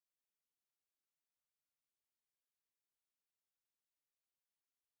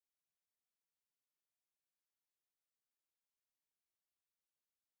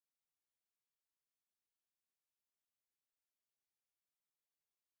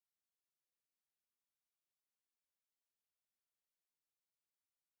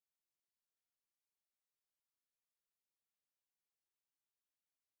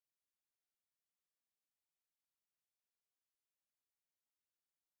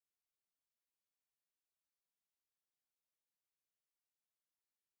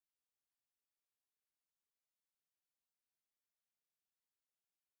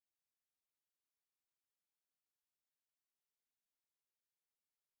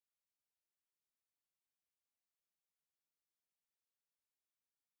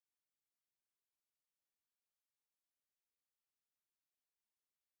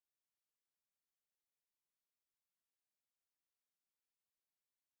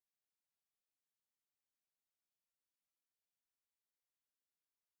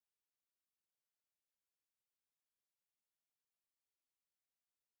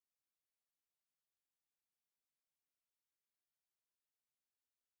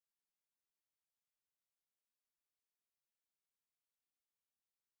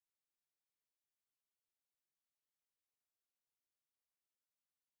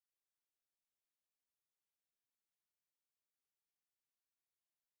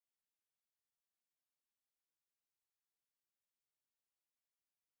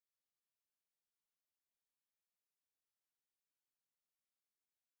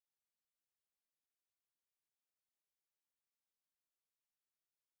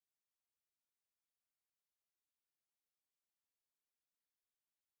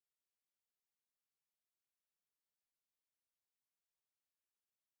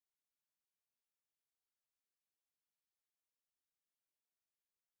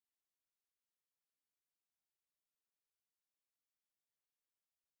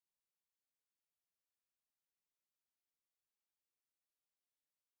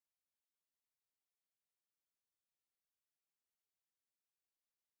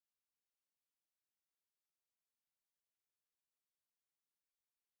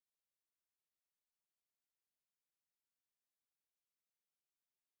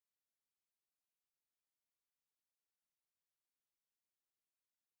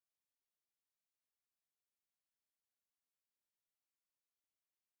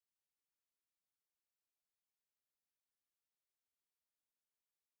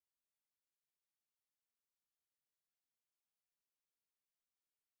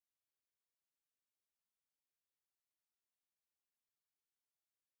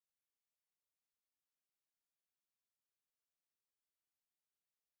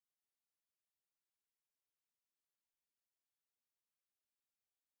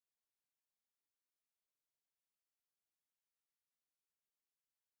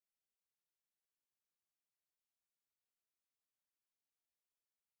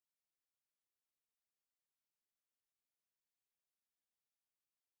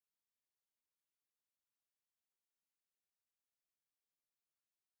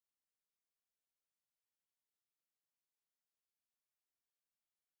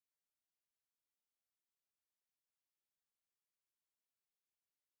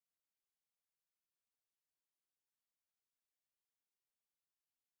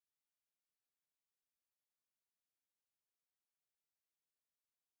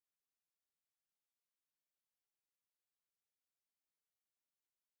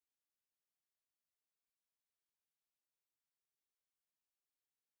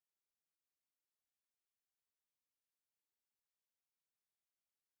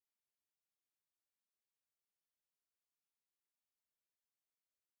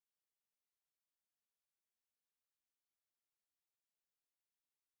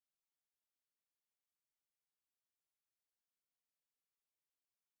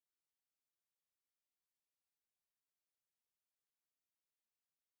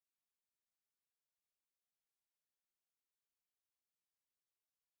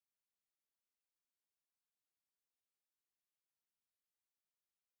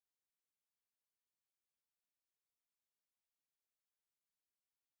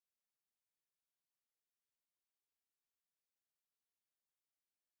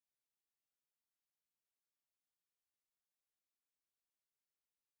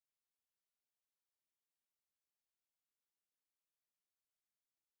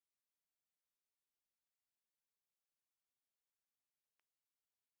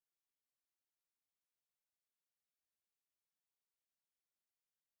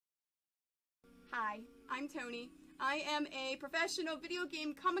Hi, I'm Tony. I am a professional video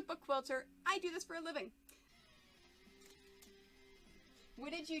game comic book quilter. I do this for a living.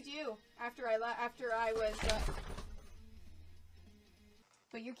 What did you do after I was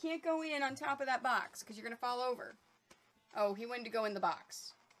But you can't go in on top of that box because you're gonna fall over. Oh, he wanted to go in the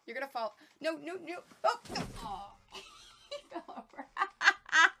box. You're gonna fall. No, no, no. Oh, no. Oh. He fell over.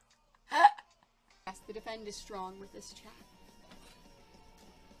 Yes, the defend is strong with this chat.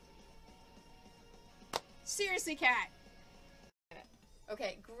 Seriously, cat.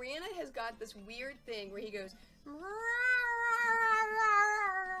 Okay, Granite has got this weird thing where he goes and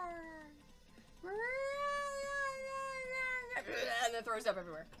then throws up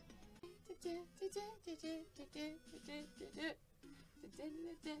everywhere.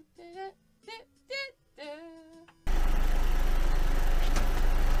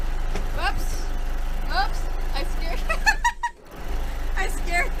 Whoops! Oops! I scared. I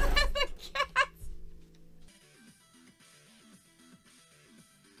scared the cat.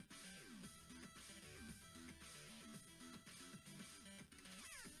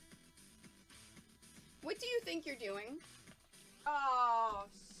 What do you think you're doing? Oh,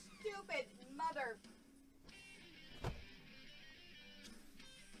 stupid mother.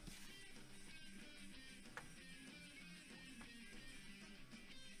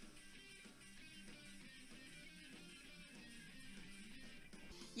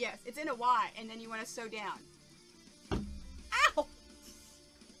 Yes, it's in a Y, and then you want to sew down. Ow!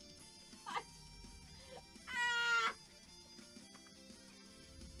 Ah!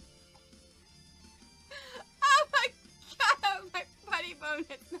 Oh my god, my funny bone.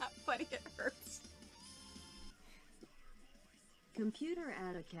 It's not funny, it hurts. Computer,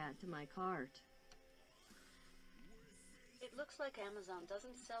 add a cat to my cart. It looks like Amazon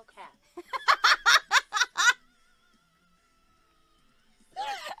doesn't sell cats.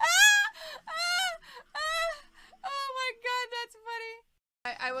 Oh my god, that's funny.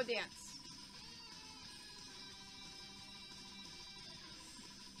 I will dance.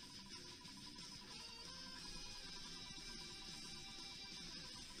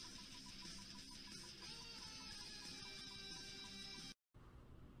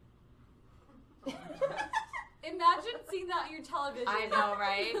 Imagine seeing that on your television. I know,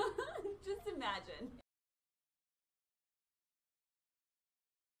 right? Just imagine.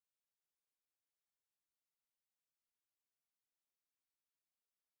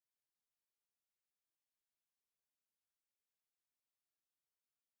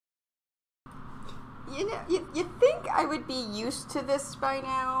 You know, you think I would be used to this by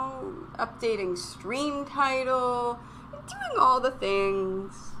now? Updating stream title, doing all the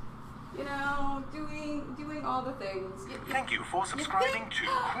things. You know, doing all the things. Thank you for subscribing to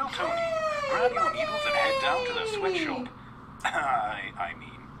Quiltoni. Grab your needles and head down to the sweatshop. I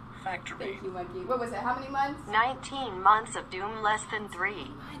mean, factory. Thank you, Monkey. What was it? How many months? 19 months of doom, less than 3.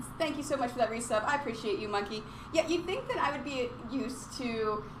 Thank you so much for that resub. I appreciate you, Monkey. Yeah, you'd think that I would be used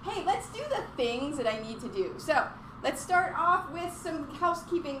to, hey, let's do the things that I need to do. So, let's start off with some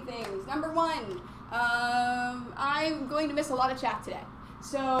housekeeping things. Number one, I'm going to miss a lot of chat today.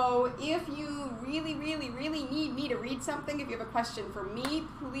 So, if you really need me to read something, if you have a question for me,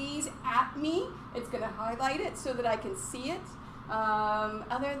 please at me. It's going to highlight it so that I can see it.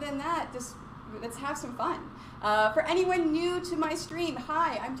 Other than that, just let's have some fun. For anyone new to my stream,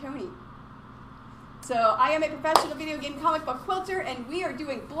 hi, I'm Tony. So I am a professional video game comic book quilter, and we are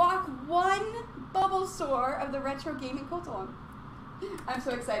doing block 1 Bubblesaur of the Retro Gaming Quilt Along. I'm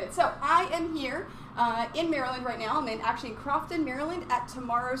so excited. So I am here in Maryland right now. I'm actually in Crofton, Maryland at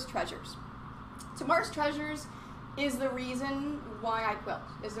Tomorrow's Treasures. Tomorrow's Treasures is the reason why I quilt,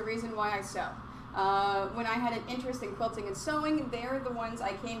 is the reason why I sew. When I had an interest in quilting and sewing, they're the ones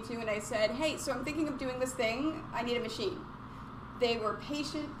I came to and I said, hey, so I'm thinking of doing this thing, I need a machine. They were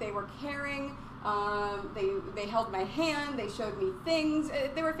patient, they were caring, they held my hand, they showed me things,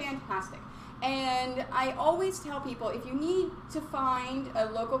 they were fantastic. And I always tell people, if you need to find a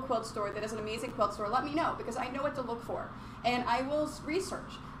local quilt store that is an amazing quilt store, let me know, because I know what to look for. And I will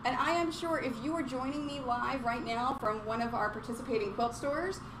research. And I am sure if you are joining me live right now from one of our participating quilt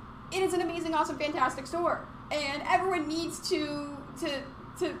stores, it is an amazing, awesome, fantastic store. And everyone needs to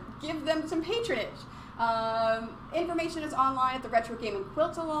give them some patronage. Information is online at the Retro Gaming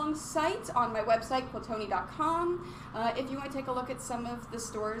Quilt Along site on my website, quiltoni.com, if you want to take a look at some of the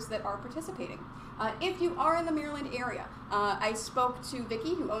stores that are participating. If you are in the Maryland area, I spoke to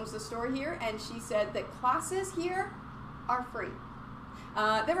Vicki, who owns the store here, and she said that classes here are free.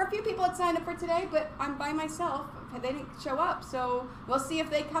 There were a few people that signed up for today, but I'm by myself. They didn't show up, so we'll see if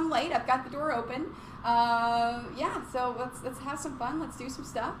they come late. I've got the door open. Yeah, so let's have some fun. Let's do some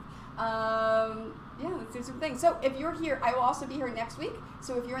stuff. Yeah, let's do some things. So if you're here, I will also be here next week.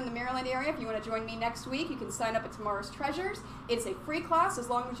 So if you're in the Maryland area, if you want to join me next week, you can sign up at Tomorrow's Treasures. It's a free class as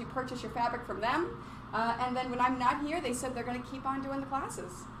long as you purchase your fabric from them. And then when I'm not here, they said they're going to keep on doing the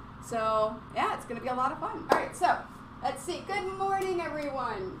classes. So yeah, it's going to be a lot of fun. All right, so let's see. Good morning,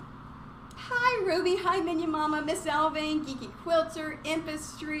 everyone. Hi, Ruby. Hi, Minion Mama, Miss Elving, Geeky Quilter,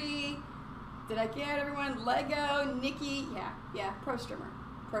 Impistry. Did I get everyone? Lego, Nikki. Yeah, Pro Streamer.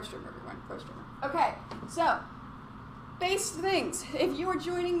 Pro Streamer, everyone. Pro Streamer. Okay, so base things. If you are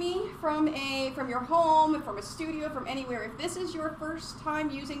joining me from your home, from a studio, from anywhere, if this is your first time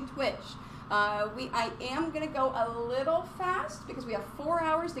using Twitch, I am going to go a little fast because we have 4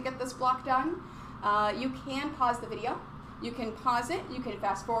 hours to get this block done. You can pause the video. You can pause it. You can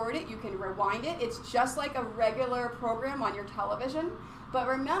fast forward it. You can rewind it. It's just like a regular program on your television. But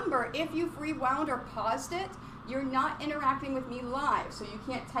remember, if you've rewound or paused it, you're not interacting with me live, so you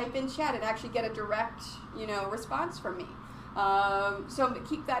can't type in chat and actually get a direct, response from me. So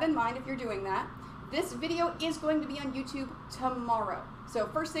keep that in mind if you're doing that. This video is going to be on YouTube tomorrow. So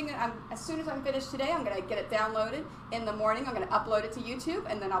first thing, as soon as I'm finished today, I'm going to get it downloaded. In the morning, I'm going to upload it to YouTube,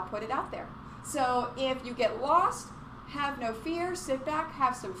 and then I'll put it out there. So if you get lost, have no fear, sit back,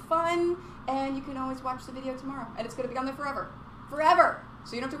 have some fun, and you can always watch the video tomorrow. And it's going to be on there forever. Forever!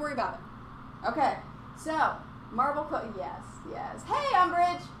 So you don't have to worry about it. Okay, so marble quilt, yes. Hey,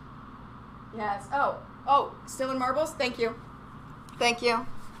 Umbridge! Yes, oh, still in marbles? Thank you.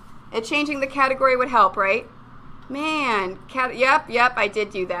 Changing the category would help, right? Man, yep, I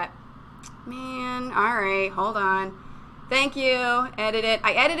did do that. Man, all right, hold on. Thank you, edit it.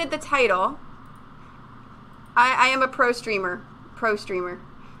 I edited the title. I am a pro streamer.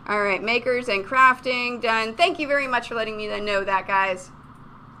 All right, makers and crafting, done. Thank you very much for letting me know that, guys.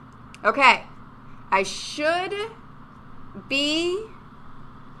 Okay, I should be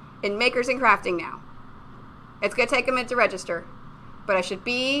in makers and crafting now. It's going to take a minute to register, but I should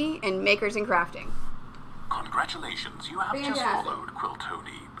be in makers and crafting. Congratulations, you have just followed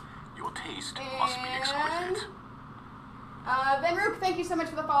Quiltoni. Your taste must be exquisite. Venrook, thank you so much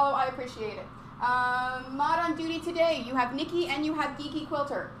for the follow. I appreciate it. Mod on duty today. You have Nikki and you have Geeky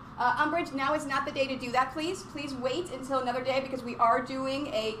Quilter. Umbridge, now is not the day to do that, please. Please wait until another day because we are doing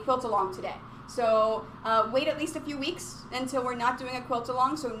a quilt along today. So wait at least a few weeks until we're not doing a quilt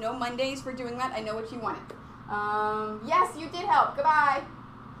along. So no Mondays for doing that. I know what you wanted. Yes, you did help. Goodbye.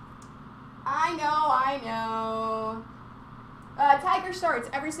 I know. Tiger starts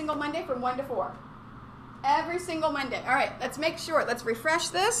every single Monday from 1 to 4. Every single Monday. All right, let's make sure. Let's refresh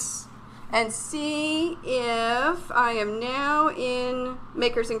this and see if I am now in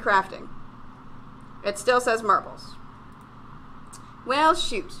makers and crafting. It still says marbles. Well,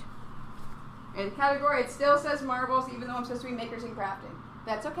 shoot. In the category, it still says marbles, even though I'm supposed to be makers and crafting.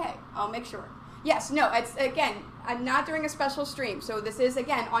 That's okay. I'll make sure. Yes, no, it's, again, I'm not doing a special stream. So this is,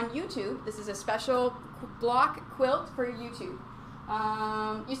 again, on YouTube. This is a special block quilt for YouTube.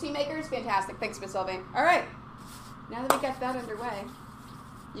 You see makers? Fantastic. Thanks, Miss Elving. All right. Now that we got that underway,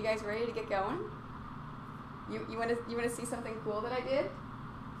 you guys ready to get going? You want to see something cool that I did?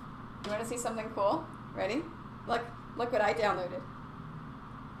 You want to see something cool? Ready? Look what I downloaded.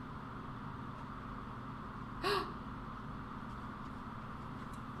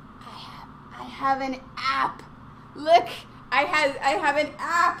 I have an app. Look, I have an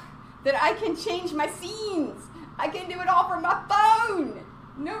app that I can change my scenes. I can do it all from my phone.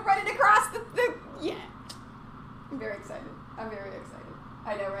 No running across the yeah. I'm very excited.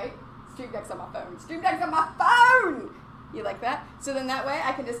 I know, right? Stream Deck's on my phone. You like that? So then that way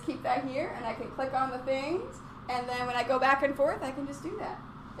I can just keep that here and I can click on the things and then when I go back and forth I can just do that.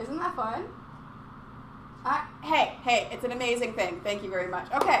 Isn't that fun? Hey, it's an amazing thing. Thank you very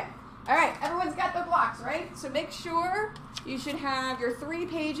much. Okay. All right, everyone's got their blocks, right? So make sure you should have your 3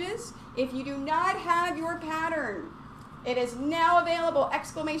 pages. If you do not have your pattern, it is now available,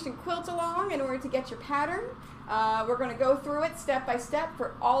 !quilt along in order to get your pattern. We're going to go through it step by step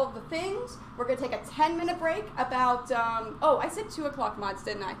for all of the things. We're going to take a 10-minute break about, I said 2 o'clock mods,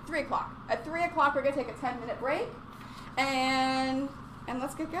 didn't I? 3 o'clock. At 3 o'clock, we're going to take a 10-minute break, and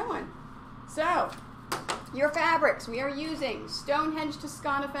let's get going. So, your fabrics, we are using Stonehenge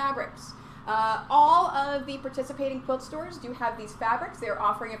Toscana fabrics. All of the participating quilt stores do have these fabrics. They're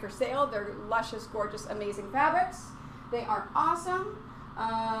offering it for sale. They're luscious, gorgeous, amazing fabrics. They are awesome.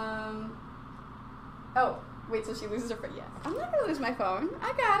 Wait till she loses her phone. Yeah, I'm not going to lose my phone.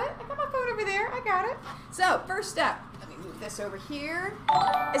 I got it. I got my phone over there. I got it. So, first step, let me move this over here,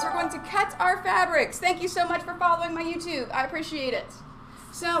 is we're going to cut our fabrics. Thank you so much for following my YouTube. I appreciate it.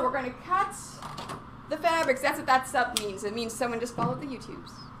 So, we're going to cut the fabrics. That's what that sub means. It means someone just followed the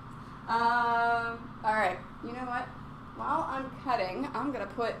YouTubes. All right, you know what? While I'm cutting, I'm gonna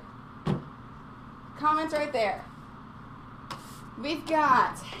put comments right there. We've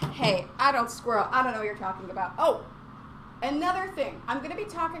got, hey, I don't squirrel. I don't know what you're talking about. Oh, another thing. I'm gonna be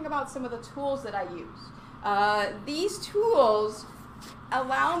talking about some of the tools that I use. These tools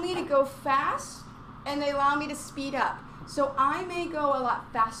allow me to go fast and they allow me to speed up. So I may go a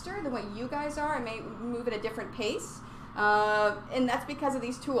lot faster than what you guys are. I may move at a different pace. And that's because of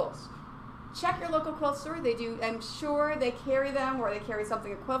these tools. Check your local quilt store. They do, I'm sure they carry them or they carry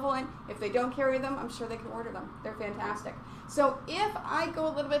something equivalent. If they don't carry them, I'm sure they can order them. They're fantastic. So if I go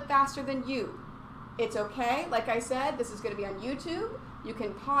a little bit faster than you, it's okay. Like I said, this is going to be on YouTube. You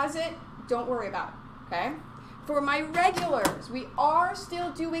can pause it. Don't worry about it, okay? For my regulars, we are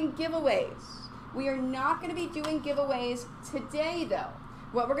still doing giveaways. We are not going to be doing giveaways today, though.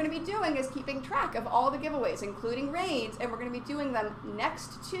 What we're going to be doing is keeping track of all the giveaways, including raids, and we're going to be doing them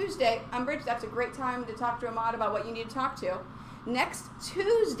next Tuesday. Umbridge, that's a great time to talk to Ahmad about what you need to talk to. Next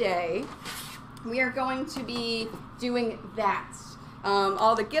Tuesday, we are going to be doing that.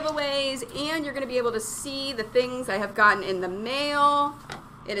 All the giveaways, and you're going to be able to see the things I have gotten in the mail.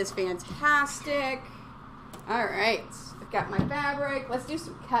 It is fantastic. All right, I've got my fabric. Let's do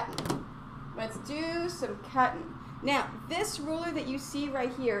some cutting. Let's do some cutting. Now, this ruler that you see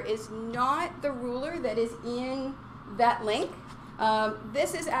right here is not the ruler that is in that link.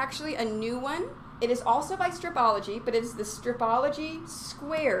 This is actually a new one. It is also by Stripology, but it is the Stripology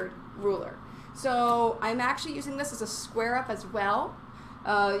squared ruler. So I'm actually using this as a square up as well.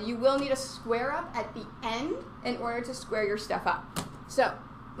 You will need a square up at the end in order to square your stuff up. So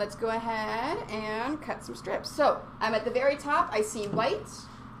let's go ahead and cut some strips. So I'm at the very top. I see white.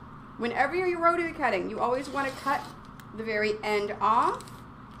 Whenever you're rotary cutting, you always want to cut the very end off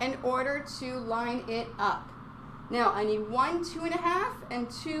in order to line it up. Now I need 1 2.5 and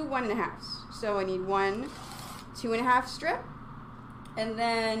 2 1.5. So I need 1 2.5 strip and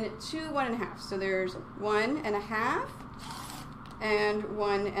then 2 1.5. So there's 1.5 and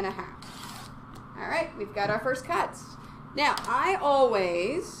 1.5. All right, we've got our first cuts. Now I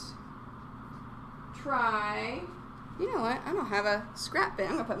always try, you know what, I don't have a scrap bin.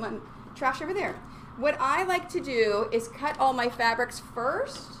 I'm gonna put my trash over there. What I like to do is cut all my fabrics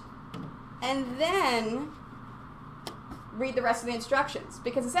first and then read the rest of the instructions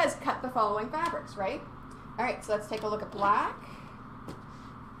because it says cut the following fabrics, right? All right, so let's take a look at black.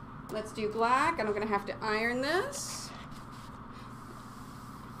 Let's do black, and I'm gonna have to iron this.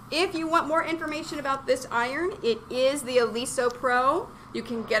 If you want more information about this iron, it is the Aliso Pro. You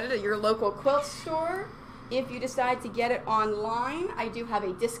can get it at your local quilt store. If you decide to get it online, I do have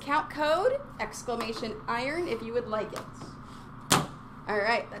a discount code, !iron, if you would like it. All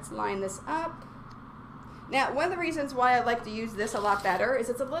right, let's line this up. Now, one of the reasons why I like to use this a lot better is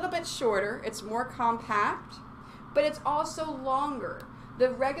it's a little bit shorter, it's more compact, but it's also longer. The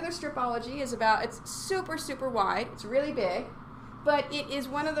regular Stripology is about, it's super, super wide, it's really big, but it is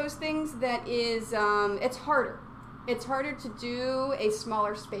one of those things that is, it's harder. It's harder to do a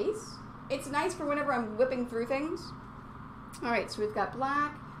smaller space. It's nice for whenever I'm whipping through things. All right, so we've got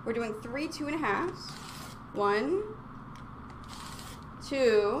black. We're doing 3 2.5s. 1,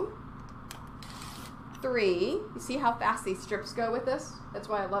 2, 3. You see how fast these strips go with this? That's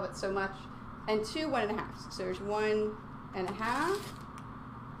why I love it so much. And 2 1.5s. So there's 1.5.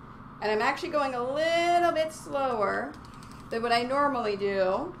 And I'm actually going a little bit slower than what I normally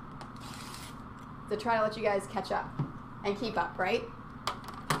do to try to let you guys catch up and keep up, right?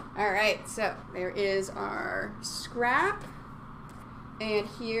 All right, so there is our scrap, and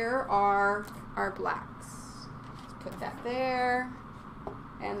here are our blacks. Let's put that there,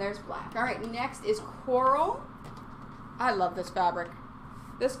 and there's black. All right, next is coral. I love this fabric.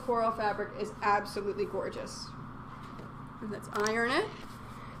 This coral fabric is absolutely gorgeous. And let's iron it.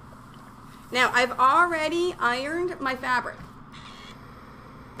 Now, I've already ironed my fabric.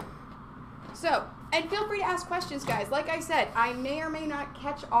 So, and feel free to ask questions, guys. Like I said, I may or may not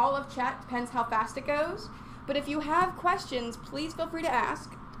catch all of chat, depends how fast it goes. But if you have questions, please feel free to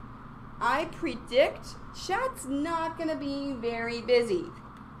ask. I predict chat's not going to be very busy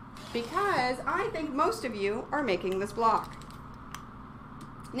because I think most of you are making this block.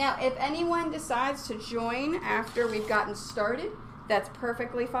 Now, if anyone decides to join after we've gotten started, that's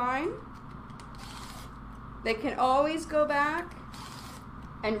perfectly fine. They can always go back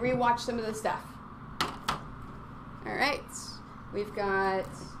and rewatch some of the stuff. All right, we've got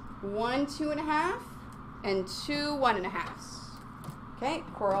 1 2.5 and 2 1.5s. Okay,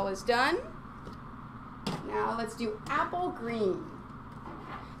 coral is done. Now let's do apple green.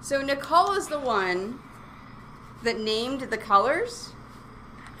 So Nicole is the one that named the colors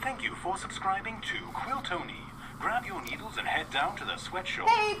Thank you for subscribing to Quiltoni. Grab your needles and head down to the sweatshop.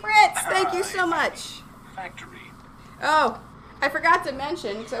 Hey, Fritz! Thank you so much. Factory. Oh, I forgot to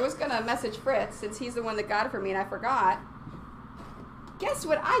mention, because I was going to message Fritz, since he's the one that got it for me, and I forgot. Guess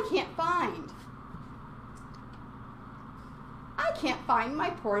what I can't find? I can't find my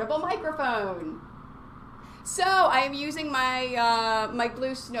portable microphone. So I am using my my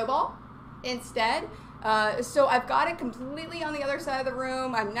blue snowball instead. So I've got it completely on the other side of the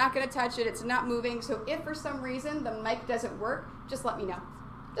room. I'm not going to touch it. It's not moving. So if for some reason the mic doesn't work, just let me know.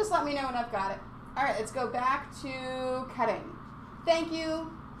 Just let me know when I've got it. All right, let's go back to cutting. Thank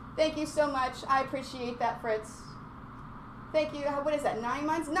you. Thank you so much. I appreciate that, Fritz. Thank you. What is that, 9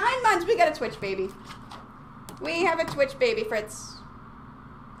 months? 9 months. We got a Twitch baby. We have a Twitch baby, Fritz.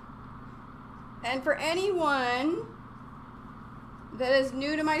 And for anyone that is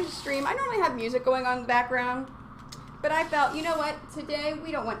new to my stream, I normally have music going on in the background, but I felt, you know what, today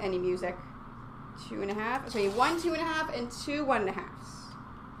we don't want any music. 2.5, so 1 2.5 and 2 1.5.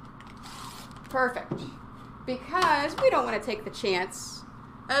 Perfect. Because we don't want to take the chance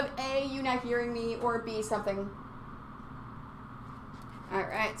of A, you not hearing me, or B, something.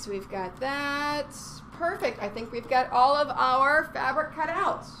 Alright, so we've got that. Perfect. I think we've got all of our fabric cut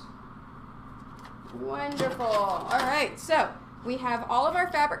out. Wonderful. Alright, so we have all of our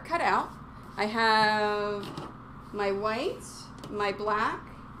fabric cut out. I have my white, my black,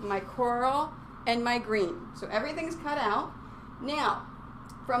 my coral, and my green. So everything's cut out. Now,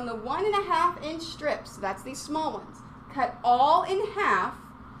 from the 1.5 inch strips, that's these small ones, cut all in half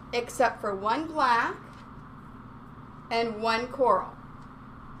except for 1 black and 1 coral.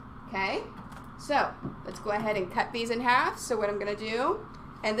 Okay? So, let's go ahead and cut these in half. So what I'm going to do,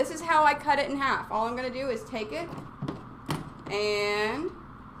 and this is how I cut it in half. All I'm going to do is take it and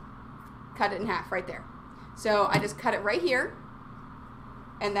cut it in half right there. So I just cut it right here,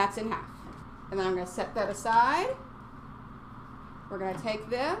 and that's in half. And then I'm going to set that aside. We're going to take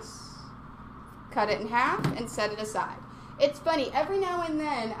this, cut it in half, and set it aside. It's funny, every now and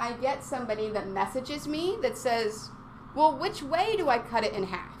then I get somebody that messages me that says, well, which way do I cut it in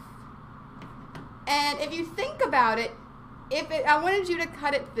half? And if you think about it, I wanted you to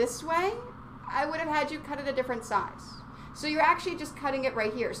cut it this way, I would have had you cut it a different size. So you're actually just cutting it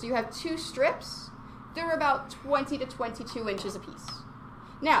right here. So you have 2 strips. They're about 20 to 22 inches apiece.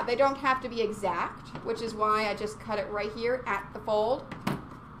 Now, they don't have to be exact, which is why I just cut it right here at the fold.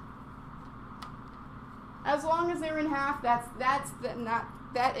 As long as they're in half,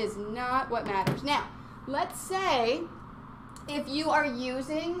 that is not what matters. Now, let's say if you are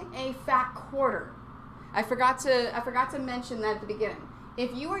using a fat quarter. I forgot to mention that at the beginning.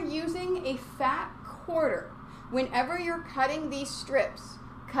 If you are using a fat quarter, whenever you're cutting these strips,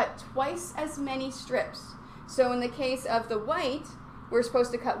 cut twice as many strips. So in the case of the white, we're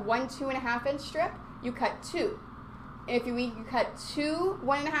supposed to cut 1 2.5 inch strip, you cut 2. If you cut 2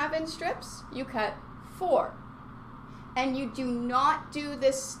 1.5 inch strips, you cut 4. And you do not do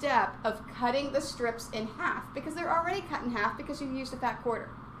this step of cutting the strips in half because they're already cut in half because you used a fat quarter.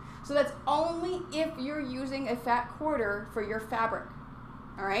 So that's only if you're using a fat quarter for your fabric.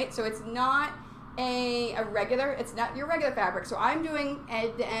 All right, so it's not it's not your regular fabric. So I'm doing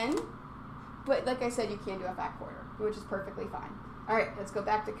end to end, but like I said, you can do a fat quarter, which is perfectly fine. All right, let's go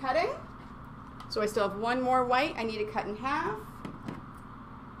back to cutting. So I still have 1 more white I need to cut in half.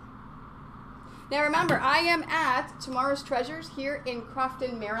 Now remember, I am at Tomorrow's Treasures here in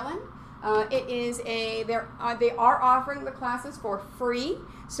Crofton, Maryland. They are offering the classes for free,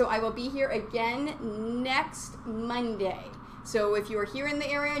 so I will be here again next Monday. So if you are here in the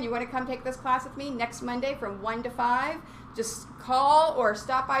area and you want to come take this class with me next Monday from 1 to 5, just call or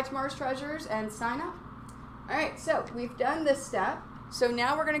stop by Tomorrow's Treasures and sign up. All right, so we've done this step. So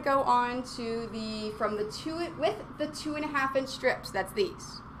now we're going to go on to with the 2.5 inch strips. That's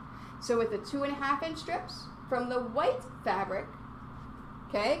these. So with the 2.5 inch strips from the white fabric,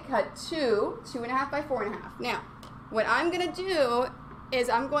 okay, cut 2.5 by 4.5. Now, what I'm going to do is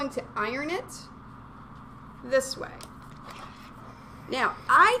I'm going to iron it this way. Now,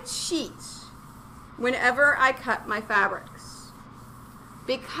 I cheat whenever I cut my fabrics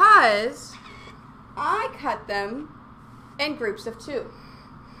because I cut them in groups of 2.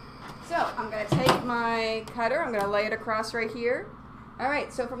 So I'm going to take my cutter, I'm going to lay it across right here. All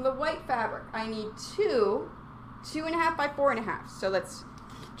right, so from the white fabric, I need 2.5 by 4.5. So let's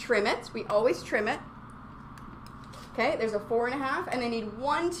trim it. We always trim it. Okay, there's a 4.5, and I need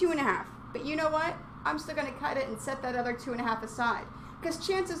 1 2.5. But you know what? I'm still going to cut it and set that other 2.5 aside because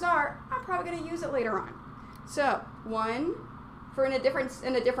chances are I'm probably going to use it later on. So 1 for in a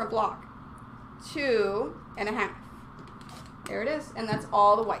different block, 2.5. There it is, and that's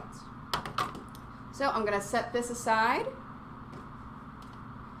all the white. So I'm going to set this aside,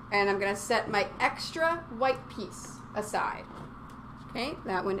 and I'm going to set my extra white piece aside. Okay,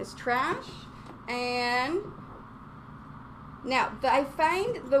 that one is trash. And now, I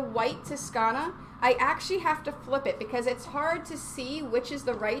find the white Toscana, I actually have to flip it because it's hard to see which is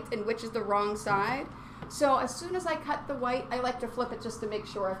the right and which is the wrong side. So as soon as I cut the white, I like to flip it just to make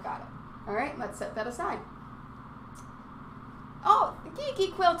sure I've got it. All right, let's set that aside. Oh,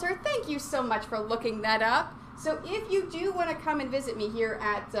 Geeky Quilter, thank you so much for looking that up. So if you do want to come and visit me here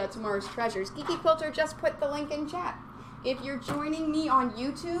at Tomorrow's Treasures, Geeky Quilter just put the link in chat. If you're joining me on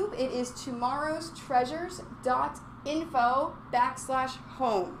YouTube, it is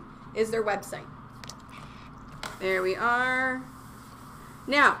tomorrowstreasures.info/home is their website. There we are.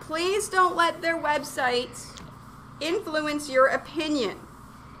 Now, please don't let their website influence your opinion.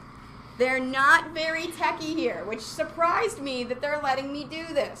 They're not very techy here, which surprised me that they're letting me do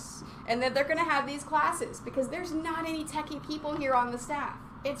this and that they're going to have these classes because there's not any techy people here on the staff.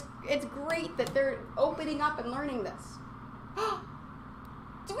 It's great that they're opening up and learning this.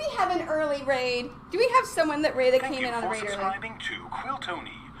 Do we have an early raid? Do we have someone that came in on the raid early? Thank you for subscribing to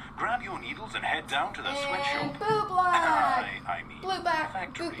Quiltoni. Grab your needles and head down to the switch shop. Boo Black! I mean, Blue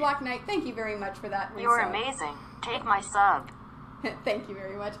Black, Blue Black Knight, thank you very much for that. You're amazing. Take my sub. Thank you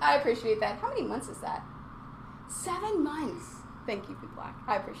very much. I appreciate that. How many months is that? 7 months. Thank you, Blue Black.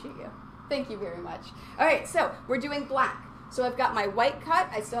 I appreciate you. Thank you very much. All right, so we're doing black. So I've got my white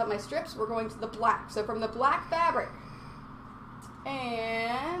cut. I still have my strips. We're going to the black. So from the black fabric,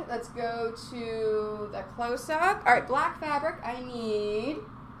 and let's go to the close-up. All right, black fabric, I need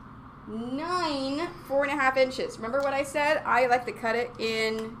 9 4.5 inches. Remember what I said? I like to cut it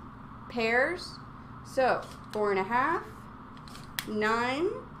in pairs. So 4.5, 9,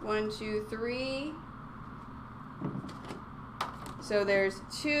 1, 2, 3. So there's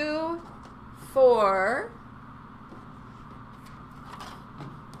 2, 4.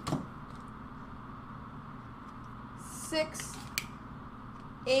 6,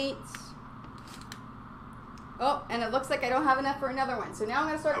 8. Oh, and it looks like I don't have enough for another one. So now I'm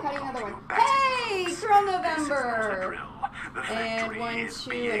going to start cutting another one. Hey, Girl November! And 1,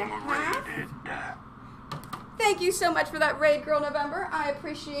 2.5. Thank you so much for that raid, Girl November. I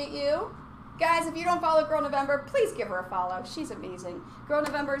appreciate you. Guys, if you don't follow Girl November, please give her a follow. She's amazing. Girl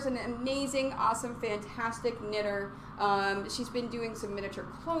November is an amazing, awesome, fantastic knitter. She's been doing some miniature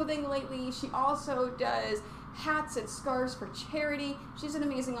clothing lately. She also does hats and scarves for charity. She's an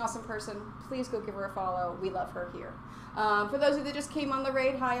amazing, awesome person. Please go give her a follow. We love her here. For those of you that just came on the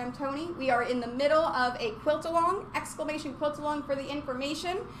raid, hi, I'm Tony. We are in the middle of a quilt-along, exclamation quilt-along for the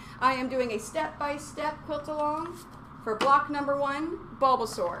information. I am doing a step-by-step quilt-along for block number 1,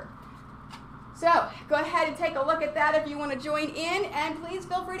 Bubblesaur. So go ahead and take a look at that if you want to join in, and please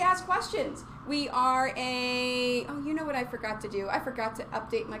feel free to ask questions. We are oh, you know what I forgot to do? I forgot to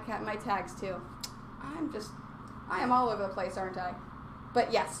update my tags too. I am all over the place, aren't I?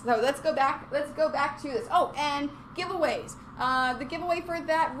 But yes, so let's go back to this. Oh, and giveaways. The giveaway for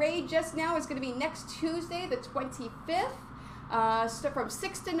that raid just now is going to be next Tuesday, the 25th, from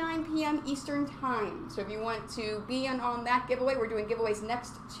 6 to 9 p.m. Eastern Time. So if you want to be on that giveaway, we're doing giveaways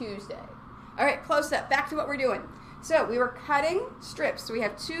next Tuesday. All right, close up. Back to what we're doing. So we were cutting strips. So we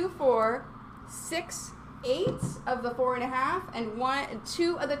have 2, 4, 6, 8 of the 4.5, and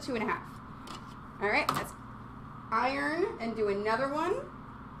 2 of the 2.5. All right, let's iron and do another one.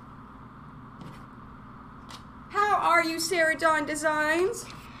 How are you, Sarah Dawn Designs?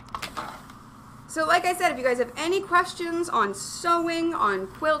 So like I said, if you guys have any questions on sewing, on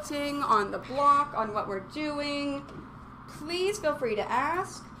quilting, on the block, on what we're doing, please feel free to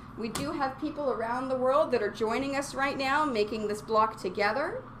ask. We do have people around the world that are joining us right now making this block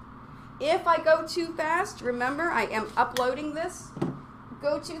together. If I go too fast, remember I am uploading this.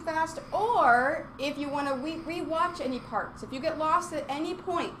 Go too fast, or if you want to re-watch any parts, if you get lost at any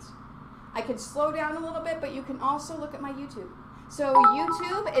point, I can slow down a little bit, but you can also look at my YouTube. So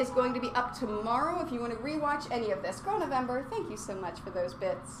YouTube is going to be up tomorrow if you want to re-watch any of this. Girl November, thank you so much for those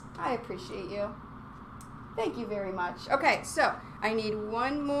bits. I appreciate you. Thank you very much. Okay, so I need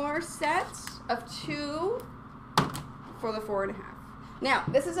one more set of 2 for the 4.5. Now,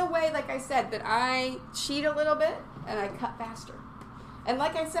 this is a way, like I said, that I cheat a little bit and I cut faster. And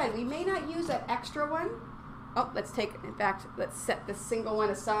like I said, we may not use that extra one. Oh, let's take it back. Let's set this single one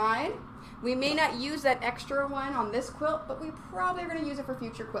aside. We may not use that extra one on this quilt, but we probably are going to use it for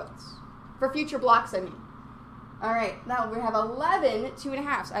future quilts. For future blocks, I mean. All right, now we have 11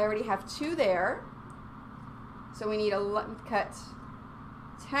 2.5s. I already have 2 there. So we need to cut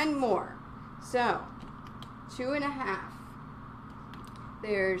 10 more. So 2.5.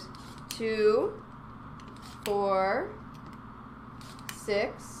 There's 2, 4,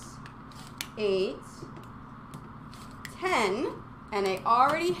 6, 8, 10, and I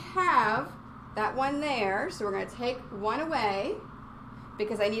already have that one there, so we're going to take one away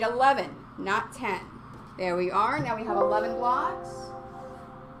because I need 11, not 10. There we are. Now we have 11 blocks.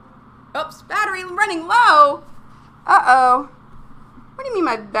 Oops, battery running low. Uh-oh. What do you mean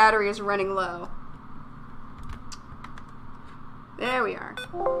my battery is running low? There we are.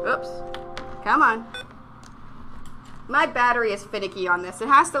 Oops. Come on. My battery is finicky on this. It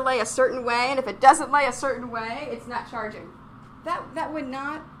has to lay a certain way, and if it doesn't lay a certain way, it's not charging. That would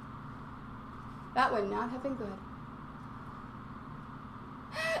not have been good.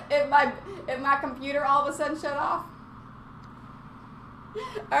 If my computer all of a sudden shut off.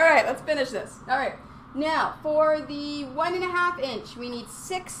 All right, let's finish this. All right, now for the 1.5 inch, we need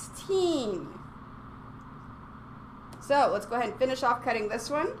 16. So let's go ahead and finish off cutting this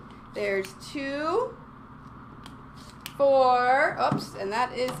one. There's 2, 4, oops, and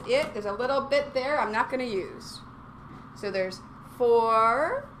that is it. There's a little bit there I'm not going to use. So there's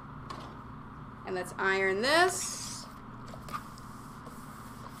 4, and let's iron this.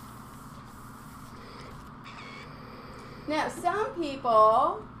 Now, some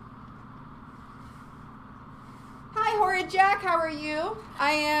people... Hi, Horrid Jack, how are you?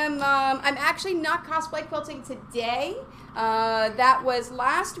 I'm actually not cosplay quilting today. That was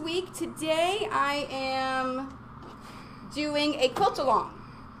last week. Today, I am doing a quilt along.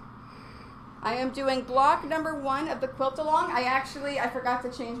 I am doing block number 1 of the quilt along. I forgot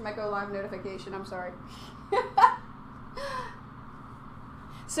to change my go live notification. I'm sorry.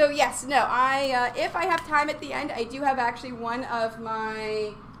 So yes, no, if I have time at the end, I do have actually one of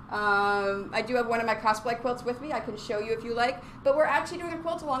my, I do have one of my cosplay quilts with me. I can show you if you like. But we're actually doing a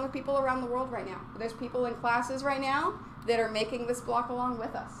quilt along with people around the world right now. There's people in classes right now that are making this block along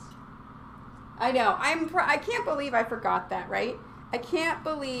with us. I know. I can't believe I forgot that, right? I can't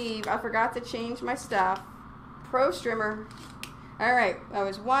believe I forgot to change my stuff. Pro Strimmer. All right. That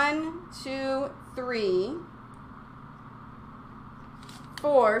was 1, 2, 3,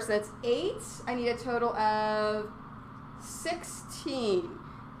 4. So that's 8. I need a total of 16.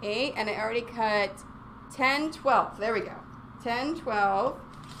 8. And I already cut 10, 12. There we go. 10, 12,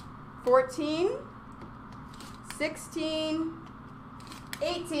 14, 16,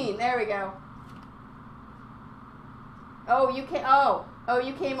 18. There we go. Oh, you came. Oh,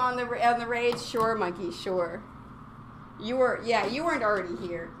 you came on the raid. Sure, monkey. Sure. You weren't already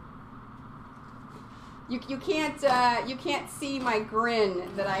here. You can't see my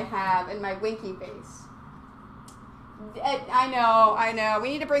grin that I have and my winky face. I know. We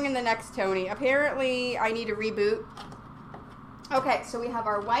need to bring in the next Tony. Apparently, I need to reboot. Okay, so we have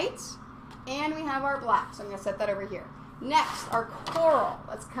our white and we have our black. So I'm gonna set that over here. Next, our coral.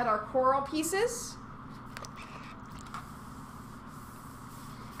 Let's cut our coral pieces.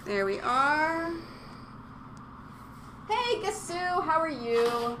 There we are. Hey, Gasu, how are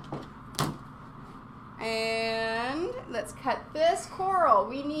you? And let's cut this coral.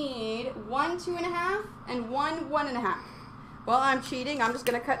 We need 1 2.5 and 1 1.5. Well, I'm cheating. I'm just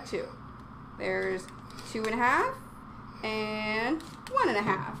going to cut 2. There's 2.5 and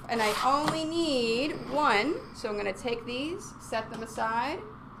 1.5. And I only need 1. So I'm going to take these, set them aside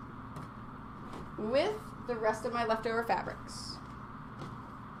with the rest of my leftover fabrics.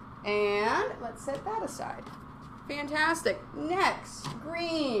 And let's set that aside. Fantastic. Next,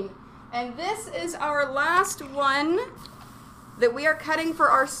 green. And this is our last one that we are cutting for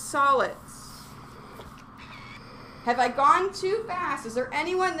our solids. Have I gone too fast? Is there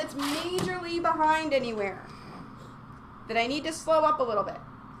anyone that's majorly behind anywhere that I need to slow up a little bit?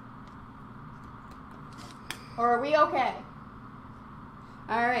 Or are we okay?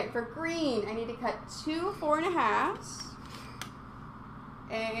 All right, for green, I need to cut 2 4.5s.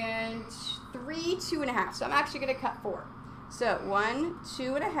 And 3 2.5. So I'm actually going to cut 4. So 1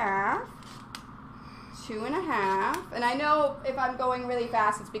 2.5, 2.5, and I know if I'm going really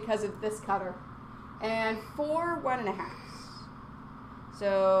fast, it's because of this cutter. And 4 1.5.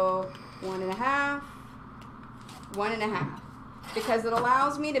 So 1.5, 1.5, because it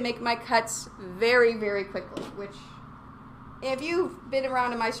allows me to make my cuts very, very quickly. Which, if you've been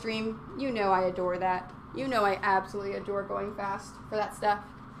around in my stream, you know I adore that. You know I absolutely adore going fast for that stuff.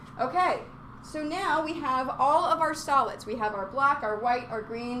 Okay, so now we have all of our solids. We have our black, our white, our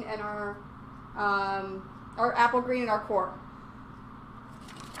green, and our apple green and our coral.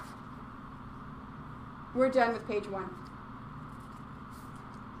 We're done with page 1.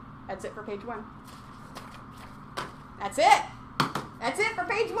 That's it for page 1. That's it. That's it for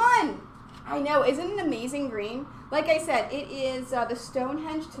page 1. I know, isn't it an amazing green? Like I said, it is the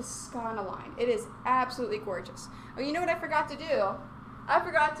Stonehenge Toscana line. It is absolutely gorgeous. Oh, you know what I forgot to do? I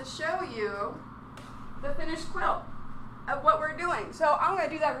forgot to show you the finished quilt of what we're doing. So I'm going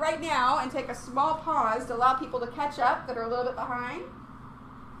to do that right now and take a small pause to allow people to catch up that are a little bit behind.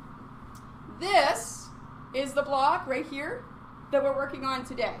 This is the block right here that we're working on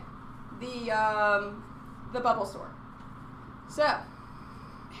today, the Bubblesaur. So,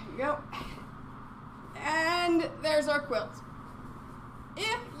 there you go. And there's our quilt.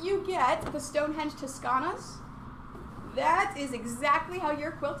 If you get the Stonehenge Toscanas, that is exactly how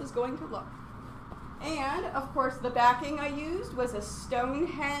your quilt is going to look. And, of course, the backing I used was a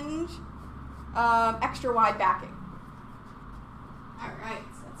Stonehenge extra wide backing. All right,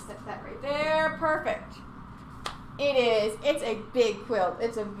 so let's set that right there. Perfect. It is. It's a big quilt.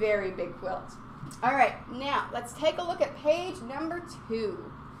 It's a very big quilt. All right, now let's take a look at page number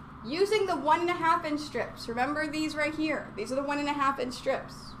 2. Using the 1.5 inch strips. Remember these right here. These are the 1.5 inch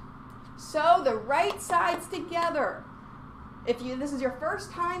strips. Sew the right sides together. This is your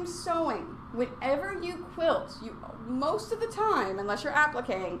first time sewing, whenever you quilt, most of the time, unless you're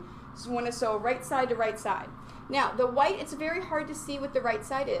appliquing, you want to sew right side to right side. Now, the white, it's very hard to see what the right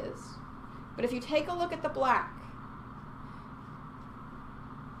side is, but if you take a look at the black,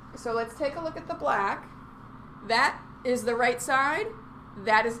 so let's take a look at the black. That is the right side.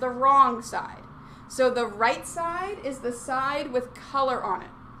 That is the wrong side. So the right side is the side with color on it.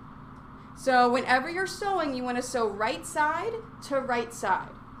 So whenever you're sewing, you want to sew right side to right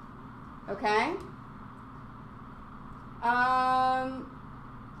side. Okay?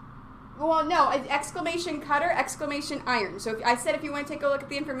 Well, no, exclamation cutter, exclamation iron. So I said if you want to take a look at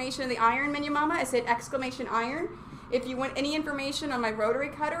the information of the iron menu, Mama, I said exclamation iron. If you want any information on my rotary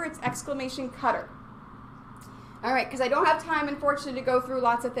cutter, it's exclamation cutter. All right, because I don't have time, unfortunately, to go through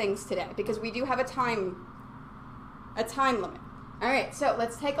lots of things today because we do have a time limit. All right, so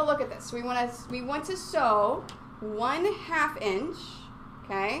let's take a look at this. We want to sew 1/2 inch.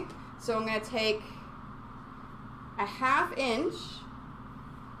 Okay, so I'm going to take a 1/2 inch.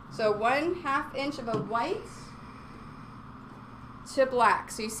 So 1/2 inch of a white to black.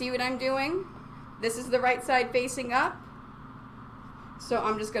 So you see what I'm doing? This is the right side facing up. So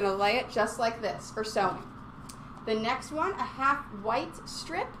I'm just going to lay it just like this for sewing. The next one, a 1/2 white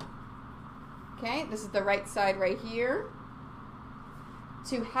strip. Okay, this is the right side right here.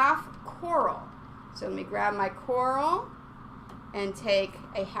 To 1/2 coral. So let me grab my coral and take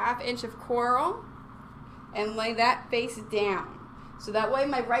a 1/2 inch of coral and lay that face down. So that way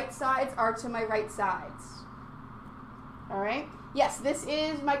my right sides are to my right sides. All right. Yes, this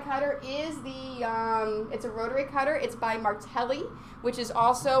is, my cutter is it's a rotary cutter. It's by Martelli, which is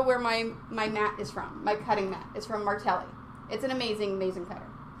also where my mat is from. My cutting mat is from Martelli. It's an amazing, amazing cutter.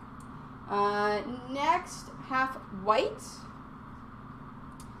 Next, 1/2 white.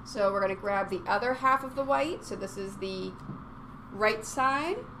 So we're going to grab the other 1/2 of the white. So this is the right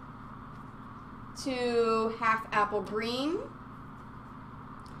side to 1/2 apple green.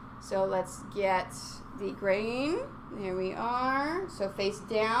 So let's get the green. There we are. So face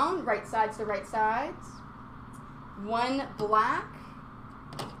down, right sides to right sides. 1 black.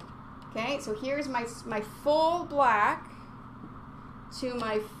 Okay, so here's my full black to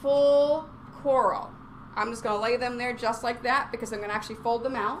my full coral. I'm just going to lay them there just like that because I'm going to actually fold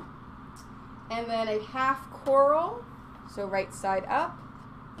them out. And then a 1/2 coral, so right side up.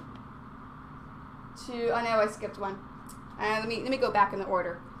 To, oh no, I skipped one. Let me go back in the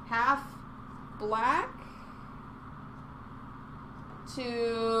order. 1/2 black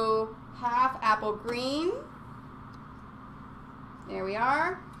to 1/2 apple green. There we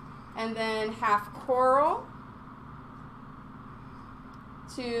are. And then 1/2 coral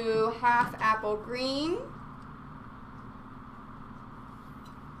to 1/2 apple green.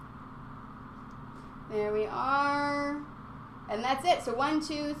 There we are. And that's it. So 1,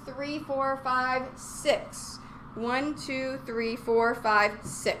 2, 3, 4, 5, 6. 1, 2, 3, 4, 5,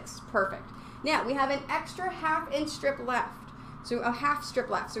 6. Perfect. Now we have an extra 1/2 inch strip left. So a 1/2 strip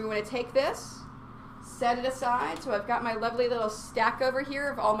left. So we want to take this, set it aside. So I've got my lovely little stack over here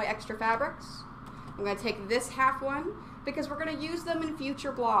of all my extra fabrics. I'm going to take this 1/2 one because we're going to use them in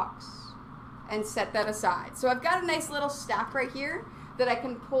future blocks and set that aside. So I've got a nice little stack right here that I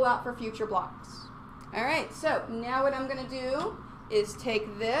can pull out for future blocks. All right, so now what I'm going to do is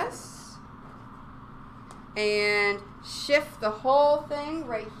take this and shift the whole thing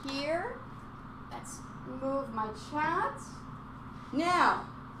right here. Let's move my chat. Now,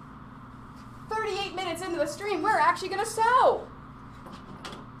 38 minutes into the stream, we're actually going to sew.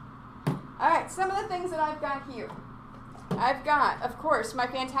 All right, some of the things that I've got here. All I've got, of course, my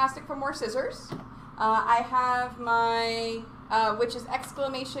Fantastic for More scissors. I have my, which is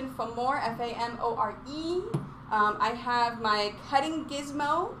exclamation for more, F-A-M-O-R-E. I have my cutting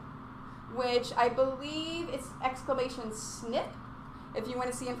gizmo, which I believe is exclamation snip. If you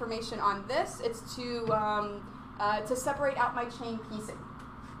want to see information on this, it's to separate out my chain piecing.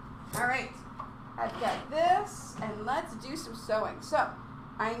 All right, I've got this, and let's do some sewing. So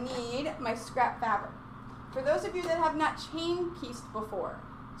I need my scrap fabric. For those of you that have not chain pieced before,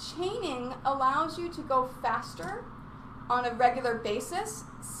 chaining allows you to go faster on a regular basis,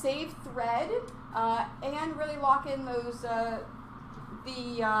 save thread, and really lock in those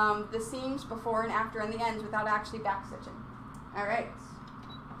the seams before and after and the ends without actually back stitching. All right.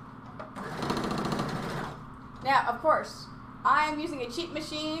 Now, of course, I am using a cheap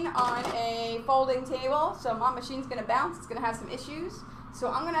machine on a folding table, so my machine's going to bounce. It's going to have some issues, so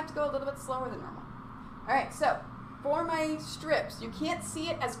I'm going to have to go a little bit slower than normal. All right, so for my strips, you can't see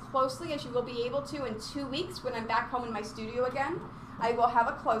it as closely as you will be able to in 2 weeks when I'm back home in my studio again. I will have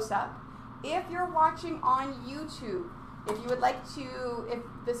a close-up. If you're watching on YouTube, if you would like to, if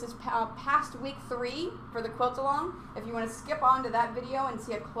this is past week 3 for the quilt along, if you want to skip on to that video and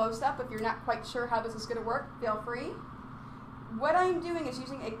see a close-up, if you're not quite sure how this is going to work, feel free. What I'm doing is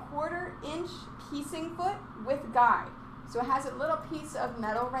using a 1/4 inch piecing foot with guide. So it has a little piece of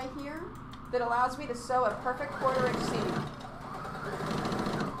metal right here that allows me to sew a perfect 1/4 inch seam.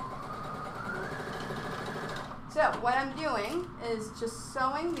 So what I'm doing is just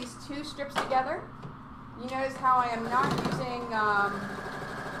sewing these 2 strips together. You notice how I am not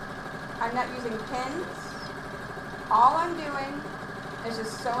using pins. All I'm doing is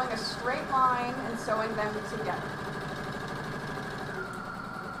just sewing a straight line and sewing them together.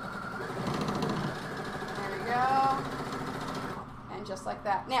 There we go. And just like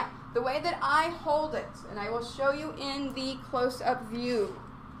that. Now, the way that I hold it, and I will show you in the close-up view,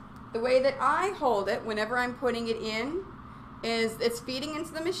 the way that I hold it whenever I'm putting it in is it's feeding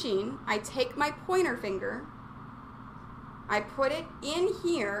into the machine. I take my pointer finger, I put it in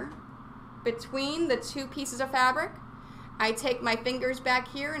here between the 2 pieces of fabric. I take my fingers back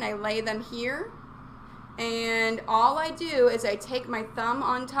here and I lay them here. And all I do is I take my thumb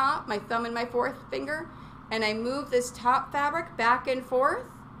on top, my thumb and my 4th finger, and I move this top fabric back and forth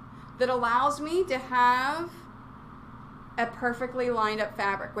that allows me to have a perfectly lined up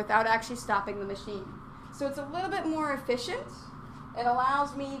fabric without actually stopping the machine. So it's a little bit more efficient. It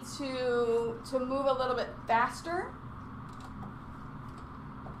allows me to move a little bit faster.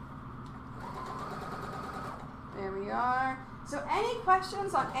 There we are. So any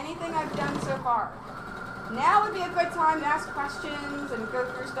questions on anything I've done so far? Now would be a good time to ask questions and go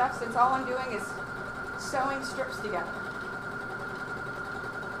through stuff, since all I'm doing is sewing strips together.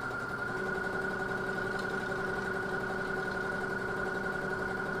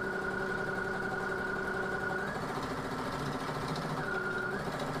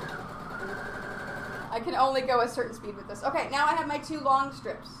 I can only go a certain speed with this. Okay, now I have my 2 long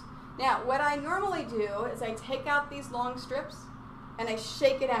strips. Now, what I normally do is I take out these long strips and I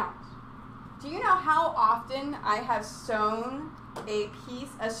shake it out. Do you know how often I have sewn a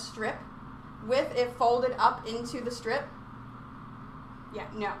strip with it folded up into the strip? Yeah,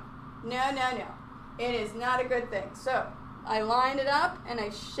 no. No, no, no. It is not a good thing. So, I line it up and I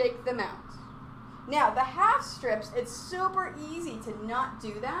shake them out. Now, the half strips, it's super easy to not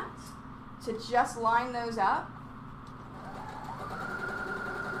do that, to just line those up.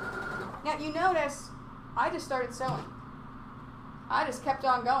 Now you notice I just started sewing. I just kept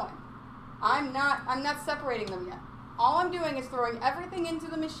on going. I'm not separating them yet. All I'm doing is throwing everything into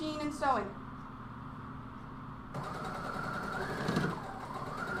the machine and sewing it.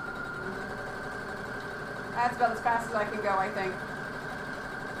 That's about as fast as I can go, I think.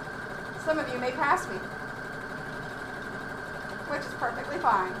 Some of you may pass me, which is perfectly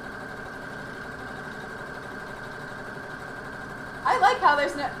fine. I like how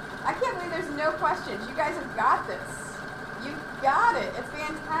I can't believe there's no questions. You guys have got this. You've got it. It's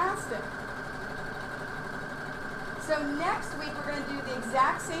fantastic. So next week we're going to do the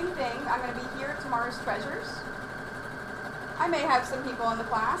exact same thing. I'm going to be here at Tomorrow's Treasures. I may have some people in the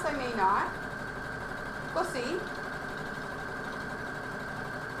class. I may not. We'll see.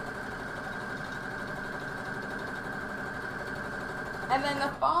 And then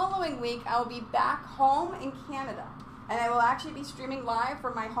the following week I'll be back home in Canada. And I will actually be streaming live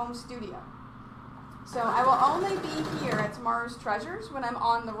from my home studio. So I will only be here at Tomorrow's Treasures when I'm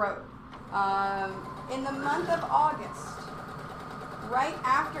on the road. In the month of August, right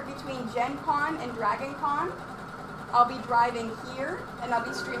after between Gen Con and Dragon Con, I'll be driving here and I'll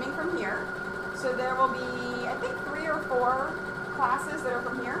be streaming from here. So there will be, I think, 3 or 4 classes that are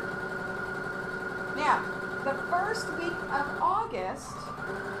from here. Now, the first week of August,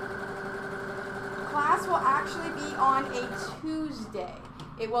 class will actually be on a Tuesday.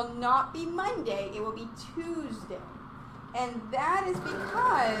 It will not be Monday, it will be Tuesday. And that is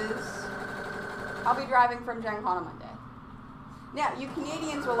because I'll be driving from Gen Con on Monday. Now, you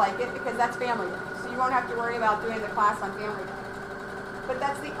Canadians will like it because that's family day, so you won't have to worry about doing the class on family day. But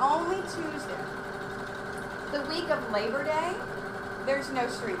that's the only Tuesday. The week of Labor Day, there's no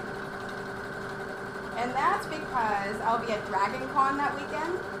stream. And that's because I'll be at Dragon Con that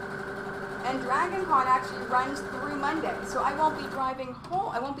weekend. And Dragon Con actually runs through Monday, so I won't be driving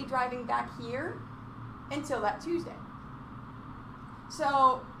home. I won't be driving back here until that Tuesday.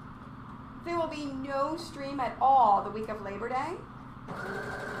 So there will be no stream at all the week of Labor Day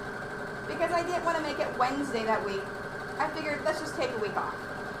because I didn't want to make it Wednesday that week. I figured let's just take a week off.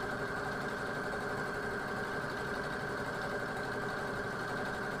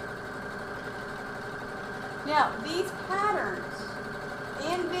 Now, these patterns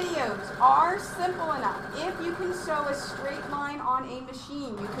and videos are simple enough. If you can sew a straight line on a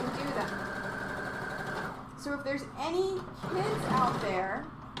machine, you can do them. So if there's any kids out there,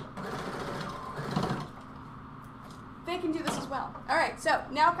 they can do this as well. All right, so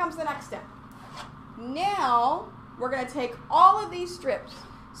now comes the next step. Now, we're going to take all of these strips.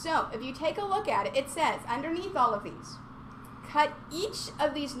 So if you take a look at it, it says underneath all of these, cut each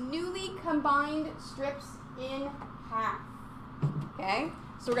of these newly combined strips in half. Okay,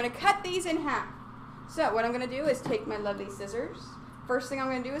 so we're going to cut these in half. So what I'm going to do is take my lovely scissors. First thing I'm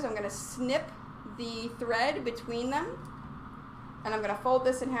going to do is I'm going to snip the thread between them, and I'm going to fold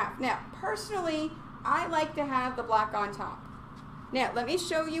this in half. Now, personally, I like to have the black on top. Now, let me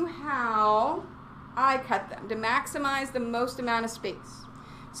show you how I cut them to maximize the most amount of space.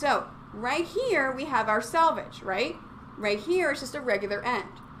 So, right here we have our selvage, right? Right here is just a regular end.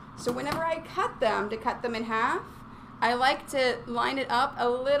 So whenever I cut them, to cut them in half, I like to line it up a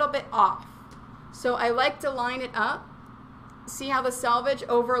little bit off. So I like to line it up. See how the selvage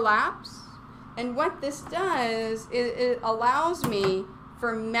overlaps? And what this does is it allows me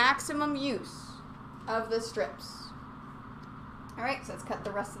for maximum use of the strips. All right, so let's cut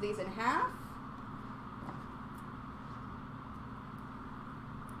the rest of these in half.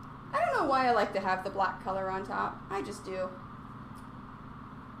 I don't know why I like to have the black color on top. I just do.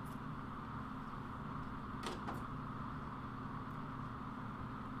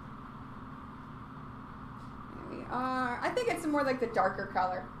 There we are. I think it's more like the darker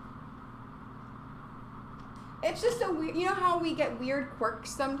color. It's just a weird, you know how we get weird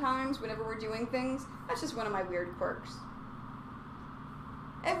quirks sometimes whenever we're doing things? That's just one of my weird quirks.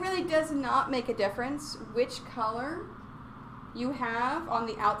 It really does not make a difference which color you have on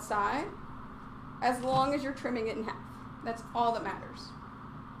the outside as long as you're trimming it in half. That's all that matters.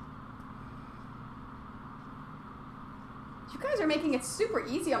 You guys are making it super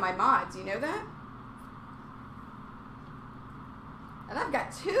easy on my mods, you know that? And I've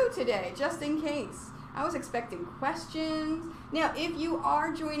got 2 today, just in case. I was expecting questions. Now, if you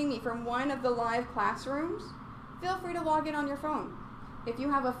are joining me from one of the live classrooms, feel free to log in on your phone. If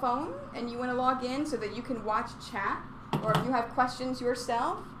you have a phone and you want to log in so that you can watch chat, or if you have questions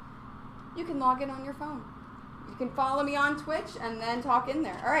yourself, you can log in on your phone. You can follow me on Twitch and then talk in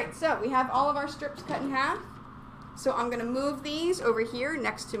there. All right, so we have all of our strips cut in half. So I'm going to move these over here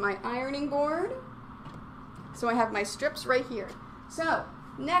next to my ironing board. So I have my strips right here. So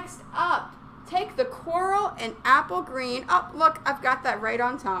next up, take the coral and apple green. Oh, look, I've got that right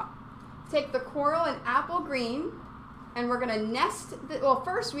on top. Take the coral and apple green, and we're going to nest. Well,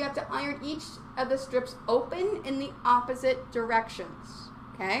 first we have to iron each of the strips open in the opposite directions.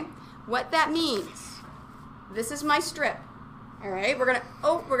 Okay? What that means, this is my strip. All right? We're going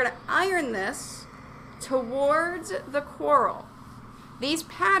to iron this towards the coral. These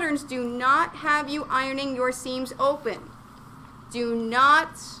patterns do not have you ironing your seams open. Do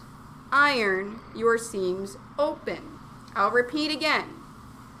not iron your seams open. I'll repeat again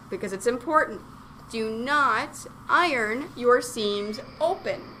because it's important. Do not iron your seams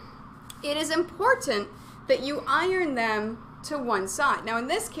open. It is important that you iron them to one side. Now in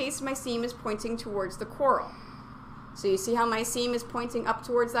this case, my seam is pointing towards the coral. So you see how my seam is pointing up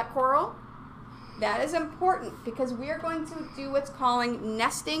towards that coral? That is important because we are going to do what's calling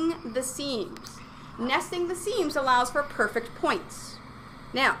nesting the seams. Nesting the seams allows for perfect points.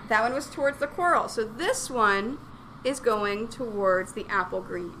 Now, that one was towards the coral, so this one is going towards the apple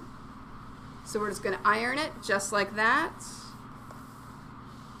green. So we're just going to iron it just like that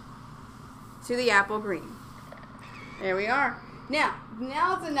to the apple green. There we are.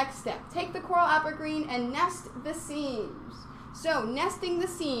 Now it's the next step. Take the coral apple green and nest the seams. So nesting the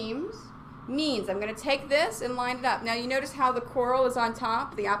seams means I'm going to take this and line it up. Now you notice how the coral is on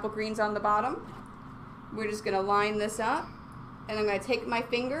top, the apple green's on the bottom. We're just going to line this up, and I'm going to take my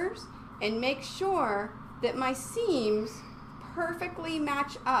fingers and make sure that my seams perfectly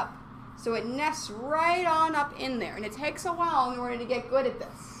match up so it nests right on up in there. And it takes a while in order to get good at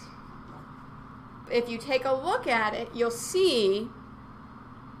this. If you take a look at it, you'll see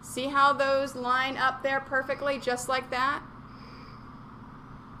how those line up there perfectly, just like that?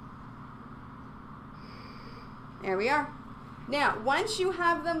 There we are. Now, once you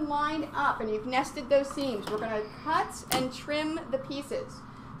have them lined up and you've nested those seams, we're going to cut and trim the pieces.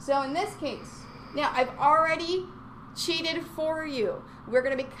 So in this case, now I've already cheated for you. We're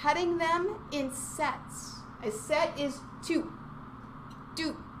going to be cutting them in sets. A set is two.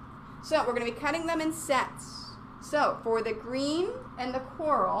 So we're going to be cutting them in sets. So for the green and the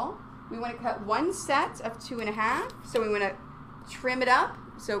coral, we want to cut one set of 2.5. So we want to trim it up.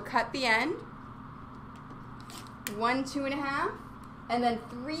 So cut the end. 1 2.5, and then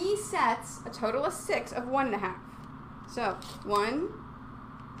 3 sets, a total of 6 of 1.5. So 1,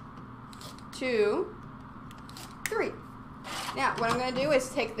 2, 3. Now what I'm going to do is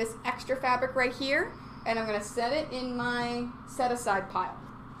take this extra fabric right here, and I'm going to set it in my set aside pile.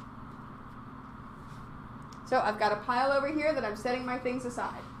 So I've got a pile over here that I'm setting my things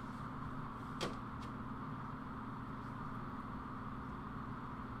aside.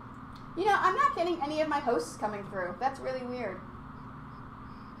 You know, I'm not getting any of my hosts coming through. That's really weird.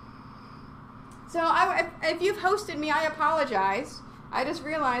 So if you've hosted me, I apologize. I just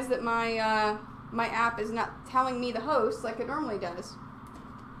realized that my my app is not telling me the host like it normally does.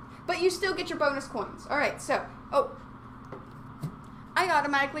 But you still get your bonus coins. All right, so, I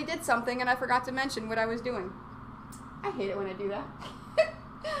automatically did something and I forgot to mention what I was doing. I hate it when I do that.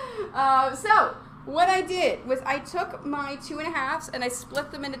 So, what I did was I took my 2.5s and I split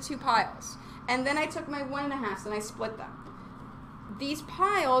them into 2 piles. And then I took my 1.5s and I split them. These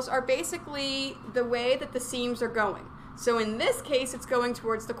piles are basically the way that the seams are going. So in this case, it's going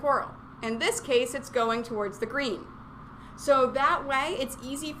towards the coral. In this case, it's going towards the green. So that way, it's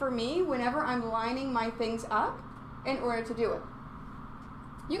easy for me whenever I'm lining my things up in order to do it.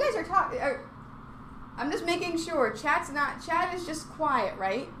 You guys are talking. I'm just making sure. Chat is just quiet,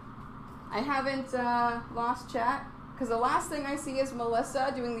 right? I haven't lost chat, because the last thing I see is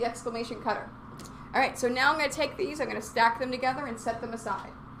Melissa doing the exclamation cutter. All right, so now I'm going to take these, I'm going to stack them together and set them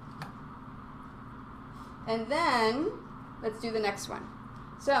aside. And then, let's do the next one.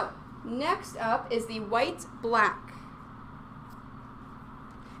 So, next up is the white black.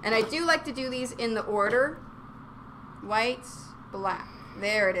 And I do like to do these in the order. White, black.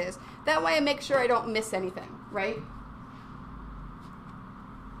 There it is. That way I make sure I don't miss anything, right?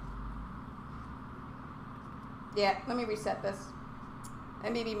 Yeah, let me reset this. I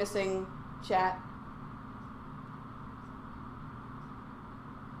may be missing chat.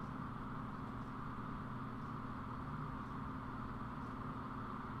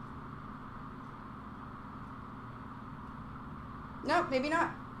 No, maybe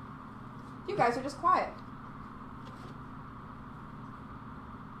not. You guys are just quiet.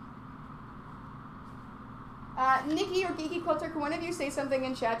 Nikki or Geeky Quilter, can one of you say something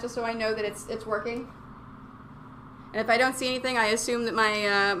in chat just so I know that it's working? And if I don't see anything, I assume that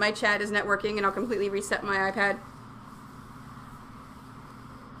my my chat is not working, and I'll completely reset my iPad.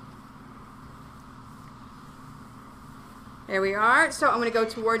 There we are. So I'm going to go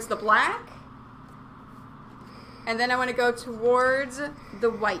towards the black, and then I want to go towards the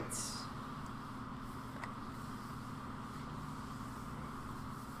white.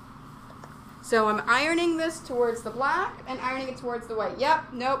 So I'm ironing this towards the black and ironing it towards the white. Yep,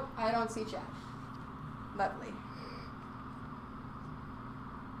 nope, I don't see chat. Lovely.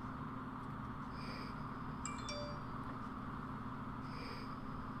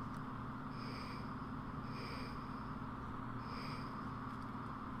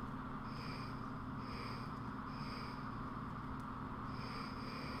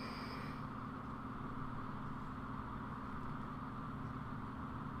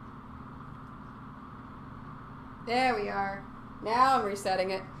 There we are. Now I'm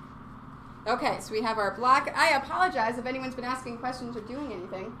resetting it. Okay, so we have our black. I apologize if anyone's been asking questions or doing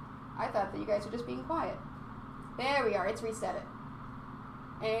anything. I thought that you guys were just being quiet. There we are. It's reset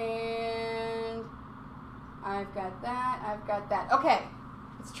it. And I've got that. I've got that. Okay,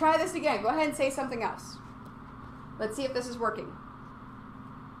 let's try this again. Go ahead and say something else. Let's see if this is working.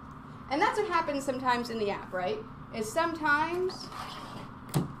 And that's what happens sometimes in the app, right? Is sometimes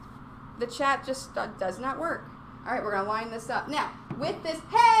the chat just does not work. All right, we're gonna line this up. Now, with this,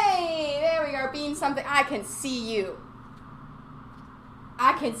 hey, there we are, being something, I can see you.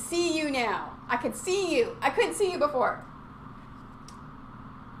 I can see you now. I can see you. I couldn't see you before.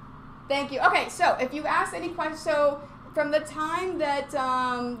 Thank you. Okay, so if you ask any questions, so from the time that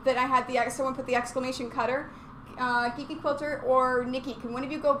that I had someone put the exclamation cutter, Geeky Quilter or Nikki, can one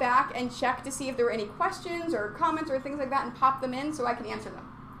of you go back and check to see if there were any questions or comments or things like that and pop them in so I can answer them?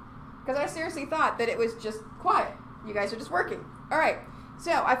 Because I seriously thought that it was just quiet. You guys are just working. All right,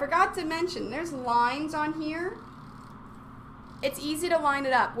 so I forgot to mention, there's lines on here. It's easy to line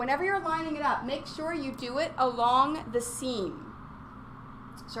it up. Whenever you're lining it up, make sure you do it along the seam.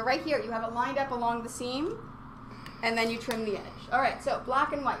 So right here, you have it lined up along the seam, and then you trim the edge. All right, so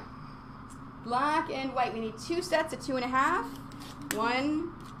black and white. Black and white, we need 2 sets of 2.5.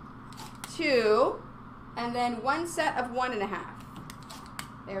 1, 2, and then 1 set of 1.5.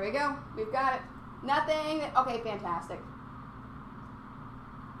 There we go, we've got it. Nothing, okay, fantastic.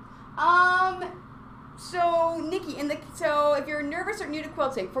 So Nikki, so if you're nervous or new to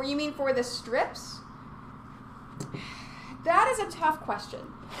quilting, you mean for the strips? That is a tough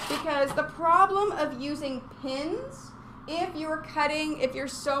question because the problem of using pins, if you're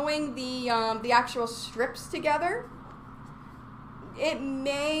sewing the actual strips together, it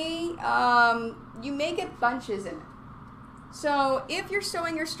may you may get bunches in it. So if you're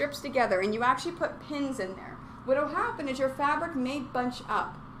sewing your strips together and you actually put pins in there, what will happen is your fabric may bunch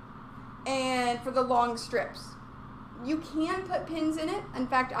up. And for the long strips, you can put pins in it. In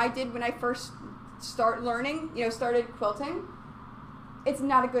fact, I did when I first started quilting. It's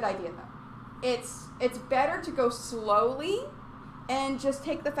not a good idea though. It's better to go slowly and just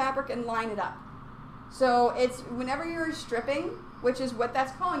take the fabric and line it up. So it's whenever you're stripping, which is what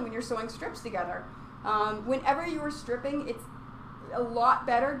that's calling when you're sewing strips together. Whenever you are stripping, it's a lot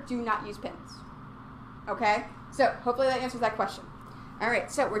better. Do not use pins. Okay? So hopefully that answers that question. All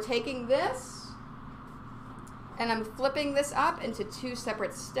right, so we're taking this and I'm flipping this up into 2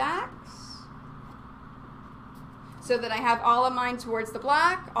 separate stacks so that I have all of mine towards the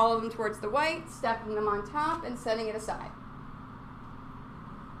black, all of them towards the white, stacking them on top and setting it aside.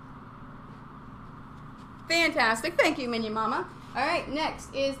 Fantastic. Thank you, Minion Mama. All right,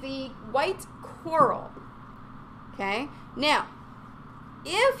 next is the white coral. Okay, now,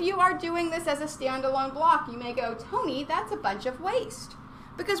 if you are doing this as a standalone block, you may go, Tony, that's a bunch of waste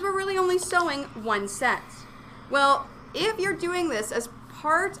because we're really only sewing 1 set. Well, if you're doing this as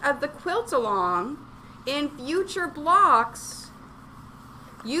part of the quilt along, in future blocks,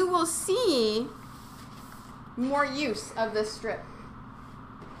 you will see more use of this strip.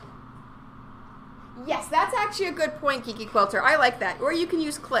 Yes, that's actually a good point, Geeky Quilter. I like that. Or you can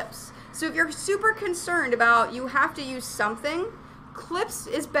use clips. So if you're super concerned about you have to use something, clips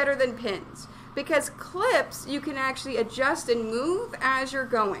is better than pins. Because clips, you can actually adjust and move as you're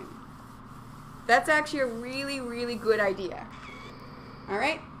going. That's actually a really, really good idea. All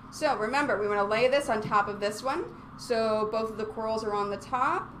right, so remember, we want to lay this on top of this one. So both of the corals are on the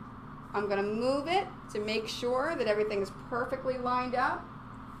top. I'm going to move it to make sure that everything is perfectly lined up.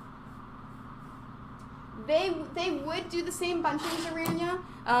 They would do the same bunching, Zarania,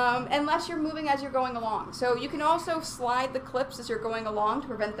 unless you're moving as you're going along. So you can also slide the clips as you're going along to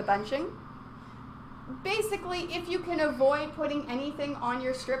prevent the bunching. Basically, if you can avoid putting anything on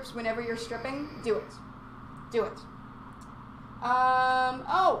your strips whenever you're stripping, do it. Do it.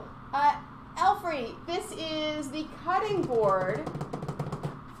 Elfrey, this is the cutting board.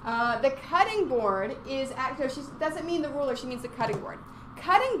 The cutting board is, she doesn't mean the ruler, she means the cutting board.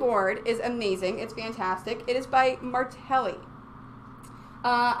 Cutting board is amazing. It's fantastic. It is by Martelli.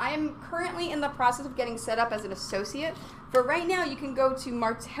 I am currently in the process of getting set up as an associate. For right now, you can go to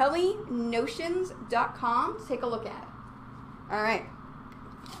martellinotions.com to take a look at it. All right.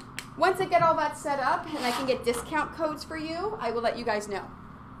 Once I get all that set up and I can get discount codes for you, I will let you guys know.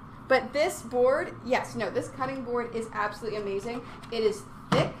 But this board, this cutting board is absolutely amazing. It is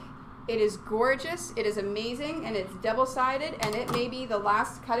thick. It is gorgeous, it is amazing, and it's double-sided, and it may be the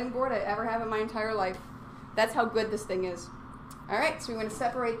last cutting board I ever have in my entire life. That's how good this thing is. All right, so we want to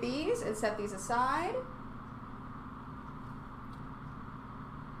separate these and set these aside.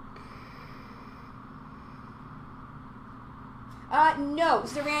 No,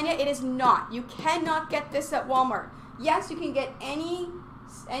 Zarania, it is not. You cannot get this at Walmart. Yes, you can get any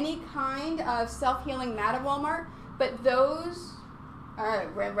kind of self-healing mat at Walmart, but those... All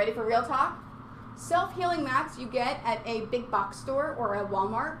right, we're ready for real talk? Self-healing mats you get at a big box store or a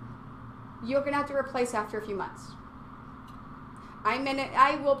Walmart, you're going to have to replace after a few months.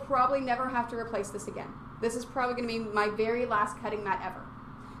 I will probably never have to replace this again. This is probably going to be my very last cutting mat ever.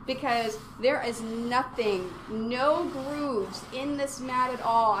 because there is nothing, no grooves in this mat at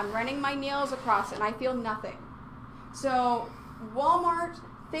all. I'm running my nails across it and I feel nothing. So Walmart,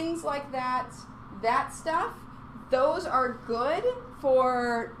 things like that, that stuff, those are good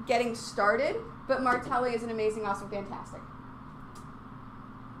for getting started, but Martelli is an amazing, awesome, fantastic.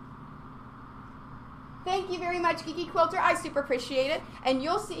 Thank you very much, Geeky Quilter. I super appreciate it. And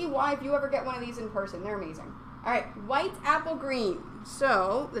you'll see why if you ever get one of these in person. They're amazing. All right, white apple green.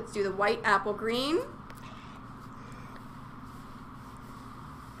 So let's do the white apple green.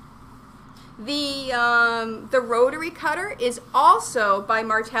 The rotary cutter is also by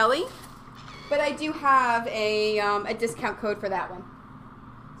Martelli, but I do have a discount code for that one.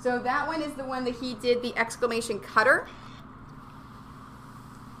 So that one is the one that he did the exclamation cutter.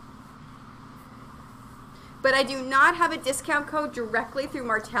 But I do not have a discount code directly through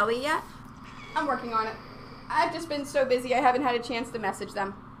Martelli yet. I'm working on it. I've just been so busy I haven't had a chance to message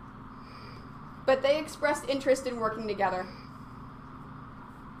them. But they expressed interest in working together.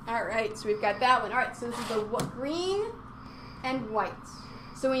 All right, so we've got that one. All right, so this is the green and white.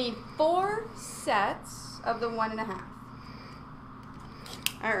 So we need 4 sets of the 1.5.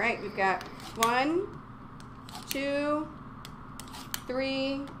 All right, we've got 1, 2,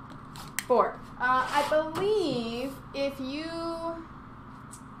 3, 4. I believe if you,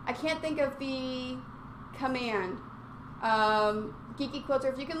 I can't think of the command, Geeky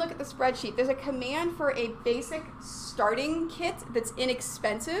Quilter, if you can look at the spreadsheet, there's a command for a basic starting kit that's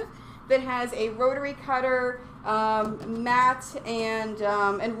inexpensive that has a rotary cutter, mat, and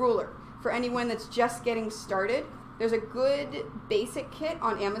ruler for anyone that's just getting started. There's a good basic kit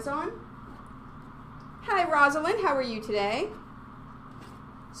on Amazon. Hi Rosalind, how are you today?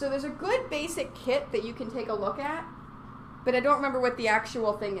 So there's a good basic kit that you can take a look at, but I don't remember what the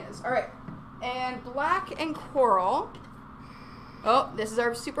actual thing is. All right, and black and coral. Oh, this is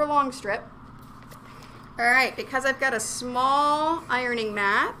our super long strip. All right, because I've got a small ironing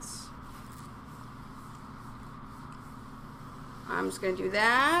mat, I'm just going to do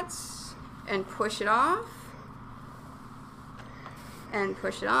that and push it off. And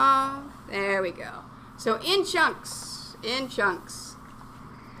push it off. There we go. So in chunks, in chunks.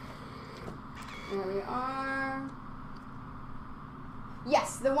 There we are.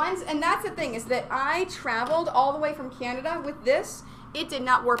 Yes, the ones, and that's the thing, is that I traveled all the way from Canada with this. It did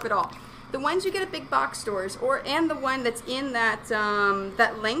not warp at all. The ones you get at big box stores, and the one that's in that,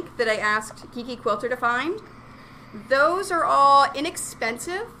 that link that I asked Geeky Quilter to find, those are all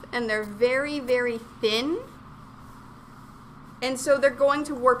inexpensive, and they're very, very thin. And so they're going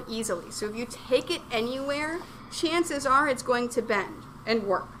to warp easily. So if you take it anywhere, chances are it's going to bend and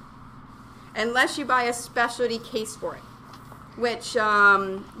warp. Unless you buy a specialty case for it, which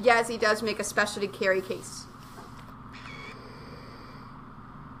Yazzie does make a specialty carry case.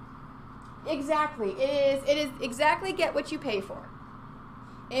 Exactly. It is exactly get what you pay for.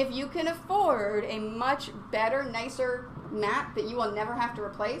 If you can afford a much better, nicer mat that you will never have to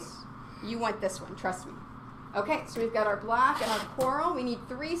replace, you want this one, trust me. Okay, so we've got our black and our coral. We need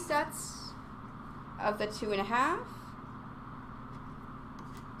 3 sets of the 2.5.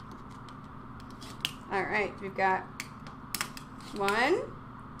 All right, we've got 1.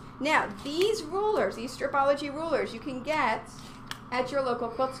 Now, these rulers, these Stripology rulers, you can get at your local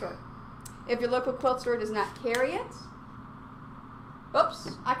quilt store. If your local quilt store does not carry it, oops,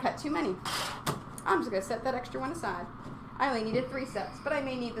 I cut too many. I'm just going to set that extra one aside. I only needed 3 sets, but I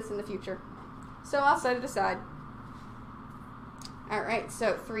may need this in the future. So I'll set it aside. All right,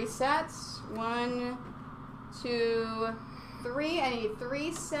 so 3 sets. 1, 2, 3. I need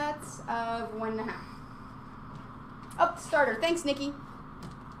 3 sets of 1.5. Oh, starter. Thanks, Nikki.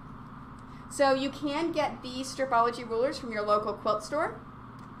 So you can get these Stripology rulers from your local quilt store.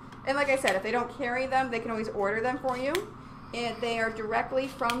 And like I said, if they don't carry them, they can always order them for you. And they are directly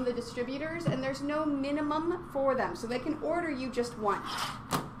from the distributors, and there's no minimum for them. So they can order you just one.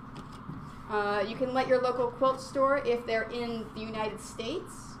 You can let your local quilt store, if they're in the United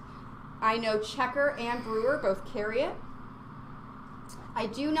States. I know Checker and Brewer both carry it. I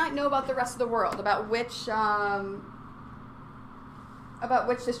do not know about the rest of the world, about which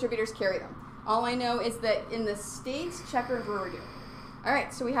distributors carry them. All I know is that in the States, Checker and Brewer do. All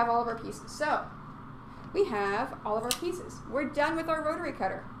right, so we have all of our pieces. So we have all of our pieces. We're done with our rotary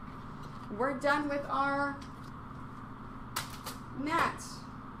cutter. We're done with our mat.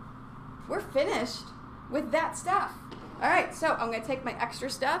 We're finished with that stuff. All right, so I'm going to take my extra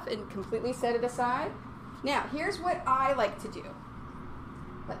stuff and completely set it aside. Now, here's what I like to do.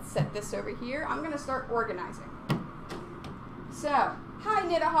 Let's set this over here. I'm going to start organizing. So, hi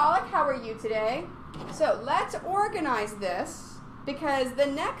Knitaholic, how are you today? So let's organize this Because the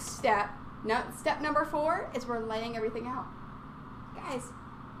next step, step number 4, is we're laying everything out. Guys,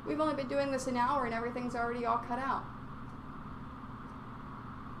 we've only been doing this an hour and everything's already all cut out.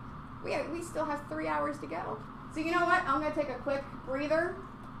 We still have 3 hours to go. So you know what? I'm going to take a quick breather.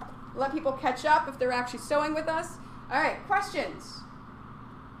 Let people catch up if they're actually sewing with us. All right, questions.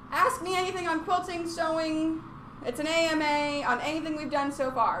 Ask me anything on quilting, sewing. It's an AMA on anything we've done so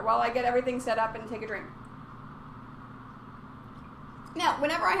far while I get everything set up and take a drink. Now,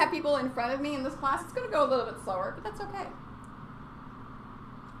 whenever I have people in front of me in this class, it's going to go a little bit slower, but that's okay.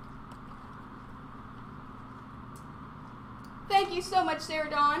 Thank you so much, Sarah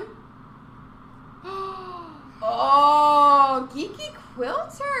Dawn. Oh, Geeky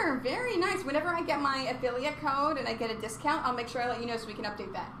Quilter. Very nice. Whenever I get my affiliate code and I get a discount, I'll make sure I let you know so we can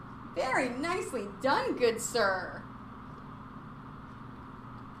update that. Very nicely done, good sir.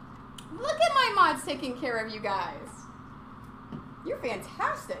 Look at my mods taking care of you guys. You're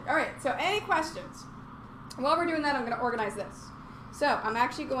fantastic. All right, so any questions? While we're doing that, I'm going to organize this. So I'm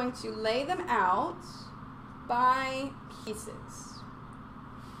actually going to lay them out by pieces.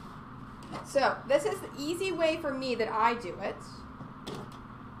 So this is the easy way for me that I do it,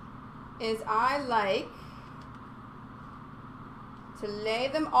 is I like to lay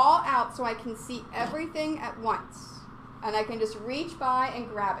them all out so I can see everything at once. And I can just reach by and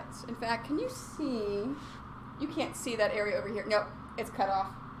grab it. In fact, can you see? You can't see that area over here. Nope, it's cut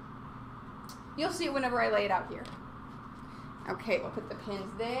off. You'll see it whenever I lay it out here. Okay, we'll put the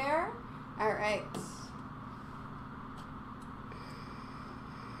pins there. All right.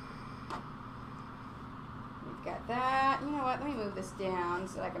 We've got that. You know what? Let me move this down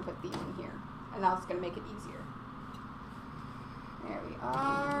so that I can put these in here. And that's going to make it easier. There we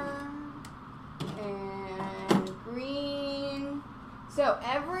are. And green. So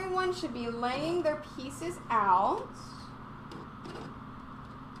everyone should be laying their pieces out.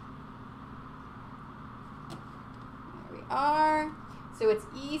 There we are. So it's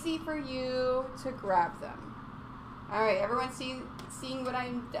easy for you to grab them. All right, everyone seeing what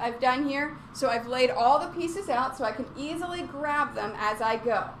I've done here? So I've laid all the pieces out so I can easily grab them as I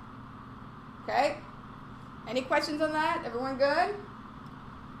go. Okay? Any questions on that? Everyone good?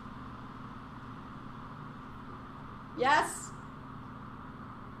 Yes?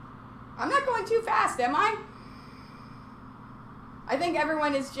 I'm not going too fast, am I? I think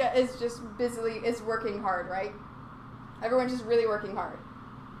everyone is just working hard, right? Everyone's just really working hard.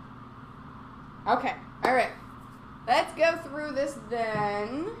 Okay, all right. Let's go through this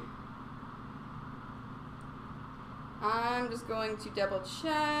then. I'm just going to double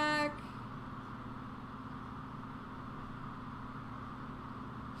check.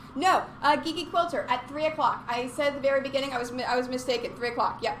 No, Geeky Quilter at 3 o'clock. I said at the very beginning I was mistaken. 3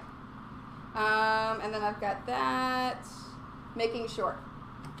 o'clock. Yep. And then I've got that. Making sure.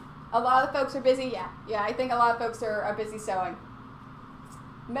 A lot of folks are busy. Yeah. I think a lot of folks are busy sewing.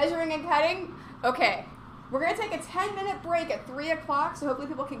 Measuring and cutting. Okay. We're gonna take a 10-minute break at 3 o'clock, so hopefully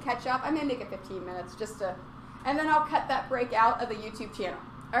people can catch up. I may make it 15 minutes and then I'll cut that break out of the YouTube channel.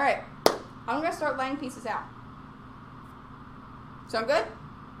 All right. I'm gonna start laying pieces out. Sound good?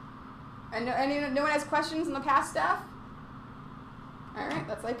 And no one has questions on the past stuff? All right,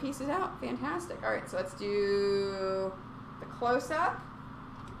 let's lay pieces out. Fantastic. All right, so let's do the close-up.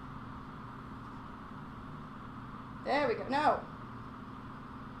 There we go. No.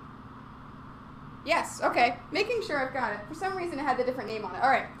 Yes, okay. Making sure I've got it. For some reason, it had the different name on it. All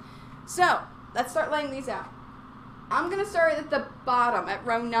right, so let's start laying these out. I'm going to start at the bottom at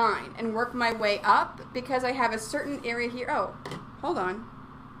row 9 and work my way up because I have a certain area here. Oh, hold on.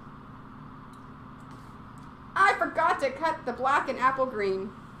 I forgot to cut the black and apple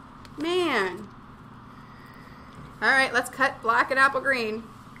green. Man. All right, let's cut black and apple green.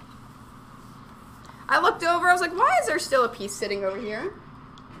 I looked over, I was like, why is there still a piece sitting over here?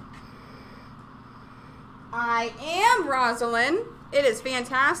 I am Rosalind. It is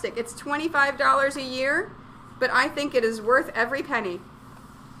fantastic. It's $25 a year, but I think it is worth every penny.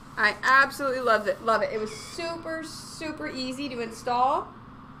 I absolutely love it. Love it. It was super, super easy to install.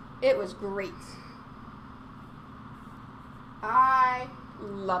 It was great. I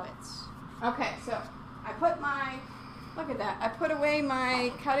love it. Okay, so I put my, look at that. I put away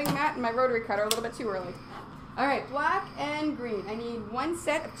my cutting mat and my rotary cutter a little bit too early. All right, black and green. I need one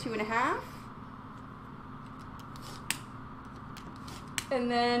set of 2.5. And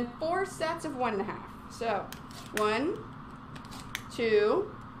then 4 sets of 1.5. So 1,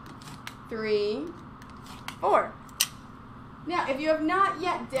 2, 3, 4. Now, if you have not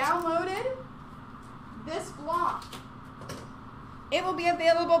yet downloaded this block, it will be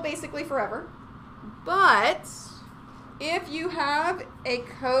available basically forever. But if you have a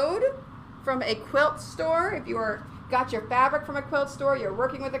code from a quilt store, if you got your fabric from a quilt store, you're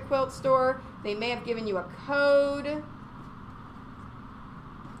working with a quilt store, they may have given you a code.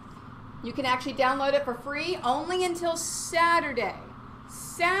 You can actually download it for free only until Saturday.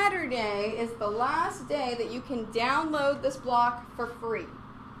 Saturday is the last day that you can download this block for free.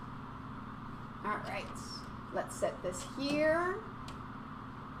 All right, let's set this here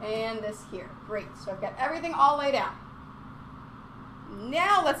and this here. Great, so I've got everything all laid out.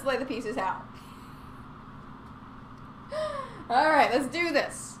 Now let's lay the pieces out. All right, let's do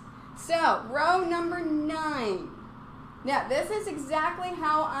this. So, row number 9. Now, this is exactly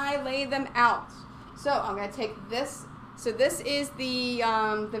how I lay them out. So, I'm going to take this. So, this is the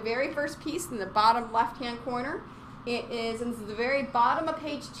very first piece in the bottom left-hand corner. It is, and this is the very bottom of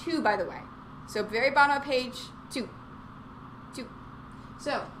page 2, by the way. So, very bottom of page 2.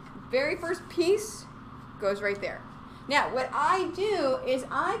 So, very first piece goes right there. Now, what I do is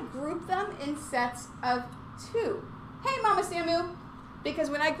I group them in sets of 2. Hey, Mama Samu! Because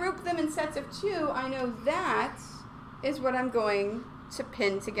when I group them in sets of 2, I know that is what I'm going to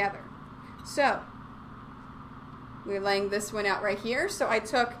pin together. So, we're laying this one out right here. So I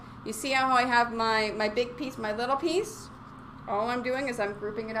took, you see how I have my big piece, my little piece? All I'm doing is I'm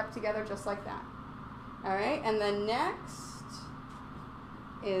grouping it up together just like that. All right, and then next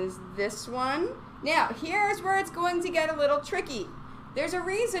is this one. Now, here's where it's going to get a little tricky. There's a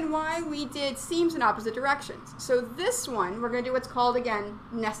reason why we did seams in opposite directions. So this one, we're going to do what's called, again,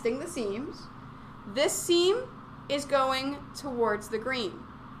 nesting the seams. This seam is going towards the green,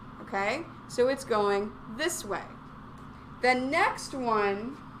 okay? So it's going this way. The next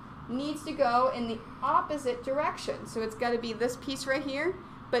one needs to go in the opposite direction. So it's got to be this piece right here,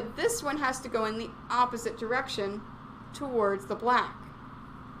 but this one has to go in the opposite direction towards the black.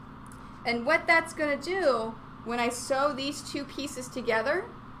 And what that's going to do, when I sew these two pieces together,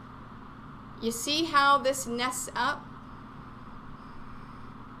 you see how this nests up?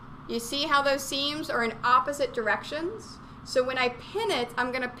 You see how those seams are in opposite directions? So when I pin it,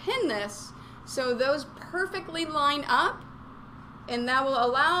 I'm going to pin this so those perfectly line up, and that will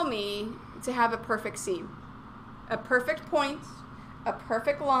allow me to have a perfect seam. A perfect point, a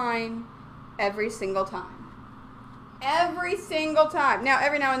perfect line, every single time. Every single time. Now,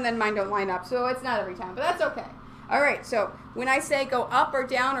 every now and then mine don't line up, so it's not every time, but that's okay. All right, so when I say go up or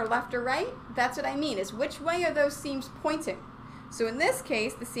down or left or right, that's what I mean, is which way are those seams pointing? So in this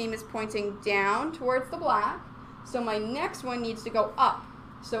case, the seam is pointing down towards the black, so my next one needs to go up.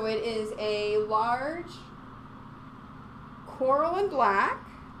 So it is a large coral and black,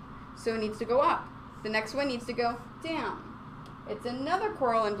 so it needs to go up. The next one needs to go down. It's another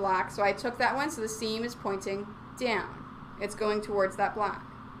coral and black, so I took that one, so the seam is pointing down. It's going towards that black.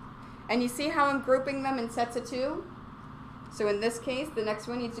 And you see how I'm grouping them in sets of 2? So in this case, the next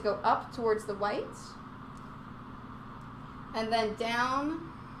one needs to go up towards the white, and then down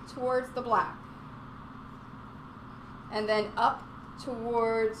towards the black, and then up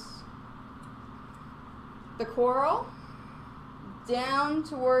towards the coral, down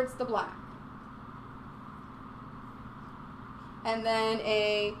towards the black, and then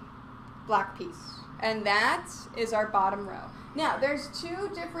a black piece. And that is our bottom row. Now, there's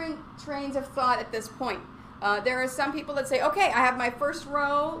 2 different trains of thought at this point. There are some people that say, okay, I have my first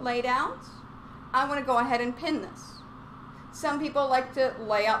row laid out. I want to go ahead and pin this. Some people like to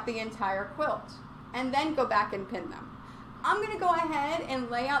lay out the entire quilt and then go back and pin them. I'm going to go ahead and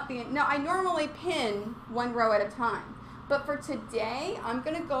lay out now I normally pin 1 row at a time, but for today, I'm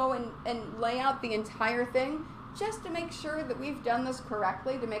going to go and lay out the entire thing just to make sure that we've done this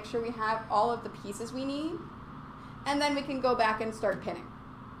correctly, to make sure we have all of the pieces we need, and then we can go back and start pinning.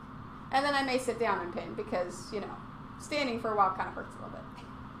 And then I may sit down and pin because, you know, standing for a while kind of hurts a little bit.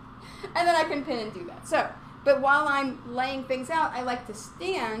 And then I can pin and do that. So, but while I'm laying things out, I like to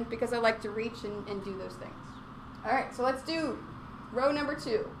stand because I like to reach and do those things. All right, so let's do row number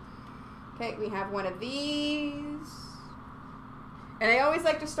 2. Okay, we have one of these. And I always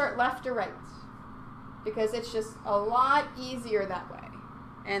like to start left to right because it's just a lot easier that way.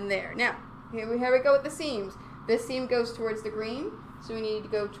 And there. Now, here we go with the seams. This seam goes towards the green, so we need to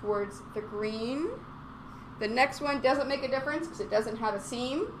go towards the green. The next one doesn't make a difference because it doesn't have a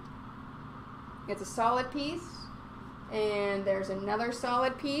seam. It's a solid piece. And there's another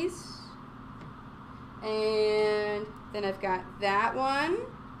solid piece. And then I've got that one.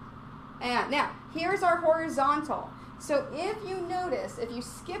 And now, here's our horizontal. So if you notice, if you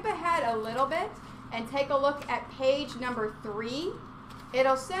skip ahead a little bit and take a look at page number 3,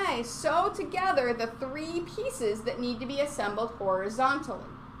 it'll say, sew together the 3 pieces that need to be assembled horizontally.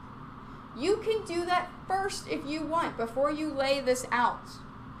 You can do that first, if you want, before you lay this out,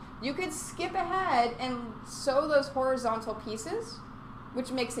 you could skip ahead and sew those horizontal pieces,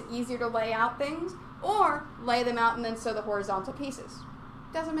 which makes it easier to lay out things, or lay them out and then sew the horizontal pieces.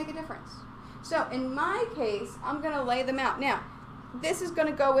 Doesn't make a difference. So in my case, I'm going to lay them out. Now, this is going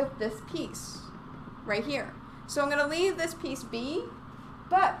to go with this piece right here. So I'm going to leave this piece be,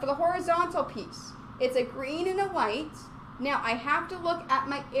 but for the horizontal piece, it's a green and a white. Now I have to look at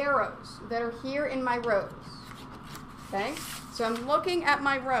my arrows that are here in my rows. Okay? So I'm looking at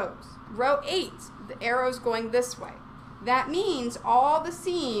my rows. Row 8, the arrow's going this way. That means all the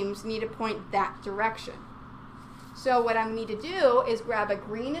seams need to point that direction. So what I need to do is grab a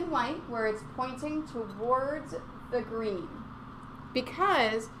green and white where it's pointing towards the green,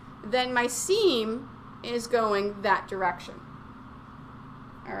 because then my seam is going that direction.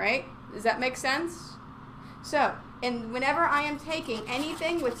 All right? Does that make sense? So, and whenever I am taking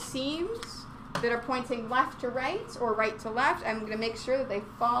anything with seams that are pointing left to right or right to left, I'm going to make sure that they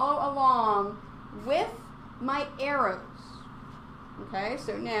follow along with my arrows. Okay,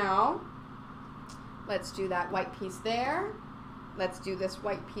 so now let's do that white piece there. Let's do this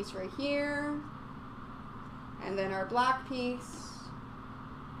white piece right here. And then our black piece.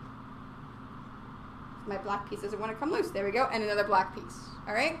 My black piece doesn't want to come loose. There we go. And another black piece.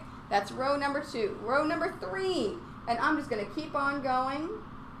 All right, that's row number 2. Row number 3. And I'm just going to keep on going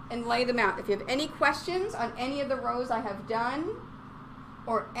and lay them out. If you have any questions on any of the rows I have done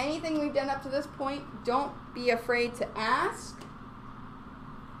or anything we've done up to this point, don't be afraid to ask.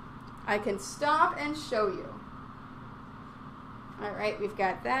 I can stop and show you. All right, we've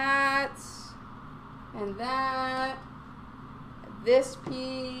got that and that, this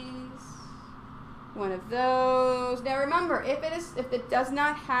piece, one of those. Now remember, if it does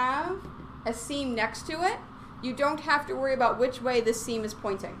not have a seam next to it, you don't have to worry about which way this seam is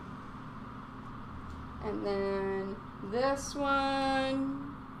pointing. And then this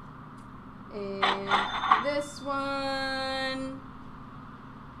one, and this one.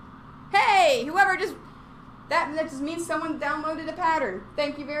 Hey, whoever that just means someone downloaded a pattern.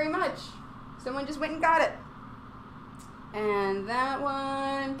 Thank you very much. Someone just went and got it. And that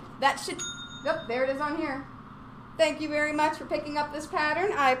one, yep, there it is on here. Thank you very much for picking up this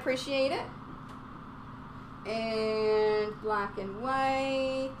pattern. I appreciate it. And black and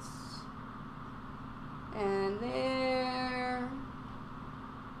white. And there.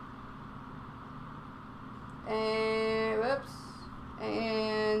 And, whoops.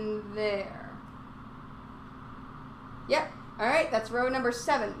 And there. Yep. All right, that's row number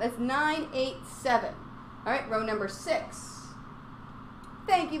 7. That's 9, 8, 7. All right, row number 6.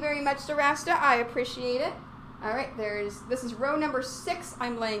 Thank you very much, Sarasta. I appreciate it. All right, this is row number 6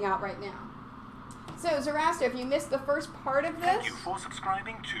 I'm laying out right now. So, Zarasta, if you missed the first part of this... Thank you for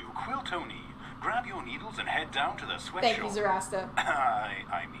subscribing to Quiltoni. Grab your needles and head down to the sweatshop. Thank you, Zarasta.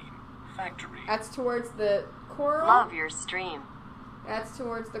 I mean, factory. That's towards the coral. Love your stream. That's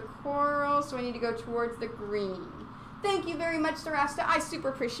towards the coral, so I need to go towards the green. Thank you very much, Sarasta. I super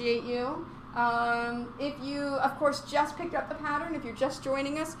appreciate you. If you, of course, just picked up the pattern, if you're just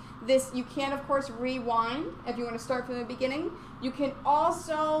joining us, you can, of course, rewind if you want to start from the beginning. You can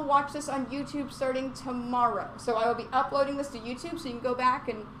also watch this on YouTube starting tomorrow. So I will be uploading this to YouTube, so you can go back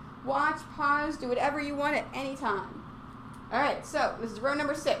and watch, pause, do whatever you want at any time. All right, so this is row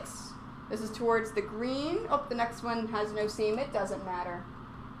number 6. This is towards the green. Oh, the next one has no seam. It doesn't matter.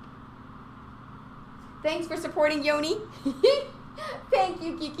 Thanks for supporting Yoni. Thank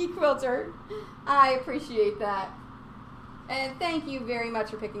you, Geeky Quilter. I appreciate that. And thank you very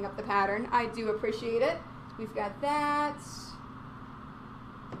much for picking up the pattern. I do appreciate it. We've got that.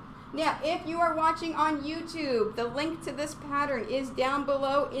 Now, if you are watching on YouTube, the link to this pattern is down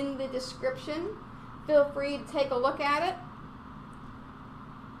below in the description. Feel free to take a look at it.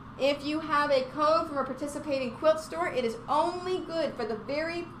 If you have a code from a participating quilt store, it is only good for the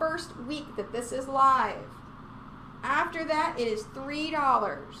very first week that this is live. After that, it is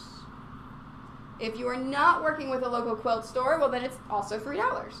 $3. If you are not working with a local quilt store, well, then it's also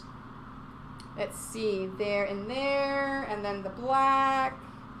 $3. Let's see, there, and then the black.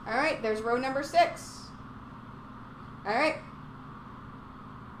 All right, there's row number 6. All right,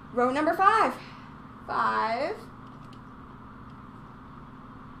 row number 5. 5.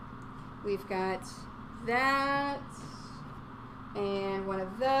 We've got that, and one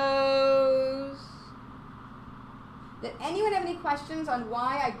of those. Did anyone have any questions on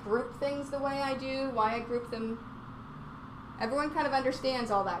why I group things the way I do, why I group them? Everyone kind of understands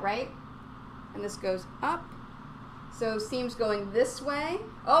all that, right? And this goes up. So seams going this way.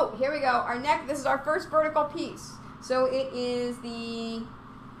 Oh, here we go. Our neck, this is our first vertical piece. So it is the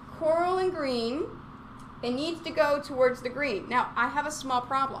coral and green. It needs to go towards the green. Now, I have a small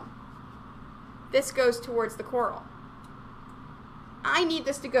problem. This goes towards the coral. I need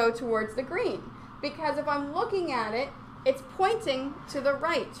this to go towards the green because if I'm looking at it, it's pointing to the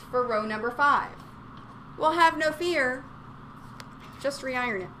right for row number 5. Well, have no fear. Just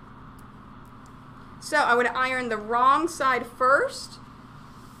re-iron it. So I would iron the wrong side first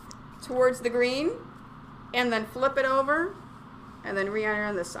towards the green and then flip it over and then re-iron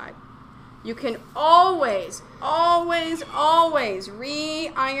on this side. You can always, always, always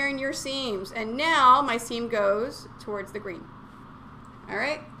re-iron your seams. And now my seam goes towards the green. All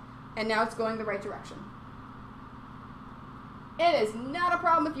right? And now it's going the right direction. It is not a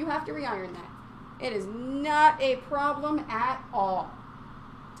problem if you have to re-iron that. It is not a problem at all.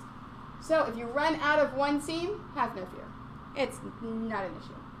 So if you run out of one seam, have no fear. It's not an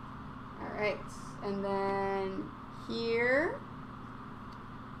issue. All right. And then here.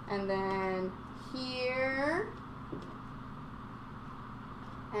 And then here,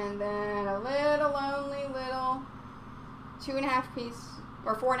 and then a little lonely little 2.5 piece,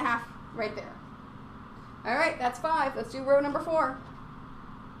 or 4.5 right there. All right, that's 5. Let's do row number 4.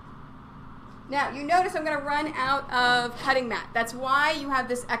 Now, you notice I'm going to run out of cutting mat. That's why you have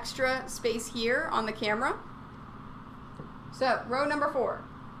this extra space here on the camera. So, row number 4.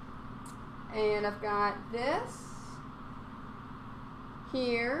 And I've got this.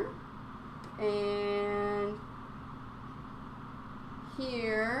 Here and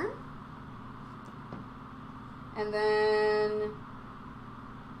here, and then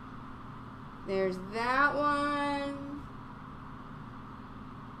there's that one.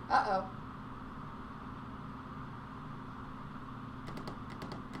 Uh-oh.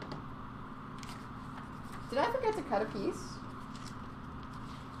 Did I forget to cut a piece?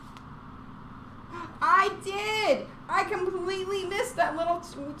 I did! I completely missed that little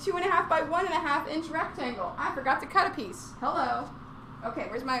 2.5 by 1.5 inch rectangle. I forgot to cut a piece. Hello. Okay,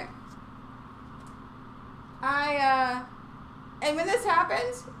 where's my... And when this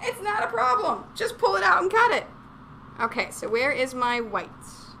happens, it's not a problem. Just pull it out and cut it. Okay, so where is my white?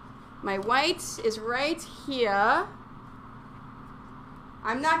 My white is right here.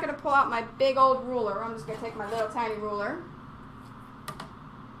 I'm not going to pull out my big old ruler. I'm just going to take my little tiny ruler.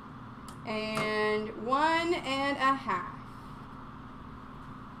 And 1.5.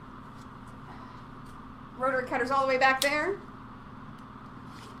 Rotary cutter's all the way back there.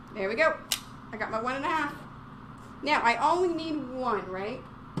 There we go. I got my 1.5. Now, I only need 1, right?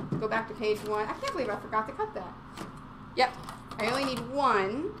 Go back to page 1. I can't believe I forgot to cut that. Yep. I only need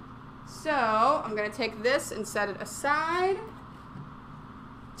 1. So, I'm going to take this and set it aside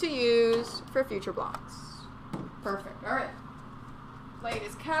to use for future blocks. Perfect. All right. Plate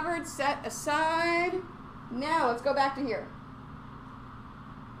is covered, set aside. Now let's go back to here.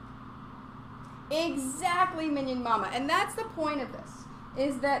 Exactly, Minion Mama. And that's the point of this,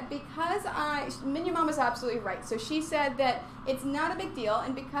 is that because Minion Mama's absolutely right. So she said that it's not a big deal,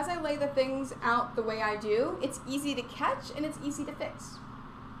 and because I lay the things out the way I do, it's easy to catch and it's easy to fix,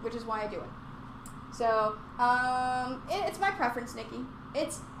 which is why I do it. So, it's my preference, Nikki.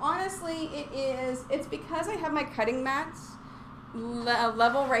 It's because I have my cutting mats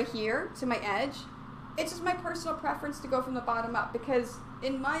level right here to my edge. It's just my personal preference to go from the bottom up because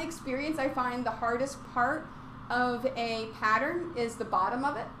in my experience I find the hardest part of a pattern is the bottom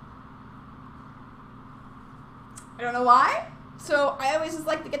of it. I don't know why. So I always just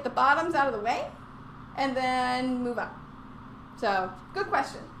like to get the bottoms out of the way and then move up. So good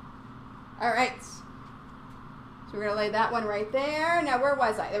question. All right. So we're going to lay that one right there. Now where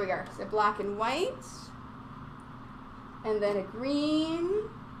was I? There we go. So black and white. And then a green.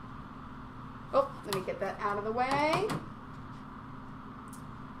 Oh, let me get that out of the way.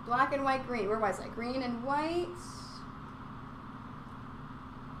 Black and white, green. Where was I? Green and white.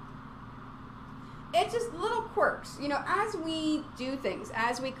 It's just little quirks. You know, as we do things,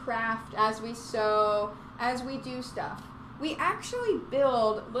 as we craft, as we sew, as we do stuff, we actually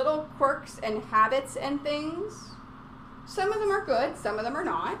build little quirks and habits and things. Some of them are good, some of them are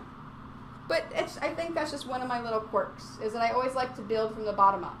not. But I think that's just one of my little quirks, is that I always like to build from the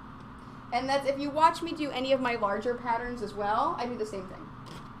bottom up. And that's, if you watch me do any of my larger patterns as well, I do the same thing.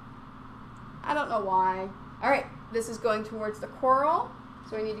 I don't know why. All right, this is going towards the coral,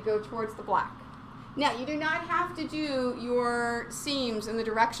 so I need to go towards the black. Now, you do not have to do your seams in the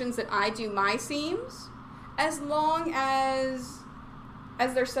directions that I do my seams, as long as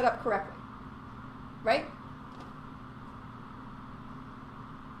they're set up correctly, right?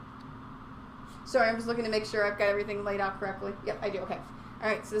 Sorry, I'm just looking to make sure I've got everything laid out correctly. Yep, I do, okay. All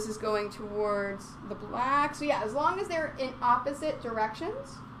right, so this is going towards the black. So yeah, as long as they're in opposite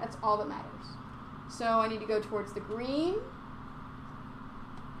directions, that's all that matters. So I need to go towards the green.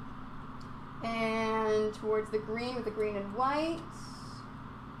 And towards the green with the green and white.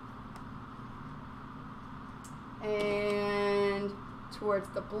 And towards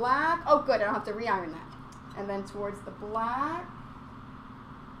the black. Oh, good, I don't have to re-iron that. And then towards the black.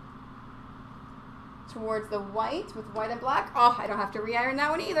 Towards the white with white and black. Oh, I don't have to re-iron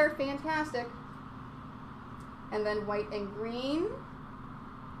that one either. Fantastic. And then white and green.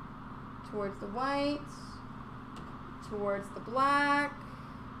 Towards the white. Towards the black.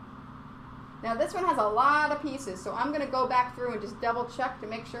 Now this one has a lot of pieces, so I'm going to go back through and just double check to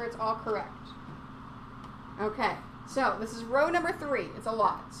make sure it's all correct. Okay, so this is row number 3. It's a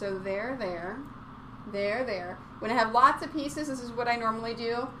lot. So there. When I have lots of pieces, this is what I normally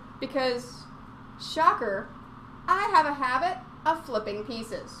do because, shocker, I have a habit of flipping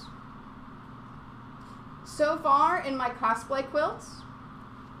pieces. So far in my cosplay quilts,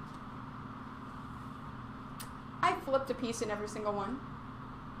 I flipped a piece in every single one.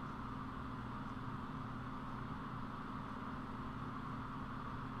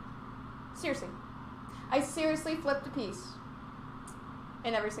 Seriously. I seriously flipped a piece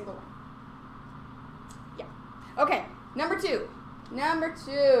in every single one. Yeah. Okay, number 2.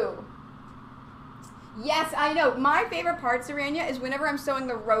 Yes, I know. My favorite part, Serenia, is whenever I'm sewing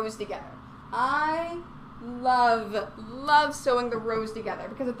the rows together. I love sewing the rows together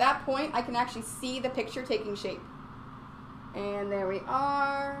because at that point I can actually see the picture taking shape. And there we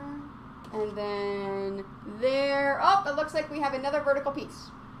are. And then there. Oh, it looks like we have another vertical piece.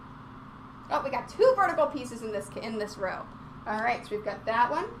 Oh, we got 2 vertical pieces in this row. All right, so we've got that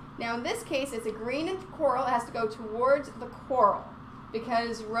one. Now in this case, it's a green and coral. It has to go towards the coral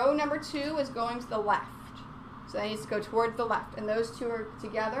because row number 2 is going to the left. So that needs to go towards the left. And those 2 are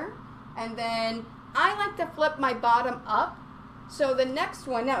together. And then I like to flip my bottom up. So the next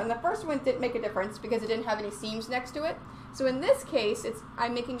one, now in the first one didn't make a difference because it didn't have any seams next to it. So in this case,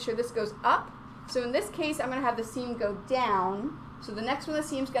 I'm making sure this goes up. So in this case, I'm going to have the seam go down. So the next one, the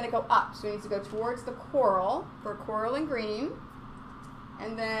seam's going to go up. So it needs to go towards the coral for coral and green.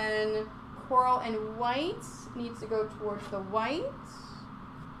 And then coral and white needs to go towards the white.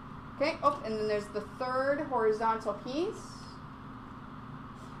 Okay, oh, and then there's the 3rd horizontal piece.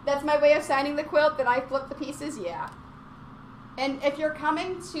 That's my way of signing the quilt, that I flip the pieces, yeah. And if you're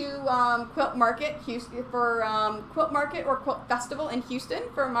coming to Quilt Market Houston for Quilt Market or Quilt Festival in Houston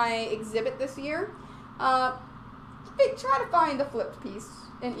for my exhibit this year, try to find the flipped piece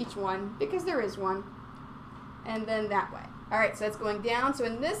in each one because there is one. And then that way. All right, so it's going down. So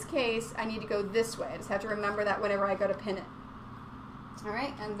in this case, I need to go this way. I just have to remember that whenever I go to pin it. All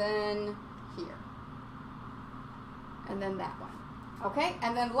right, and then here. And then that one. Okay,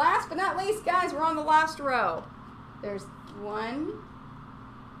 and then last but not least, guys, we're on the last row. There's 1,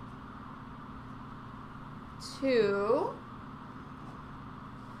 2,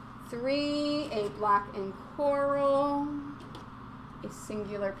 3, a black and coral, a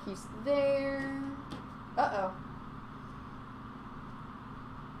singular piece there. Uh-oh.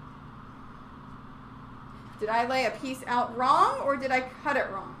 Did I lay a piece out wrong or did I cut it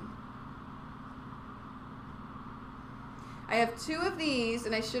wrong? I have 2 of these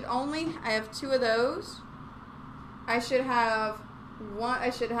and I have 2 of those. I should have one, a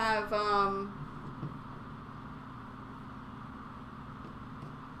 2.5.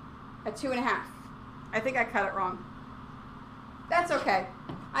 I think I cut it wrong. That's okay.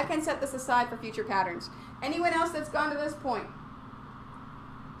 I can set this aside for future patterns. Anyone else that's gone to this point?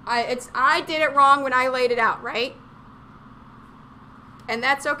 I did it wrong when I laid it out, right? And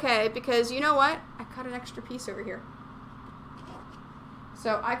that's okay because you know what? I cut an extra piece over here.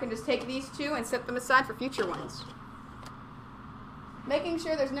 So I can just take these 2 and set them aside for future ones. Making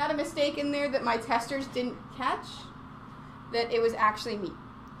sure there's not a mistake in there that my testers didn't catch, that it was actually me.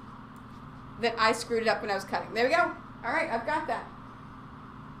 That I screwed it up when I was cutting. There we go. All right, I've got that.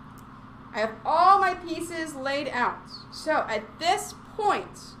 I have all my pieces laid out. So at this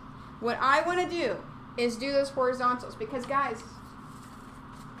point, what I want to do is do those horizontals because, guys,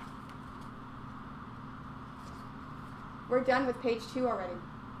 we're done with page 2 already.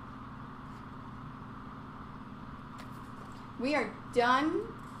 We are done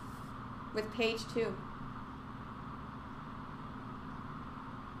with page 2.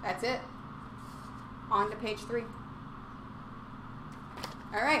 That's it. On to page 3.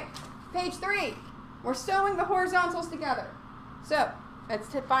 All right, page 3. We're sewing the horizontals together. So let's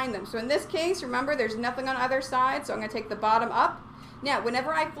find them. So in this case, remember, there's nothing on either side, so I'm going to take the bottom up. Now,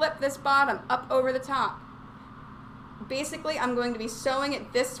 whenever I flip this bottom up over the top, basically I'm going to be sewing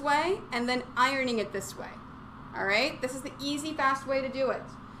it this way and then ironing it this way. All right, this is the easy, fast way to do it.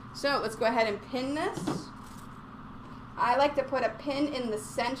 So let's go ahead and pin this. I like to put a pin in the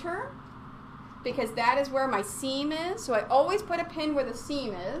center because that is where my seam is. So I always put a pin where the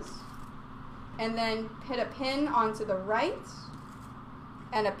seam is, and then put a pin onto the right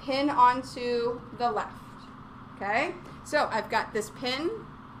and a pin onto the left. Okay? So I've got this pin.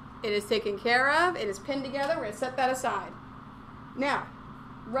 It is taken care of. It is pinned together. We're going to set that aside. Now,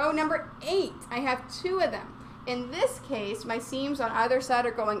 row number 8, I have 2 of them. In this case, my seams on either side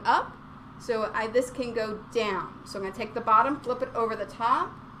are going up, so this can go down. So I'm going to take the bottom, flip it over the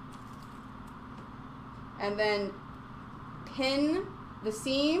top, and then pin the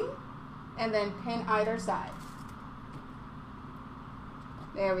seam, and then pin either side.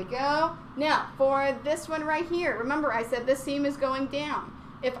 There we go. Now, for this one right here, remember I said this seam is going down.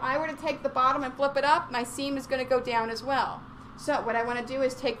 If I were to take the bottom and flip it up, my seam is going to go down as well. So what I want to do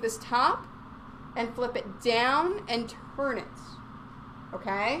is take this top and flip it down and turn it.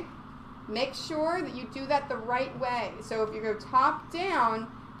 Okay? Make sure that you do that the right way. So if you go top down,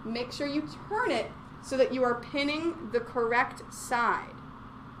 make sure you turn it so that you are pinning the correct side.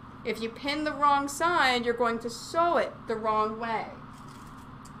 If you pin the wrong side, you're going to sew it the wrong way.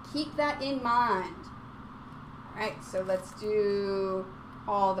 Keep that in mind. All right, so let's do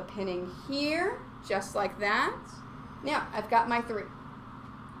all the pinning here, just like that. Now, I've got my 3.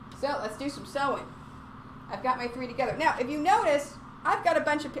 So let's do some sewing. I've got my 3 together. Now, if you notice, I've got a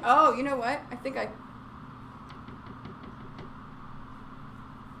bunch of, oh, you know what? I think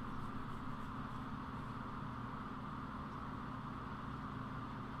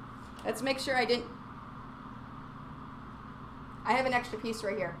let's make sure I have an extra piece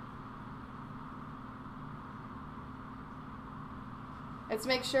right here. Let's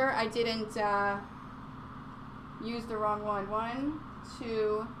make sure I didn't use the wrong one. 1,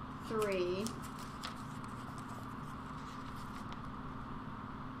 2, 3.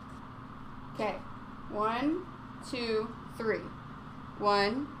 Okay. 1, 2, 3.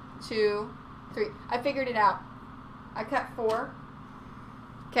 1, 2, 3. I figured it out. I cut 4.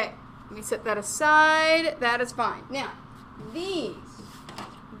 Okay. Let me set that aside. That is fine. Now, these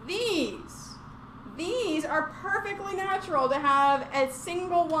are perfectly natural to have a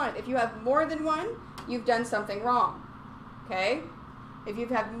single one. If you have more than one, you've done something wrong. Okay? If you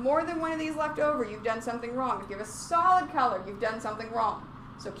have more than one of these left over, you've done something wrong. If you have a solid color, you've done something wrong.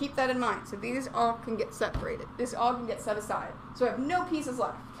 So keep that in mind. So these all can get separated. This all can get set aside. So I have no pieces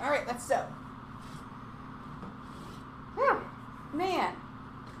left. All right, let's sew. Whew, man.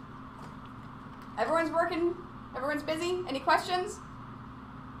 Everyone's working? Everyone's busy? Any questions?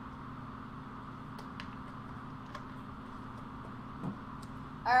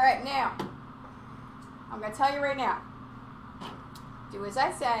 All right, now, I'm going to tell you right now. Do as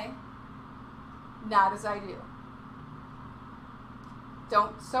I say, not as I do.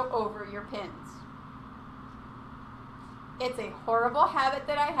 Don't sew over your pins. It's a horrible habit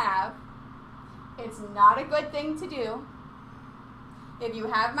that I have. It's not a good thing to do. If you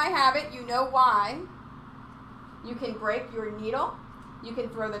have my habit, you know why. You can break your needle. You can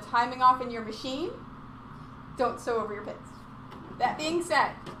throw the timing off in your machine. Don't sew over your pins. That being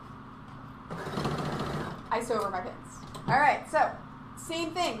said, I sew over my pins. All right, so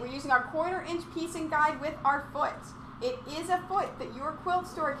same thing. We're using our 1/4-inch piecing guide with our foot. It is a foot that your quilt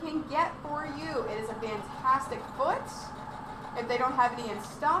store can get for you. It is a fantastic foot. If they don't have any in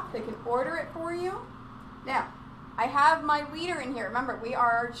stock, they can order it for you. Now, I have my leader in here. Remember, we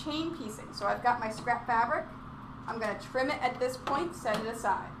are chain piecing, so I've got my scrap fabric. I'm going to trim it at this point, set it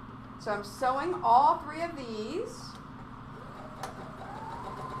aside. So I'm sewing all 3 of these.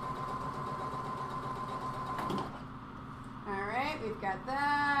 All right, we've got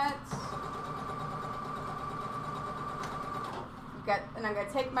that. And I'm going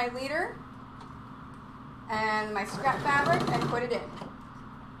to take my leader and my scrap fabric and put it in.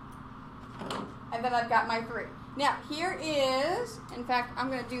 And then I've got my 3. Now, here is, in fact, I'm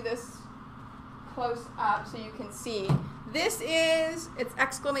going to do this close up so you can see. This is, it's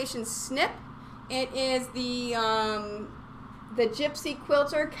exclamation snip. It is the Gypsy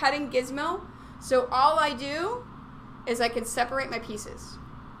Quilter cutting gizmo. So all I do is I can separate my pieces,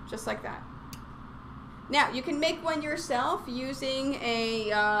 just like that. Now, you can make one yourself using a,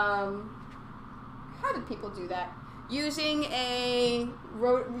 how did people do that? Using a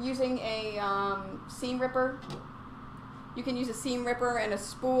seam ripper. You can use a seam ripper and a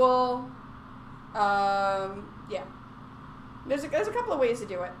spool. Yeah. There's a couple of ways to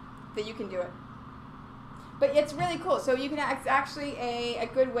do it, that you can do it. But it's really cool. So you can, it's actually a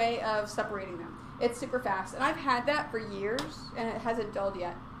good way of separating them. It's super fast. And I've had that for years, and it hasn't dulled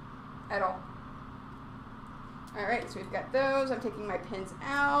yet at all. All right, so we've got those. I'm taking my pins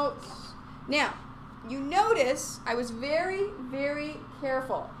out. Now, you notice I was very, very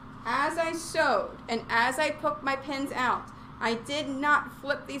careful. As I sewed and as I took my pins out, I did not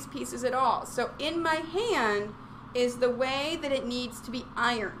flip these pieces at all. So in my hand is the way that it needs to be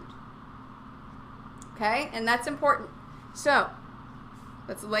ironed. Okay, and that's important. So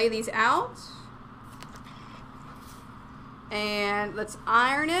let's lay these out and let's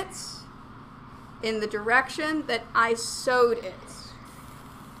iron it in the direction that I sewed it.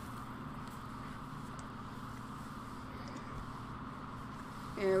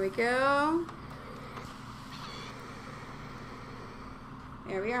 There we go.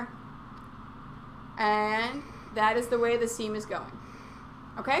 There we are. And that is the way the seam is going.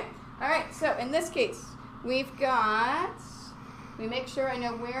 Okay? All right, so in this case, we've got, let me make sure I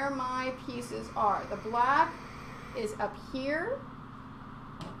know where my pieces are. The black is up here,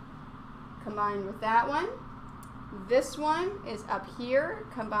 combined with that one. This one is up here,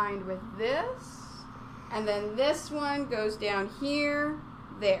 combined with this. And then this one goes down here,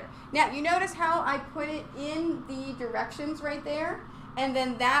 there. Now, you notice how I put it in the directions right there? And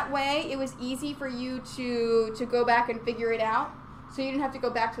then that way, it was easy for you to go back and figure it out. So you didn't have to go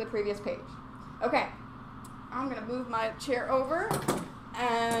back to the previous page. Okay, I'm gonna move my chair over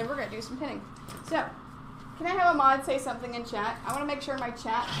and we're gonna do some pinning. So, can I have a mod say something in chat? I wanna make sure my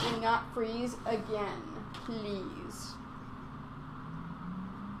chat did not freeze again, please.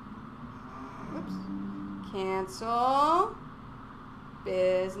 Oops. Cancel.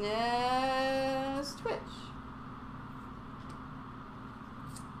 Business Twitch.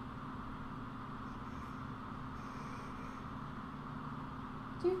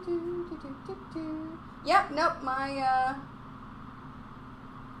 Yep, nope, my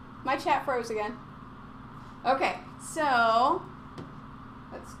chat froze again. Okay, so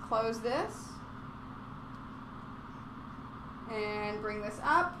let's close this and bring this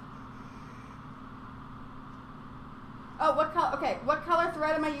up. Oh, what color? Okay, what color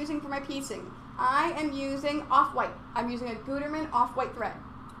thread am I using for my piecing? I am using off-white. I'm using a Gutermann off-white thread.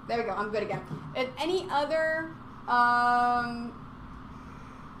 There we go. I'm good again. And any other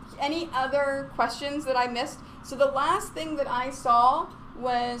questions that I missed? So the last thing that I saw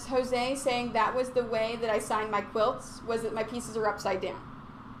was Jose saying that was the way that I signed my quilts, was that my pieces are upside down.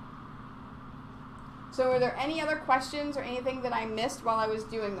 So are there any other questions or anything that I missed while I was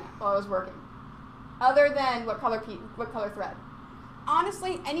doing that, while I was working? Other than what color thread?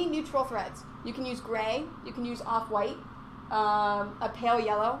 Honestly, any neutral threads. You can use gray, you can use off-white, a pale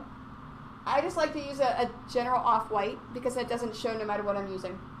yellow. I just like to use a general off-white because it doesn't show no matter what I'm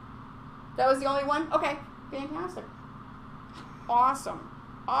using. That was the only one? Okay, fantastic. Awesome,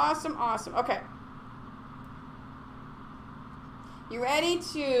 awesome, awesome. Okay. You ready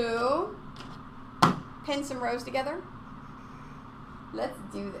to pin some rows together? Let's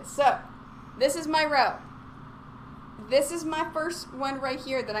do this. So, this is my row. This is my first one right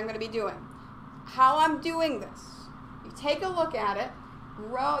here that I'm going to be doing. How I'm doing this. You take a look at it.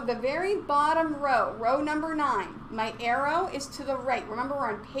 The very bottom row, row number 9, my arrow is to the right. Remember,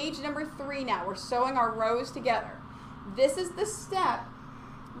 we're on page number 3 now. We're sewing our rows together. This is the step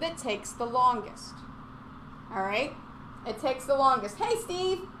that takes the longest. All right? It takes the longest. Hey,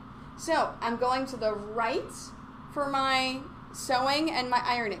 Steve! So, I'm going to the right for my sewing and my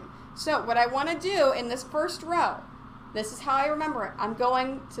ironing. So, what I want to do in this first row, this is how I remember it. I'm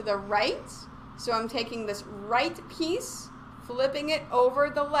going to the right, so I'm taking this right piece, flipping it over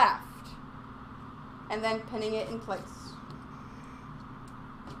the left, and then pinning it in place.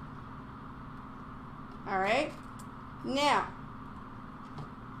 All right? Now,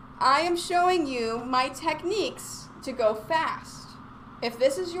 I am showing you my techniques to go fast. If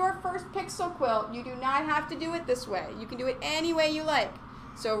this is your first pixel quilt, you do not have to do it this way. You can do it any way you like.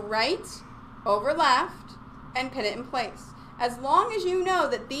 So right, over left, and pin it in place. As long as you know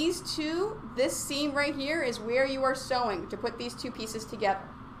that these two, this seam right here is where you are sewing to put these two pieces together.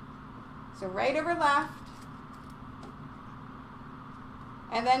 So right over left,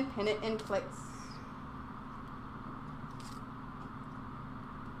 and then pin it in place.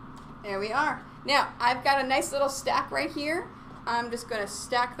 There we are. Now, I've got a nice little stack right here. I'm just going to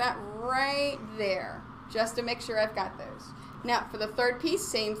stack that right there, just to make sure I've got those. Now, for the third piece,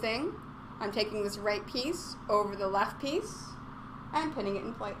 same thing. I'm taking this right piece over the left piece and pinning it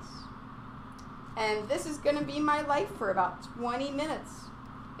in place. And this is going to be my life for about 20 minutes.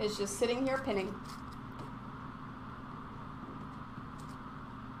 It's just sitting here pinning.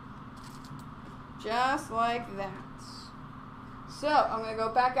 Just like that. So, I'm going to go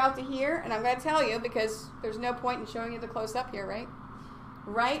back out to here, and I'm going to tell you, because there's no point in showing you the close-up here, right?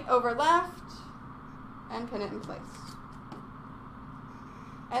 Right over left, and pin it in place.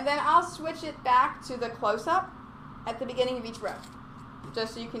 And then I'll switch it back to the close-up at the beginning of each row,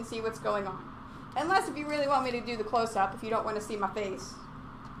 just so you can see what's going on. Unless if you really want me to do the close-up, if you don't want to see my face.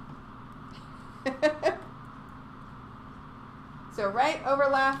 So right over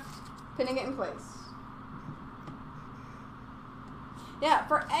left, pinning it in place. Yeah,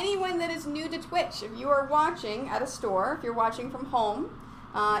 for anyone that is new to Twitch, if you are watching at a store, if you're watching from home,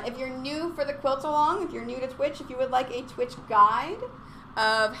 if you're new for the quilt along, if you're new to Twitch, if you would like a Twitch guide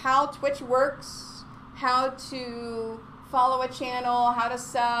of how Twitch works, how to follow a channel, how to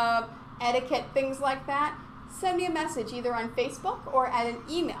sub, etiquette, things like that, send me a message either on Facebook or at an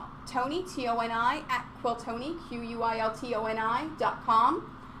email, Tony, T-O-N-I, at quiltoni,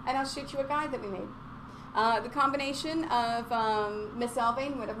 Quiltoni.com, and I'll shoot you a guide that we made. The combination of Miss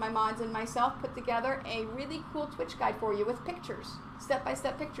Elvane, one of my mods, and myself put together a really cool Twitch guide for you with pictures,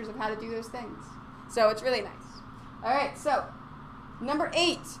 step-by-step pictures of how to do those things. So it's really nice. All right, so number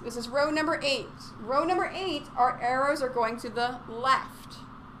 8. This is row number 8. Row number 8, our arrows are going to the left.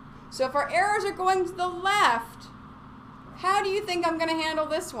 So if our arrows are going to the left, how do you think I'm going to handle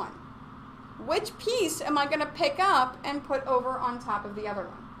this one? Which piece am I going to pick up and put over on top of the other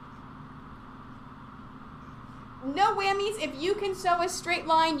one? No whammies. If you can sew a straight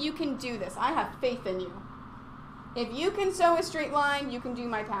line, you can do this. I have faith in you. If you can sew a straight line, you can do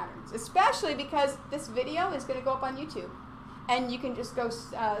my patterns, especially because this video is going to go up on YouTube. And you can just go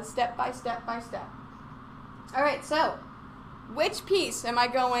step by step by step. All right, so which piece am I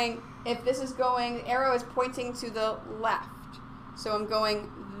going, if this is going, the arrow is pointing to the left. So I'm going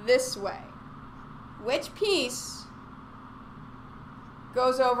this way. Which piece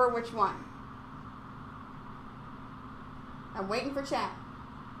goes over which one? I'm waiting for chat.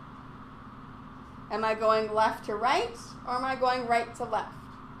 Am I going left to right, or am I going right to left?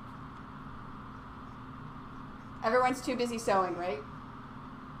 Everyone's too busy sewing, right?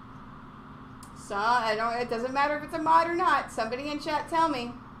 So, it doesn't matter if it's a mod or not. Somebody in chat tell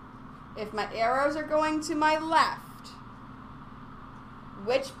me. If my arrows are going to my left,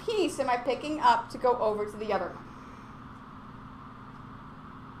 which piece am I picking up to go over to the other one?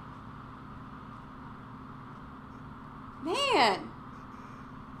 Man.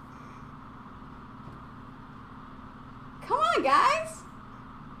 Come on, guys.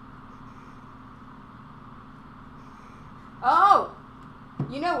 Oh,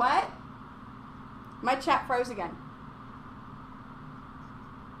 you know what? My chat froze again.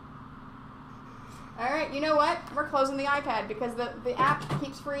 All right, you know what? We're closing the iPad because the app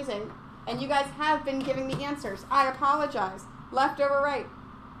keeps freezing, and you guys have been giving me answers. I apologize. Left over right.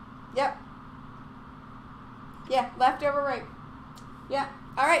 Yep. Yeah, left over right. Yeah.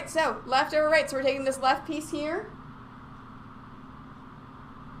 All right, so left over right. So we're taking this left piece here.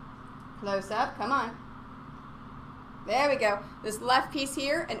 Close up. Come on. There we go. This left piece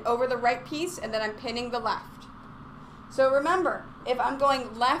here and over the right piece, and then I'm pinning the left. So remember, if I'm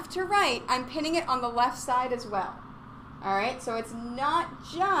going left to right, I'm pinning it on the left side as well. All right, so it's not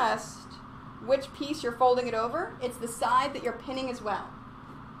just which piece you're folding it over, it's the side that you're pinning as well.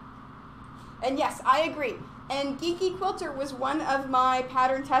 And yes, I agree. And Geeky Quilter was one of my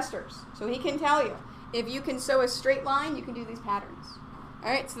pattern testers, so he can tell you, if you can sew a straight line, you can do these patterns.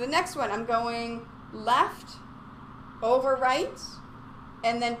 All right, so the next one, I'm going left over right,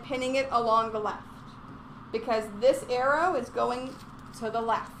 and then pinning it along the left, because this arrow is going to the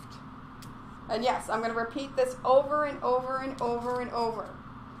left. And yes, I'm going to repeat this over and over and over and over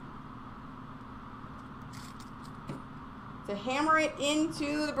to hammer it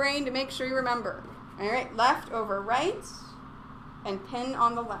into the brain to make sure you remember. All right, left over right, and pin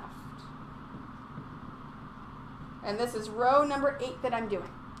on the left. And this is row number 8 that I'm doing.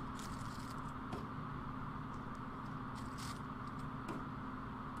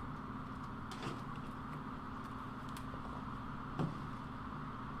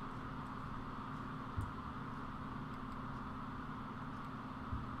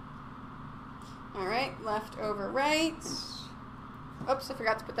 All right, left over right. Oops, I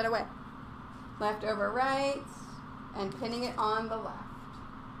forgot to put that away. Left over right, and pinning it on the left.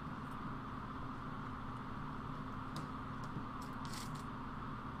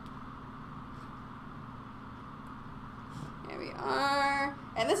 There we are.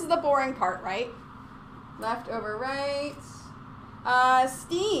 And this is the boring part, right? Left over right.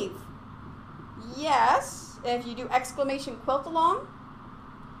 Steve, yes, if you do exclamation quilt along,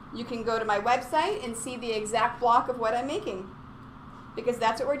 you can go to my website and see the exact block of what I'm making, because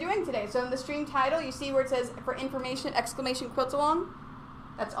that's what we're doing today. So in the stream title, you see where it says for information, exclamation quilt along.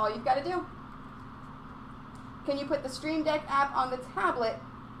 That's all you've got to do. Can you put the Stream Deck app on the tablet?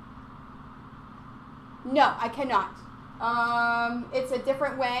 No, I cannot. It's a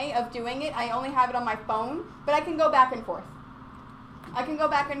different way of doing it. I only have it on my phone, but I can go back and forth. I can go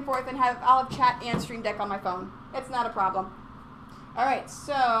back and forth and I'll have chat and stream deck on my phone. It's not a problem. All right,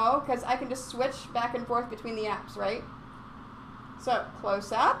 so, because I can just switch back and forth between the apps, right? So,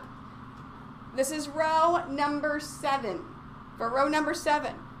 close up. This is row number 7. For row number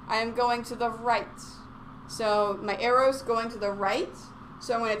 7, I am going to the right. So, my arrow's going to the right.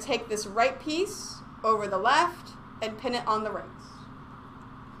 So, I'm going to take this right piece over the left and pin it on the right.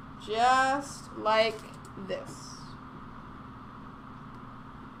 Just like this.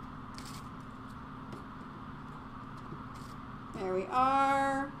 There we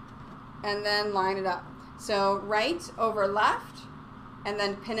are. And then line it up. So right over left, and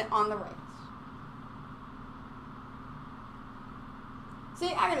then pin it on the right. See,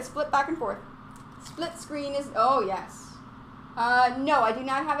 I'm going to split back and forth. Split screen is, oh yes. No, I do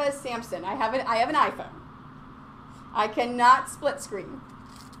not have a Samsung. I have an iPhone. I cannot split screen.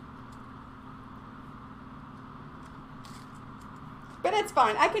 But it's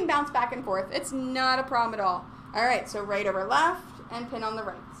fine. I can bounce back and forth. It's not a problem at all. All right, so right over left and pin on the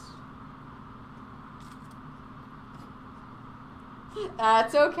right.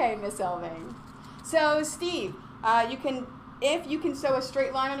 That's okay, Miss Elving. So, Steve, if you can sew a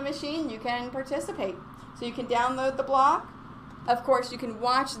straight line on a machine, you can participate. So you can download the block. Of course, you can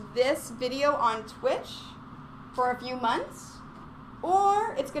watch this video on Twitch for a few months,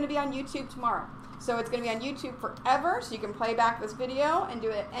 or it's going to be on YouTube tomorrow. So it's going to be on YouTube forever, so you can play back this video and do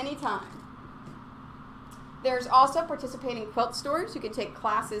it at any time. There's also participating quilt stores. You can take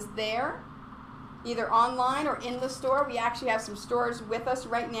classes there, either online or in the store. We actually have some stores with us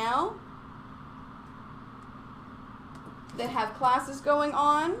right now that have classes going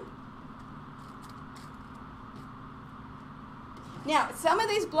on. Now, some of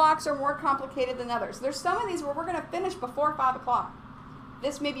these blocks are more complicated than others. There's some of these where we're going to finish before 5 o'clock.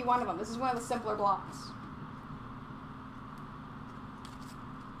 This may be one of them. This is one of the simpler blocks.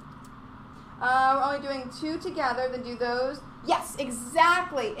 We're only doing 2 together, then do those. Yes,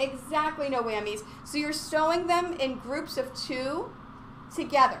 exactly, no whammies. So you're sewing them in groups of 2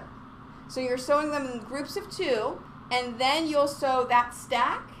 together. So you're sewing them in groups of 2, and then you'll sew that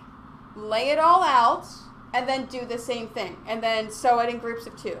stack, lay it all out, and then do the same thing, and then sew it in groups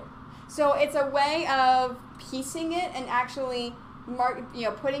of 2. So it's a way of piecing it and actually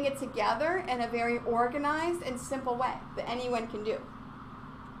putting it together in a very organized and simple way that anyone can do.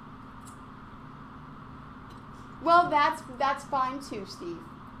 Well, that's fine too, Steve.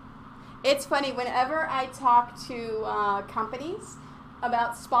 It's funny, whenever I talk to companies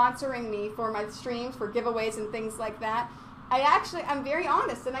about sponsoring me for my streams, for giveaways and things like that, I'm very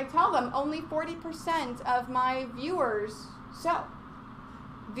honest, and I tell them only 40% of my viewers sew.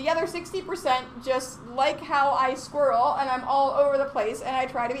 The other 60% just like how I squirrel, and I'm all over the place, and I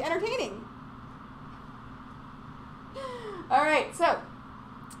try to be entertaining. All right, so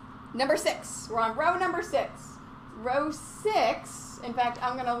number 6. We're on row number 6. Row 6, in fact,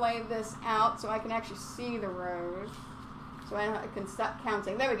 I'm going to lay this out so I can actually see the rows, so I can stop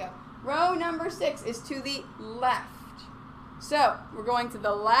counting. There we go. Row number 6 is to the left. So we're going to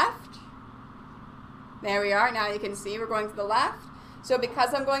the left. There we are. Now you can see we're going to the left. So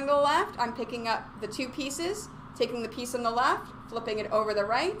because I'm going to the left, I'm picking up the 2 pieces, taking the piece on the left, flipping it over the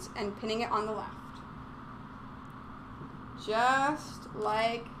right, and pinning it on the left. Just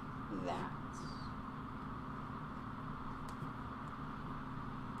like that.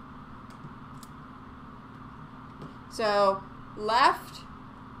 So left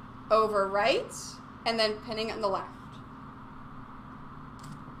over right, and then pinning it on the left.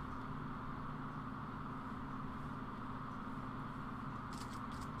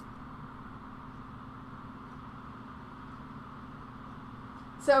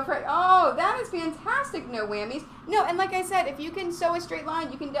 So oh, that is fantastic, no whammies. No, and like I said, if you can sew a straight line,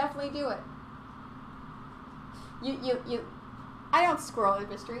 you can definitely do it. I don't squirrel in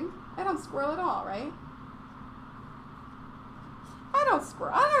this stream. I don't squirrel at all, right? I don't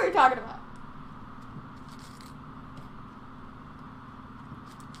squirrel. I don't know what you're talking about.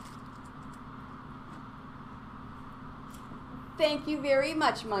 Thank you very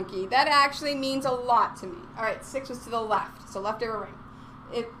much, Monkey. That actually means a lot to me. All right, 6 was to the left, so left over right.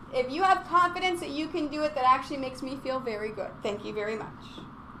 If you have confidence that you can do it, that actually makes me feel very good. Thank you very much.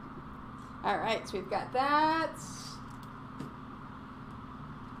 All right, so we've got that.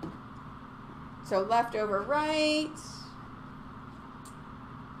 So left over right.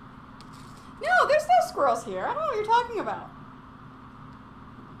 No, there's no squirrels here. I don't know what you're talking about.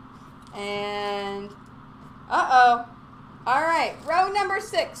 And, uh-oh. All right, row number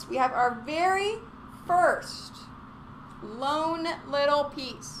 6. We have our very first lone little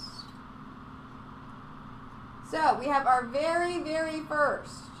piece. So we have our very, very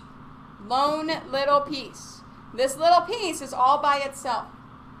first lone little piece. This little piece is all by itself.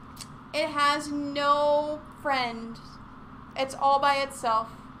 It has no friend. It's all by itself.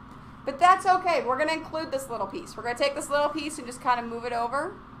 But that's okay. We're going to include this little piece. We're going to take this little piece and just kind of move it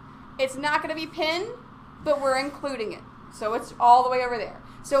over. It's not going to be pinned, but we're including it. So it's all the way over there.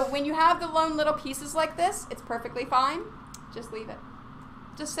 So when you have the lone little pieces like this, it's perfectly fine. Just leave it.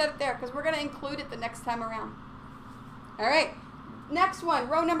 Just set it there because we're going to include it the next time around. All right. Next one,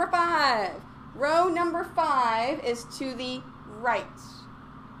 row number 5. Row number 5 is to the right.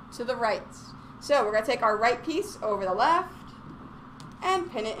 To the right. So we're going to take our right piece over the left and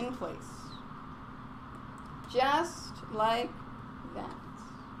pin it in place. Just like that.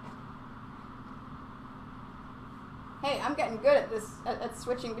 Hey, I'm getting good at this, at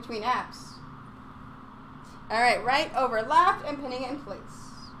switching between apps. All right, right over left and pinning it in place.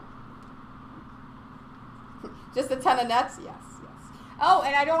 Just a ton of nuts? Yes, yes. Oh,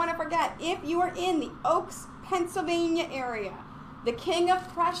 and I don't want to forget, if you are in the Oaks, Pennsylvania area, the King of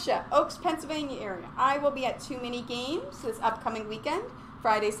Prussia, Oaks, Pennsylvania area, I will be at 2 mini games this upcoming weekend,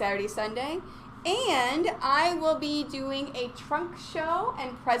 Friday, Saturday, Sunday. And I will be doing a trunk show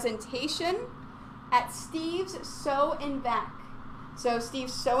and presentation at Steve's Sew and Vac. So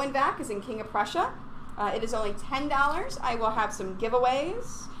Steve's Sew and Vac is in King of Prussia. It is only $10. I will have some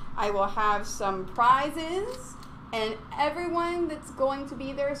giveaways. I will have some prizes. And everyone that's going to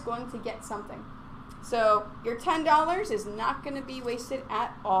be there is going to get something. So your $10 is not going to be wasted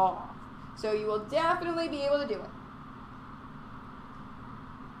at all. So you will definitely be able to do it.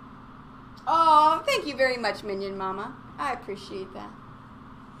 Oh, thank you very much, Minion Mama. I appreciate that.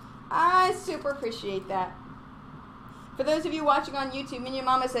 I super appreciate that. For those of you watching on YouTube, Minion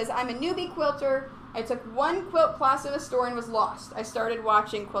Mama says, I'm a newbie quilter. I took 1 quilt class in a store and was lost. I started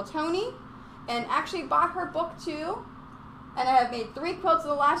watching Quiltoni and actually bought her book too. And I have made 3 quilts in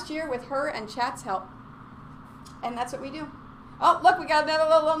the last year with her and Chat's help. And that's what we do. Oh, look, we got another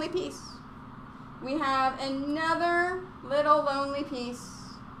little lonely piece. We have another little lonely piece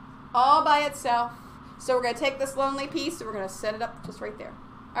all by itself. So we're going to take this lonely piece and we're going to set it up just right there.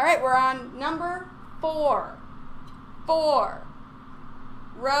 All right, we're on number 4. 4.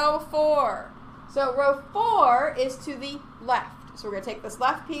 Row 4. So row 4 is to the left. So we're going to take this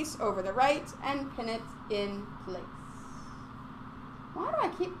left piece over the right and pin it in place. Why do I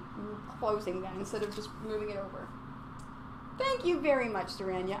keep closing that instead of just moving it over? Thank you very much,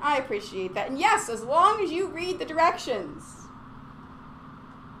 Saranya. I appreciate that. And yes, as long as you read the directions.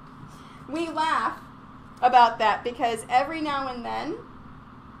 We laugh about that because every now and then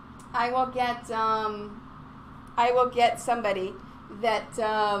I will get somebody that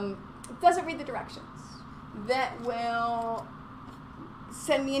doesn't read the directions, that will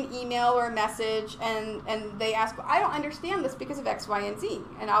send me an email or a message and they ask, well, I don't understand this because of X, Y, and Z.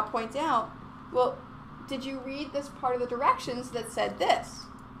 And I'll point out, well, did you read this part of the directions that said this?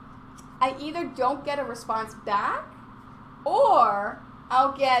 I either don't get a response back or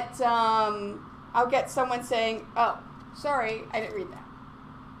I'll get someone saying, oh, sorry, I didn't read that.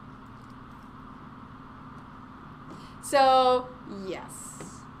 So, yes.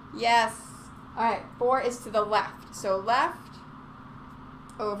 Yes. All right, 4 is to the left. So left,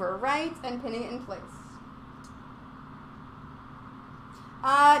 over right, and pinning it in place.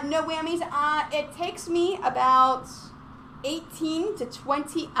 No whammies. It takes me about 18 to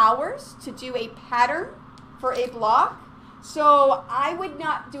 20 hours to do a pattern for a block. So I would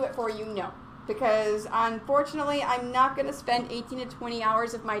not do it for you, no. Because unfortunately, I'm not going to spend 18 to 20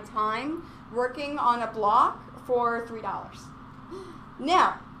 hours of my time working on a block for $3.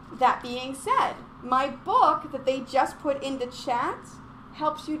 Now, that being said, my book that they just put into chat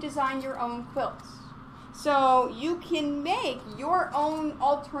helps you design your own quilts. So you can make your own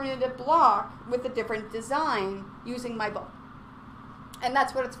alternative block with a different design using my book. And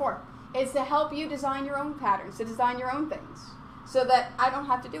that's what it's for. It's to help you design your own patterns, to design your own things, so that I don't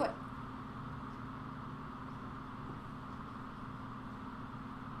have to do it.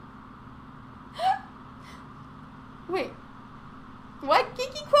 Wait, what,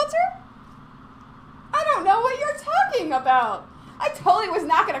 Geeky Quilter? I don't know what you're talking about. I totally was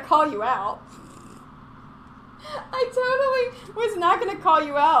not going to call you out. I totally was not going to call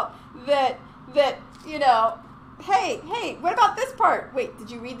you out that, you know, hey, what about this part? Wait,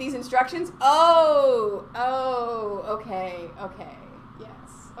 did you read these instructions? Oh, okay,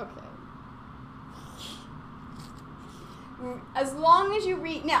 yes, okay. As long as you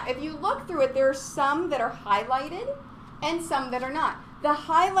read, now, if you look through it, there are some that are highlighted and some that are not. The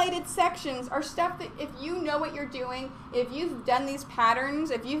highlighted sections are stuff that if you know what you're doing, if you've done these patterns,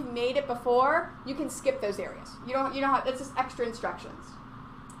 if you've made it before, you can skip those areas. You don't have, it's just extra instructions.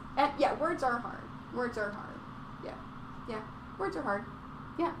 And yeah, words are hard. Words are hard. Yeah. Yeah. Words are hard.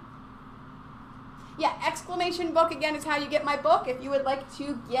 Yeah. Yeah, exclamation book again is how you get my book if you would like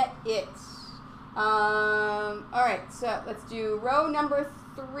to get it. All right, so let's do row number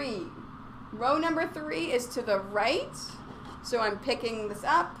 3. Row number 3 is to the right. So I'm picking this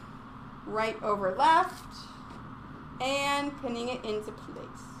up, right over left, and pinning it into place.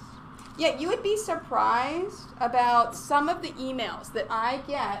 Yeah, you would be surprised about some of the emails that I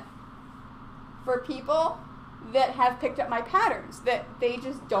get for people that have picked up my patterns that they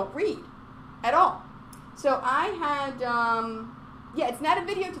just don't read at all. So I had, yeah, it's not a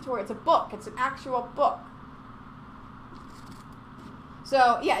video tutorial, it's a book. It's an actual book.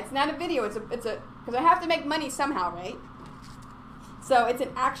 So yeah, it's not a video, it's a, because I have to make money somehow, right? So it's an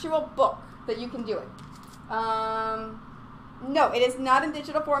actual book that you can do it. No, it is not in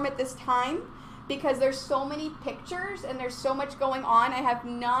digital form at this time because there's so many pictures and there's so much going on. I have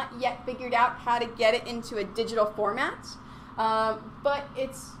not yet figured out how to get it into a digital format, but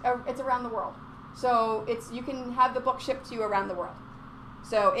it's around the world. So you can have the book shipped to you around the world.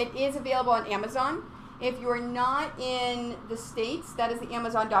 So it is available on Amazon. If you're not in the States, that is the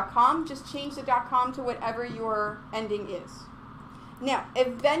Amazon.com. Just change the .com to whatever your ending is. Now,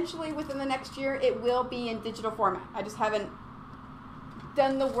 eventually within the next year, it will be in digital format. I just haven't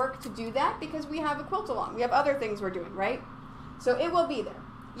done the work to do that because we have a quilt along. We have other things we're doing, right? So it will be there.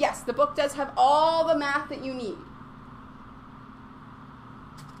 Yes, the book does have all the math that you need.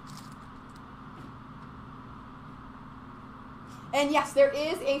 And yes, there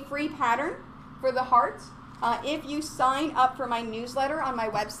is a free pattern for the heart. If you sign up for my newsletter on my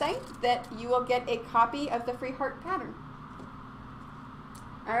website, that you will get a copy of the free heart pattern.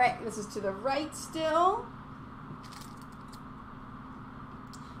 All right, this is to the right still.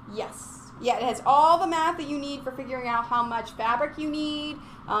 Yes. Yeah, it has all the math that you need for figuring out how much fabric you need,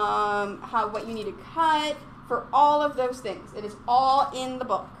 what you need to cut, for all of those things. It is all in the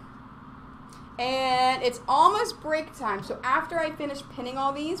book. And it's almost break time, so after I finish pinning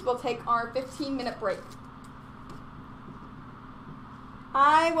all these, we'll take our 15-minute break.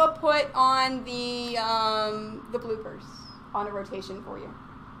 I will put on the bloopers on a rotation for you.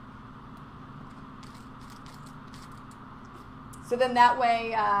 So then that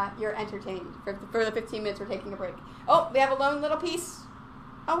way you're entertained. For the 15 minutes we're taking a break. Oh, we have a lone little piece.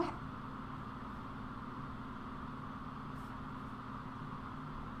 Oh.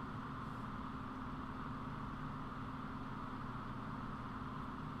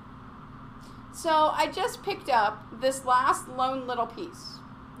 So I just picked up this last lone little piece,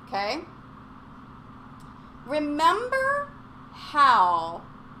 okay? Remember how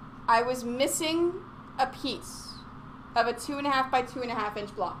I was missing a piece of a 2.5 by 2.5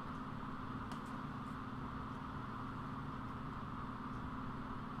 inch block?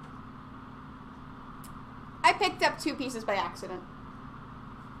 I picked up 2 pieces by accident.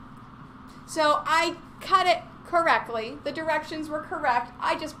 So I cut it correctly. The directions were correct.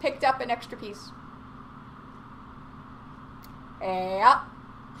 I just picked up an extra piece. Yep.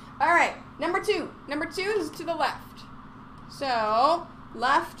 All right, number 2. Number 2 is to the left. So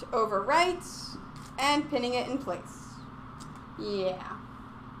left over right and pinning it in place. Yeah.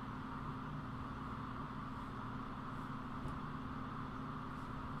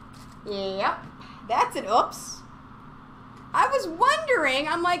 Yep. That's an oops. I was wondering,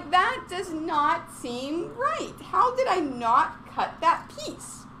 I'm like, that does not seem right. How did I not cut that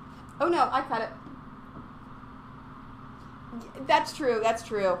piece? Oh no, I cut it. That's true, that's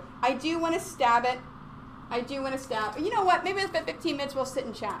true. I do want to stab it. I do want to stab. You know what? Maybe in 15 minutes we'll sit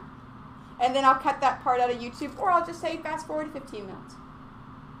and chat. And then I'll cut that part out of YouTube, or I'll just say fast forward to 15 minutes.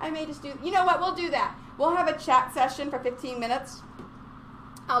 I may just do, you know what? We'll do that. We'll have a chat session for 15 minutes.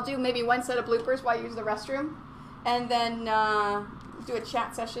 I'll do maybe one set of bloopers while I use the restroom. And then do a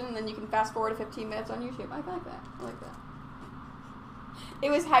chat session, and then you can fast forward to 15 minutes on YouTube. I like that. I like that.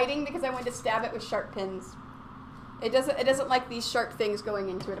 It was hiding because I wanted to stab it with sharp pins. It doesn't like these sharp things going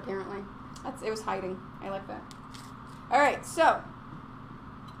into it, apparently. It was hiding. I like that. All right, so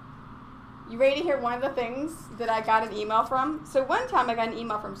you ready to hear one of the things that I got an email from? So one time I got an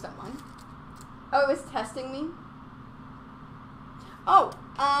email from someone. Oh, it was testing me. Oh,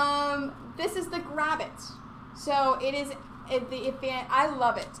 this is the Grab It. So it is I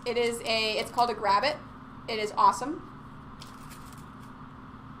love it. It's called a Grab It. It is awesome.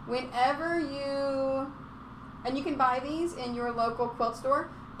 And you can buy these in your local quilt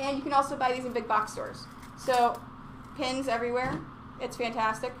store, and you can also buy these in big box stores. So pins everywhere. It's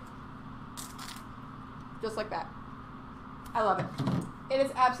fantastic. Just like that. I love it. It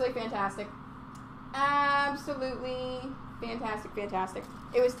is absolutely fantastic. Absolutely fantastic, fantastic.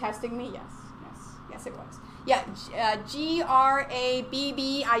 It was testing me, yes. Yes, it was. Yeah, Grabbit.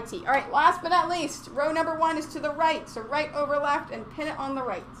 All right, last but not least, row number 1 is to the right. So right over left and pin it on the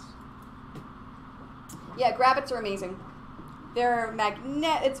right. Yeah, Grabbits are amazing. They're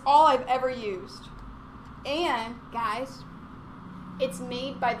it's all I've ever used. And, guys, it's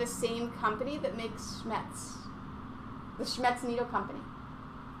made by the same company that makes Schmetz. The Schmetz Needle Company.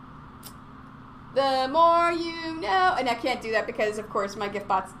 The more you know. And I can't do that because, of course, my gift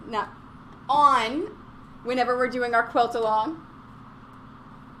bot's not on whenever we're doing our quilt along.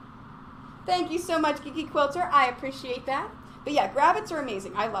 Thank you so much, Geeky Quilter. I appreciate that. But yeah, Grabbits are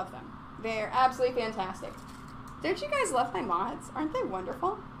amazing. I love them. They're absolutely fantastic. Don't you guys love my mods? Aren't they wonderful?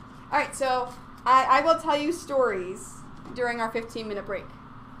 All right, so I will tell you stories during our 15-minute break.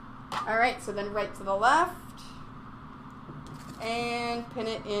 All right, so then right to the left and pin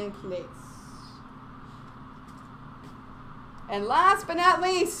it in place. And last but not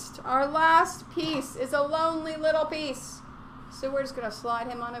least, our last piece is a lonely little piece. So we're just going to slide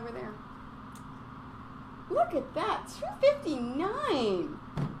him on over there. Look at that, 259.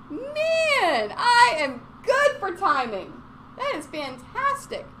 Man, I am good for timing. That is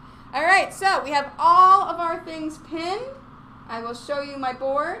fantastic. All right, so we have all of our things pinned. I will show you my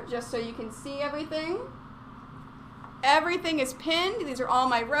board just so you can see everything. Everything is pinned. These are all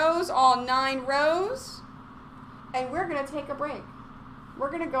my rows, all 9 rows. And we're going to take a break.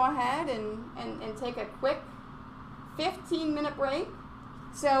 We're going to go ahead and take a quick 15-minute break.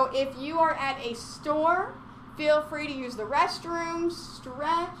 So if you are at a store, feel free to use the restroom,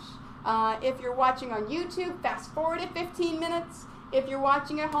 stretch. If you're watching on YouTube, fast forward it 15 minutes. If you're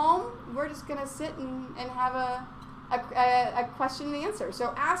watching at home, we're just going to sit and have a question and answer.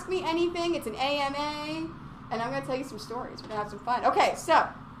 So ask me anything. It's an AMA. And I'm going to tell you some stories. We're going to have some fun. Okay, so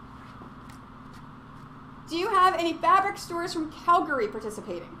do you have any fabric stores from Calgary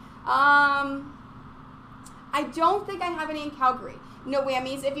participating? I don't think I have any in Calgary. No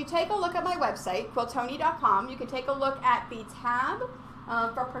whammies. If you take a look at my website, quiltony.com, you can take a look at the tab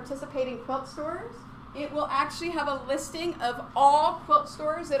for participating quilt stores. It will actually have a listing of all quilt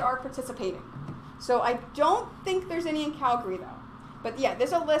stores that are participating. So I don't think there's any in Calgary though. But yeah,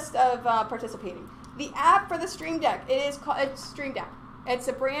 there's a list of participating. The app for the Stream Deck, it's Stream Deck. It's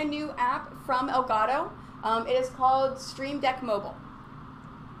a brand new app from Elgato. It is called Stream Deck Mobile.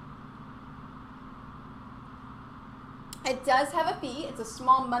 It does have a fee. It's a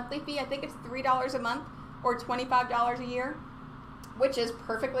small monthly fee. I think it's $3 a month or $25 a year, which is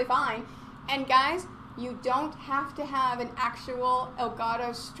perfectly fine. And guys, you don't have to have an actual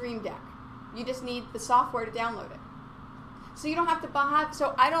Elgato Stream Deck. You just need the software to download it. So you don't have to buy,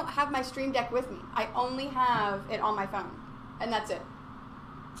 so I don't have my Stream Deck with me. I only have it on my phone, and that's it.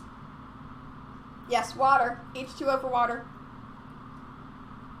 Yes, water. H2O for water.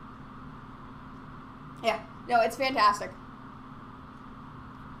 Yeah, no, it's fantastic.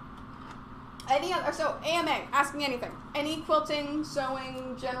 Any other, so AMA, ask me anything. Any quilting,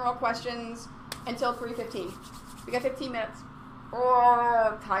 sewing, general questions until 3:15. We got 15 minutes.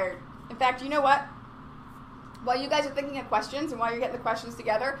 Oh, I'm tired. In fact, you know what? While you guys are thinking of questions and while you're getting the questions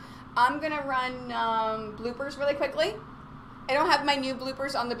together, I'm going to run bloopers really quickly. I don't have my new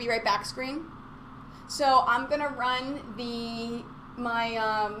bloopers on the Be Right Back screen. So I'm going to run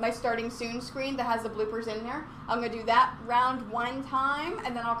my starting soon screen that has the bloopers in there. I'm going to do that round 1 time,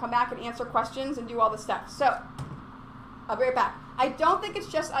 and then I'll come back and answer questions and do all the stuff. So I'll be right back. I don't think it's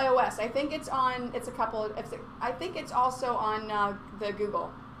just iOS. I think it's on, I think it's also on the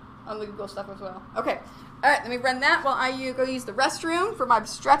Google stuff as well. Okay. All right, let me run that while I go use the restroom for my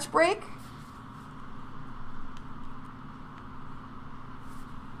stretch break.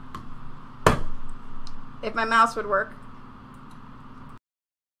 If my mouse would work.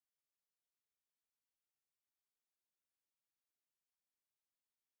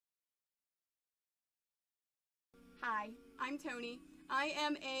 Hi, I'm Tony. I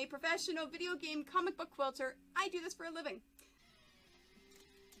am a professional video game comic book quilter. I do this for a living.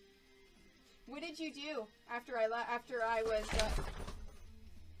 What did you do after I was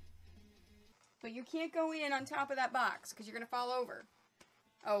But you can't go in on top of that box because you're going to fall over.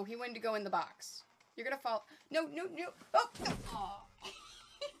 Oh, he wanted to go in the box. You're going to fall. No. Oh, no. Oh. He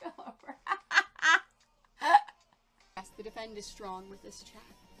fell over. Yes, the defend is strong with this chat.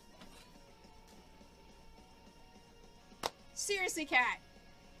 Seriously, cat.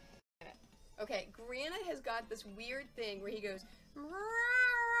 Okay, Granite has got this weird thing where he goes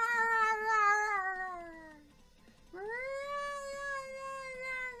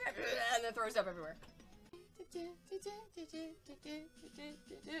and then throws up everywhere.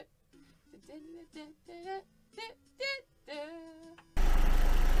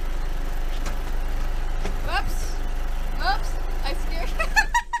 Whoops. Oops. I scared.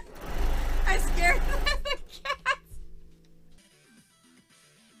 I scared the cat.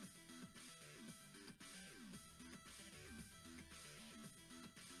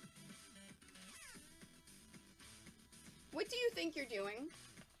 What do you think you're doing?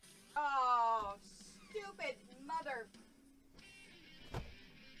 Oh, stupid mother.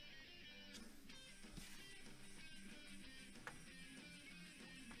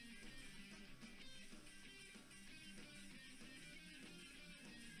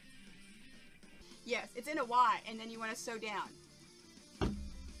 Yes, it's in a Y, and then you want to sew down.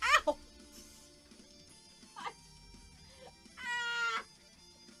 Ow! Ah!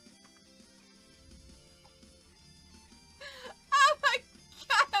 Oh my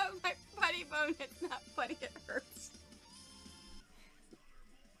god, my funny bone. It's not funny, it hurts.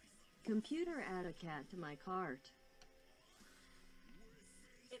 Computer, add a cat to my cart.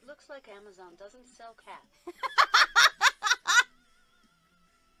 It looks like Amazon doesn't sell cats.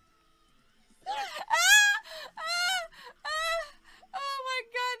 Oh my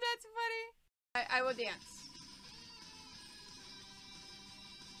god, that's funny. I will dance.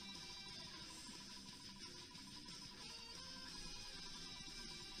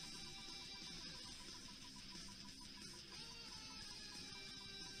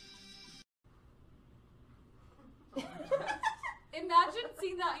 Imagine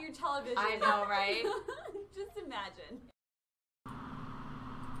seeing that on your television. I know, right? Just imagine.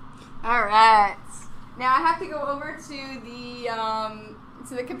 All right. Now I have to go over to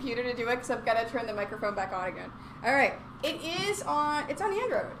the computer to do it because I've got to turn the microphone back on again. All right. It's on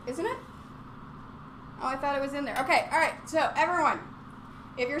Android, isn't it? Oh, I thought it was in there. Okay. All right. So everyone,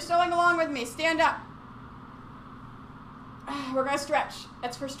 if you're sewing along with me, stand up. We're going to stretch.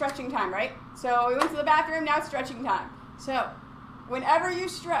 That's for stretching time, right? So we went to the bathroom. Now it's stretching time. So whenever you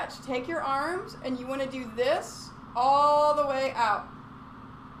stretch, take your arms and you want to do this all the way out.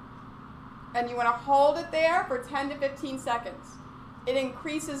 And you want to hold it there for 10 to 15 seconds. It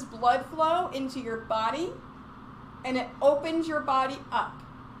increases blood flow into your body, and it opens your body up.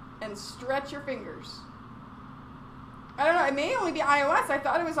 And stretch your fingers. I don't know, it may only be iOS. I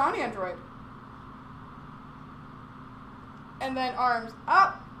thought it was on Android. And then arms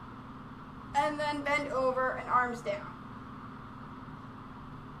up, and then bend over and arms down.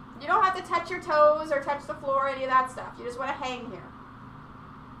 You don't have to touch your toes or touch the floor or any of that stuff. You just want to hang here.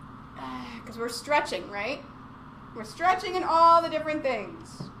 Because we're stretching, right? We're stretching in all the different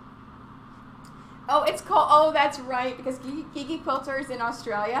things. Oh, it's called, oh, that's right, because Geeky Quilter is in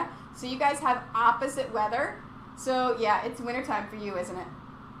Australia, so you guys have opposite weather. So, yeah, it's wintertime for you, isn't it?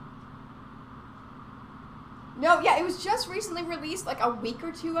 No, yeah, it was just recently released like a week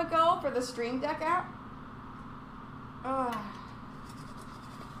or two ago for the Stream Deck app.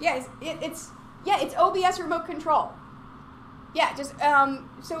 Yeah, it's OBS remote control. Yeah, just,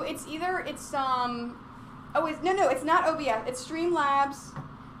 so it's either, it's not OBS, it's Streamlabs.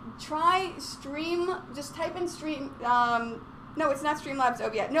 Try Stream, just type in Stream, no, it's not Streamlabs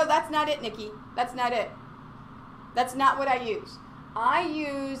OBS. No, that's not it, Nikki. That's not it. That's not what I use. I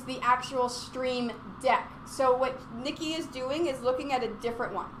use the actual Stream Deck. So what Nikki is doing is looking at a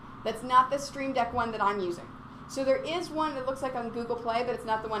different one. That's not the Stream Deck one that I'm using. So there is one that looks like on Google Play, but it's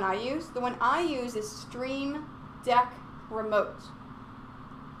not the one I use. The one I use is Stream Deck Remote.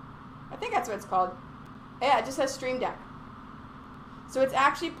 I think that's what it's called. Yeah, it just says Stream Deck. So it's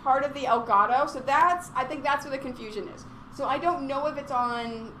actually part of the Elgato. So I think that's where the confusion is. So I don't know if it's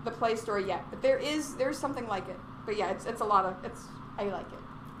on the Play Store yet, but there's something like it. But yeah, it's a lot of, I like it.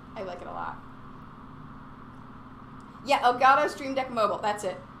 I like it a lot. Yeah, Elgato Stream Deck Mobile, that's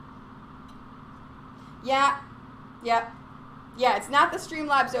it. Yeah, it's not the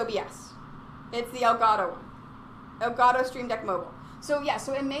Streamlabs OBS. It's the Elgato one. Elgato Stream Deck Mobile. So yeah,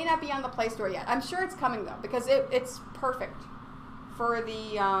 so it may not be on the Play Store yet. I'm sure it's coming though, because it's perfect for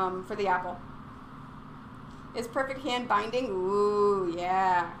the Apple. Is perfect hand binding? Ooh,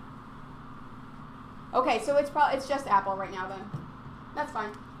 yeah. Okay, so it's just Apple right now then. That's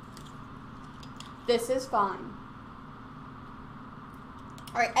fine. This is fine.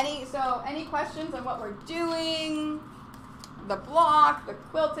 All right, any questions on what we're doing? The block, the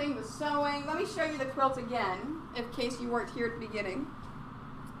quilting, the sewing. Let me show you the quilt again, in case you weren't here at the beginning.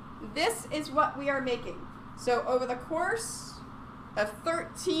 This is what we are making. So over the course of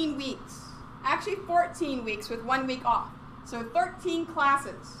 13 weeks, actually 14 weeks with 1 week off. So 13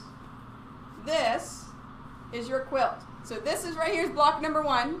 classes. This is your quilt. So this is right here is block number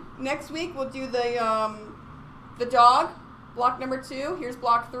 1. Next week we'll do the dog, block number 2. Here's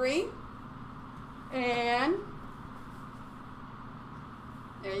block 3. And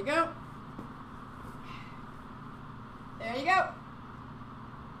there you go. There you go.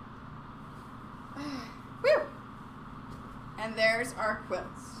 Whew. And there's our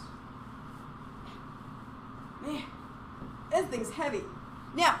quilts. Man, this thing's heavy.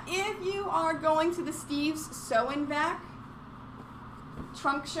 Now, if you are going to the Steve's Sew and Vac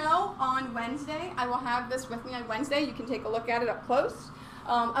trunk show on Wednesday, I will have this with me on Wednesday. You can take a look at it up close.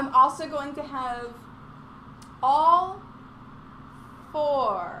 I'm also going to have all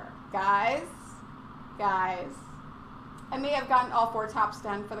 4 guys. I may have gotten all 4 tops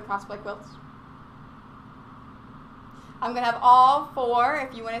done for the cosplay quilts. I'm going to have all 4,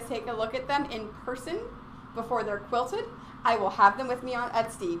 if you want to take a look at them in person before they're quilted. I will have them with me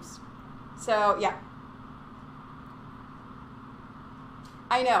at Steve's. So, yeah.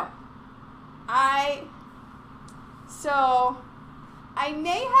 I know. I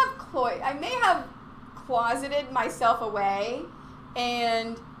may have closeted myself away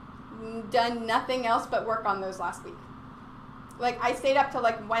and done nothing else but work on those last week. Like, I stayed up till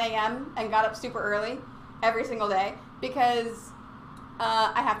like 1 a.m. and got up super early every single day because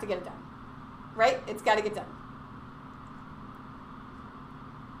I have to get it done. Right? It's got to get done.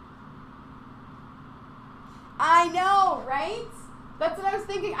 I know, right? That's what I was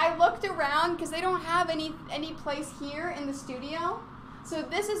thinking. I looked around because they don't have any place here in the studio. So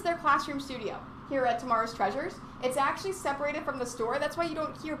this is their classroom studio here at Tomorrow's Treasures. It's actually separated from the store. That's why you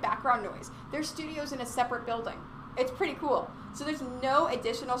don't hear background noise. Their studio's in a separate building. It's pretty cool. So there's no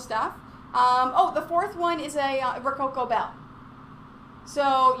additional stuff. Oh, the 4th one is a Rococo bell.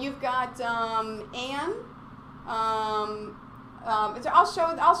 So you've got Anne. I'll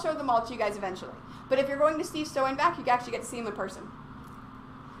show them all to you guys eventually. But if you're going to Steve's Sew and Vac, you actually get to see them in person.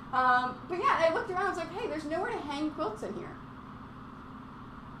 But yeah, I looked around. I was like, hey, there's nowhere to hang quilts in here.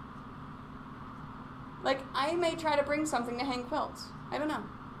 Like, I may try to bring something to hang quilts. I don't know.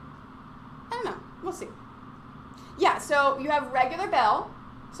 We'll see. Yeah, so you have regular bell,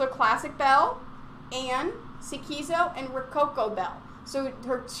 so classic bell, Anne, Sikizo, and Rococo bell. So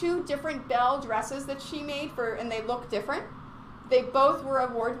her 2 different bell dresses that she made and they look different. They both were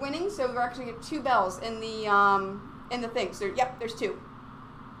award-winning, so we're actually get 2 bells in the thing. So yep, there's 2.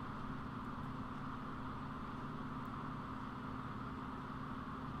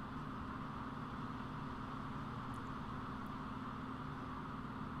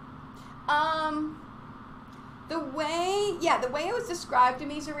 The way it was described to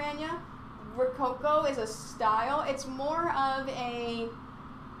me, Zaranya, Rococo is a style. It's more of a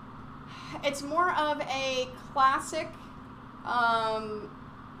classic,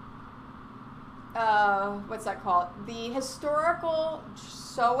 what's that called? The historical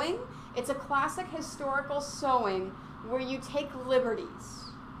sewing. It's a classic historical sewing where you take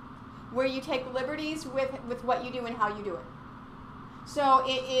liberties. With what you do and how you do it. So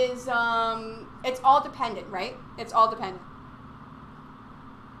it is, it's all dependent, right? It's all dependent.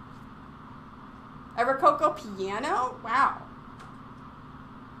 A Rococo piano? Wow.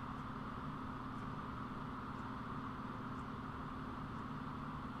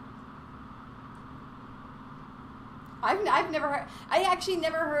 I've never heard, I actually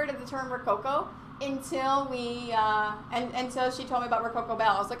never heard of the term Rococo until until she told me about Rococo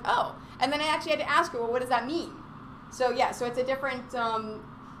bell. I was like, oh. And then I actually had to ask her, well, what does that mean? So yeah, so it's a different,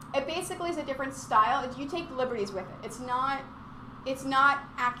 it basically is a different style. You take liberties with it. It's not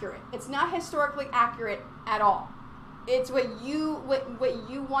accurate. It's not historically accurate at all. It's what you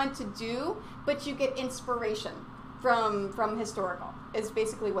want to do, but you get inspiration from historical. Is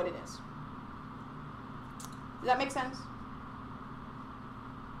basically what it is. Does that make sense?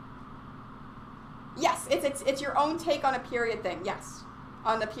 Yes, it's your own take on a period thing. Yes,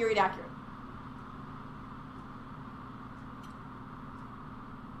 on the period accurate.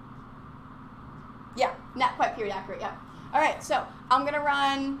 Yeah, not quite period accurate, yeah. All right, so I'm going to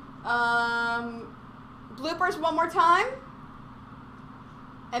run bloopers one more time,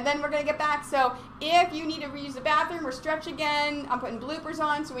 and then we're going to get back. So if you need to reuse the bathroom or stretch again, I'm putting bloopers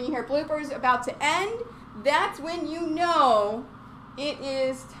on, so when you hear bloopers about to end, that's when you know it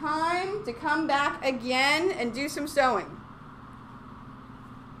is time to come back again and do some sewing.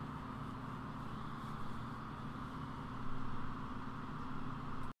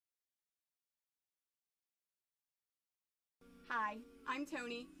 Hi, I'm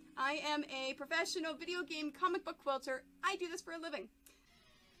Tony. I am a professional video game comic book quilter. I do this for a living.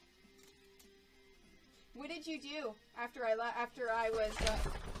 What did you do after I was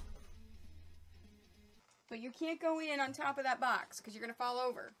But you can't go in on top of that box because you're going to fall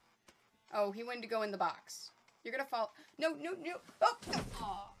over. Oh, he wanted to go in the box. You're going to fall. No, no, no. Oh, no.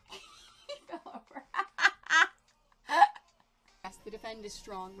 Oh. He fell over. Yes, the defend is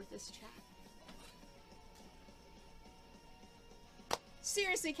strong with this chat.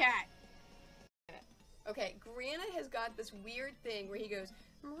 Seriously, cat. Okay, Granite has got this weird thing where he goes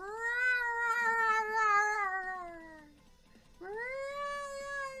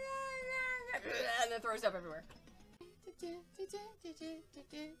and then throws up everywhere.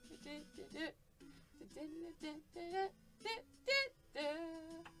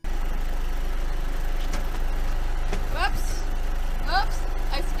 Whoops! Oops!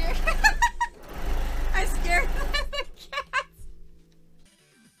 I scared. I scared the cat.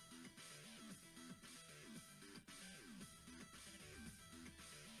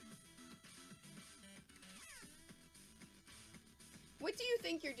 What do you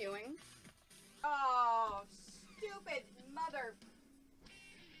think you're doing? Oh, stupid mother.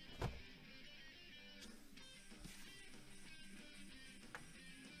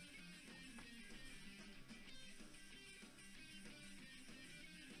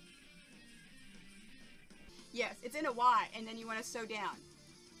 Yes, it's in a Y, and then you want to sew down.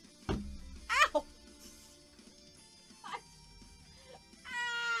 Ow! Ah!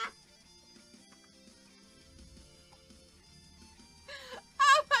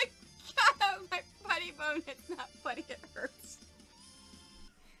 Oh my god, oh my funny bone. It's not funny, it hurts.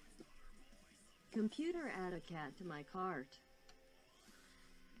 Computer, add a cat to my cart.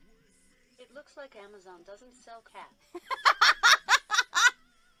 It looks like Amazon doesn't sell cats.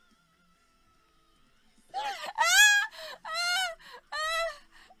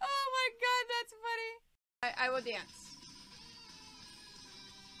 Oh my god, that's funny. I will dance.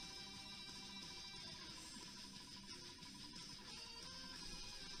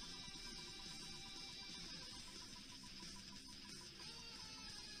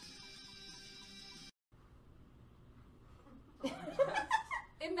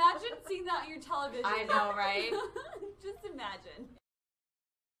 Imagine seeing that on your television. I know, right? Just imagine.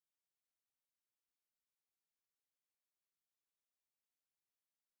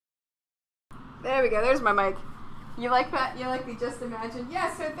 There we go. There's my mic. You like that? You like the just imagine?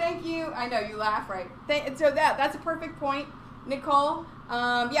 Yeah, so thank you. I know, you laugh, right? So that's a perfect point, Nicole.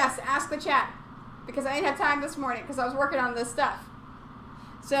 Yes, ask the chat. Because I didn't have time this morning because I was working on this stuff.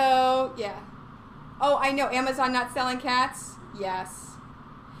 So, yeah. Oh, I know. Amazon not selling cats? Yes.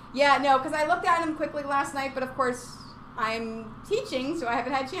 Yeah, no, because I looked at them quickly last night, but of course I'm teaching, so I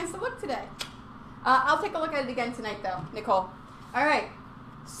haven't had a chance to look today. I'll take a look at it again tonight, though, Nicole. All right.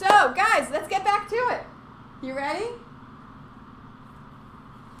 So, guys, let's get back to it. You ready?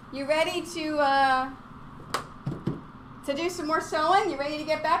 You ready to do some more sewing? You ready to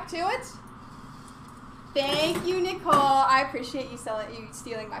get back to it? Thank you, Nicole. I appreciate you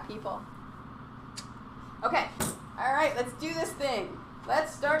stealing my people. Okay. All right, let's do this thing.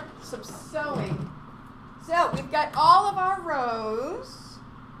 Let's start some sewing. So, we've got all of our rows.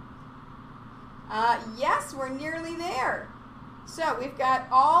 Yes, we're nearly there. So we've got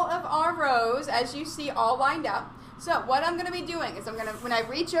all of our rows, as you see, all lined up. So what I'm going to be doing is when I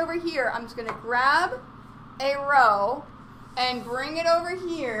reach over here, I'm just going to grab a row and bring it over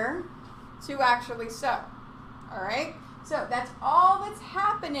here to actually sew. All right? So that's all that's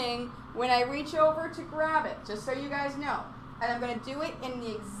happening when I reach over to grab it, just so you guys know. And I'm going to do it in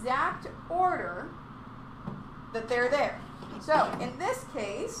the exact order that they're there. So in this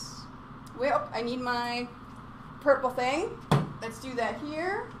case, I need my purple thing. Let's do that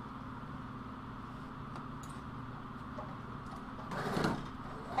here.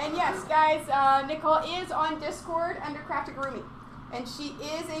 And yes, guys, Nicole is on Discord under Craftagurumi. And she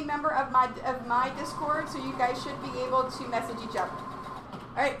is a member of my Discord, so you guys should be able to message each other.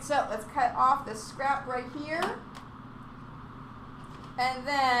 Alright, so let's cut off this scrap right here. And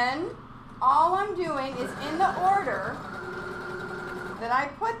then all I'm doing is in the order that I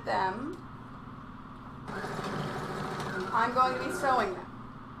put them, I'm going to be sewing them.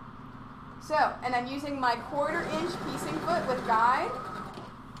 So, and I'm using my 1/4" piecing foot with guide.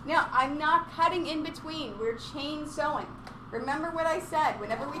 Now, I'm not cutting in between. We're chain sewing. Remember what I said.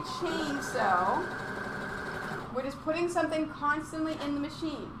 Whenever we chain sew, we're just putting something constantly in the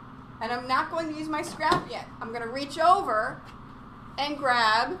machine. And I'm not going to use my scrap yet. I'm going to reach over and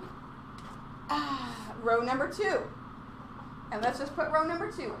grab row number 2. And let's just put row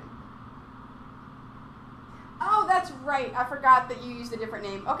number 2 in. Oh, that's right. I forgot that you used a different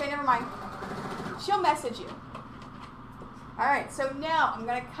name. Okay, never mind. She'll message you. All right, so now I'm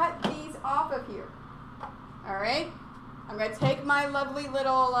going to cut these off of here. All right? I'm going to take my lovely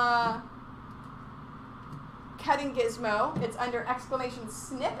little cutting gizmo. It's under exclamation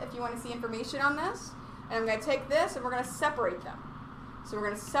snip if you want to see information on this. And I'm going to take this and we're going to separate them. So we're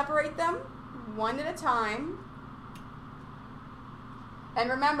going to separate them one at a time. And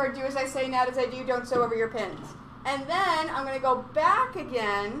remember, do as I say, not as I do, don't sew over your pins. And then I'm going to go back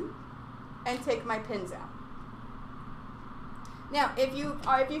again and take my pins out. Now, if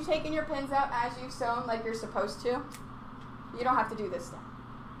you've taken your pins out as you've sewn like you're supposed to, you don't have to do this step.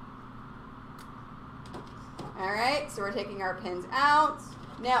 Alright, so we're taking our pins out.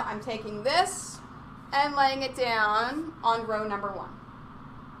 Now I'm taking this and laying it down on row number 1.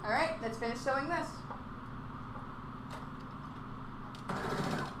 Alright, let's finish sewing this.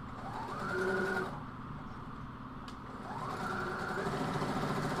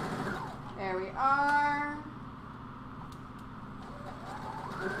 There we are.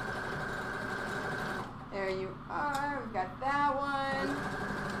 There you are. We've got that one.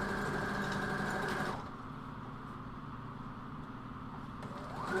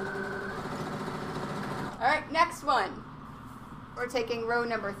 All right, next one. We're taking row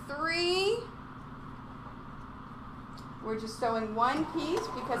number 3. We're just sewing one piece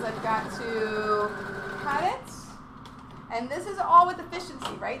because I've got to cut it. And this is all with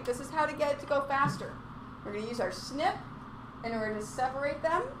efficiency, right? This is how to get it to go faster. We're going to use our snip in order to separate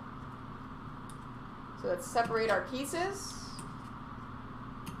them. So let's separate our pieces.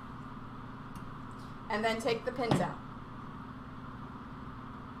 And then take the pins out.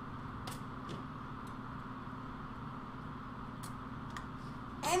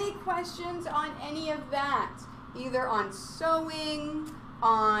 Any questions on any of that? Either on sewing,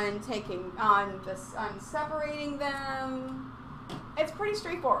 on separating them. It's pretty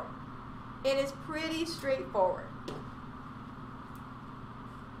straightforward. It is pretty straightforward.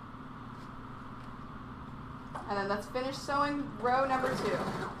 And then let's finish sewing row number 2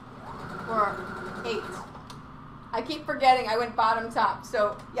 or 8. I keep forgetting I went bottom top.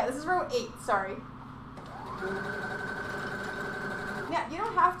 So yeah, this is row 8, sorry. Yeah, you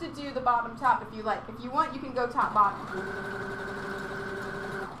don't have to do the bottom top if you like. If you want, you can go top bottom.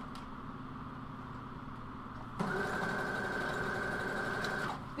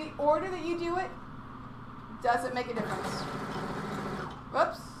 The order that you do it doesn't make a difference.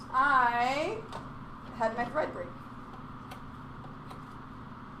 Whoops, I had my thread break.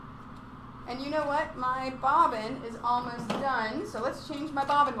 And you know what? My bobbin is almost done, so let's change my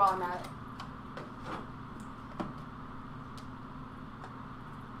bobbin while I'm at it.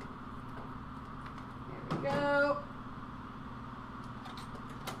 Go.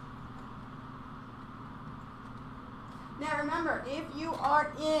 Now remember, if you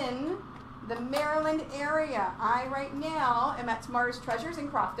are in the Maryland area, I right now am at Tomorrow's Treasures in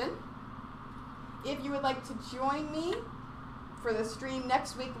Crofton. If you would like to join me for the stream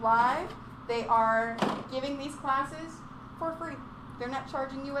next week live, they are giving these classes for free. They're not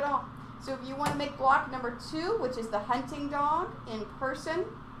charging you at all. So if you want to make block number 2, which is the hunting dog, in person,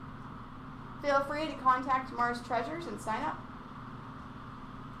 feel free to contact Tomorrow's Treasures and sign up.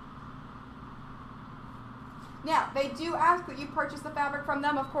 Now, they do ask that you purchase the fabric from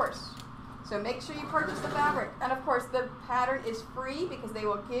them, of course. So make sure you purchase the fabric. And of course, the pattern is free because they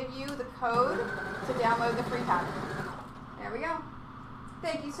will give you the code to download the free pattern. There we go.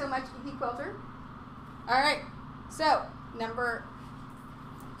 Thank you so much, Geeky Quilter. All right, so number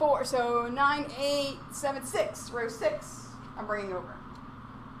 4. So 9, 8, 7, 6, row 6, I'm bringing over.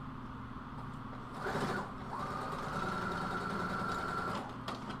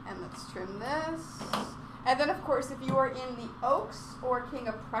 And let's trim this. And then, of course, if you are in the Oaks or King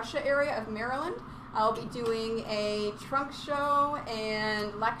of Prussia area of Maryland, I'll be doing a trunk show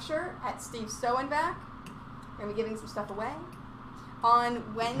and lecture at Steve's Sew and Back. We're going to be giving some stuff away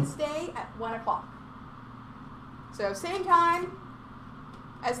on Wednesday at 1 o'clock. So same time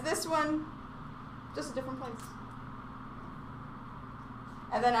as this one, just a different place.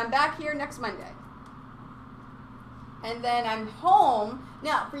 And then I'm back here next Monday. And then I'm home.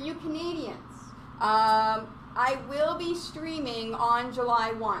 Now, for you Canadians, I will be streaming on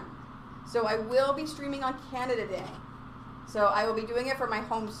July 1. So I will be streaming on Canada Day. So I will be doing it from my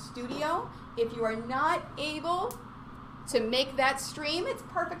home studio. If you are not able to make that stream, it's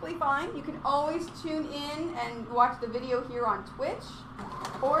perfectly fine. You can always tune in and watch the video here on Twitch.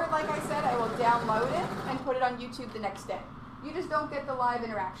 Or, like I said, I will download it and put it on YouTube the next day. You just don't get the live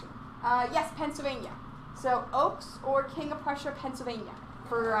interaction. Yes, Pennsylvania. So Oaks or King of Prussia, Pennsylvania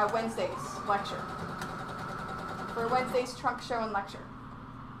for Wednesday's lecture. For Wednesday's trunk show and lecture.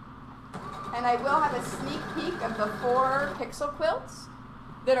 And I will have a sneak peek of the 4 pixel quilts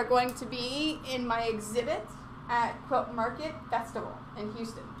that are going to be in my exhibit at Quilt Market Festival in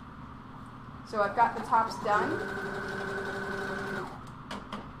Houston. So I've got the tops done.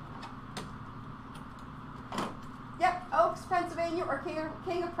 Yep, Oaks, Pennsylvania, or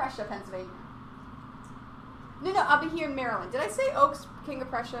King of Prussia, Pennsylvania. No, I'll be here in Maryland. Did I say Oaks, King of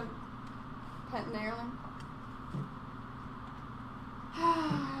Prussia, Maryland?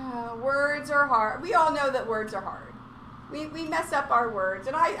 Words are hard. We all know that words are hard. We mess up our words,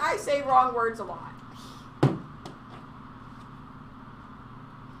 and I say wrong words a lot.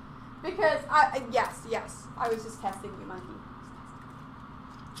 Because, yes, I was just testing you, monkey.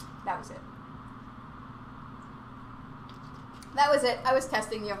 That was it. That was it. I was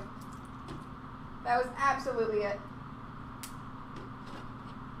testing you. That was absolutely it.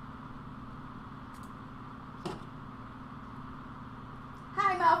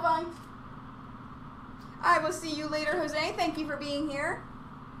 Hi, Malfunct. I will see you later, Jose. Thank you for being here.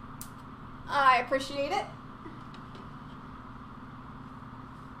 I appreciate it.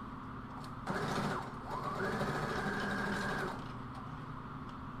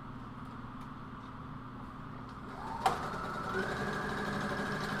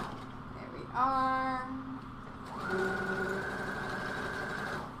 There we are.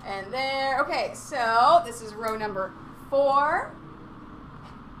 And there. Okay, so this is row number 4.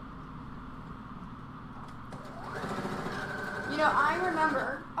 You know, I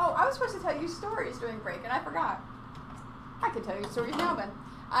remember, I was supposed to tell you stories during break, and I forgot. I could tell you stories now, then.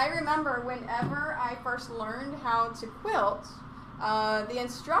 I remember whenever I first learned how to quilt, the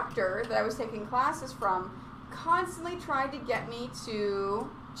instructor that I was taking classes from constantly tried to get me to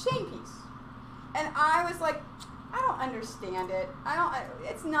chain piece. And I was like, I don't understand it.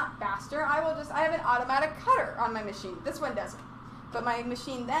 It's not faster. I have an automatic cutter on my machine. This one doesn't. But my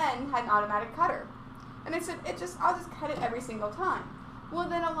machine then had an automatic cutter. And I said, I'll just cut it every single time. Well,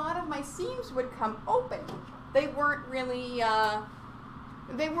 then a lot of my seams would come open. They weren't really,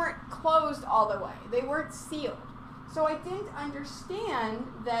 they weren't closed all the way. They weren't sealed. So I didn't understand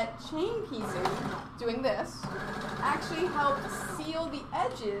that chain piecing, doing this, actually helped seal the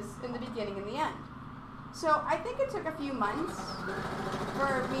edges in the beginning and the end. So I think it took a few months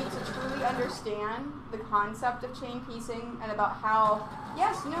for me to truly understand the concept of chain piecing and about how,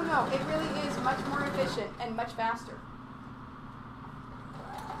 yes, no, it really is much more efficient and much faster.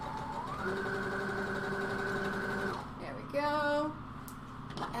 There we go.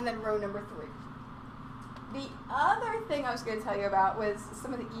 And then row number 3. The other thing I was going to tell you about was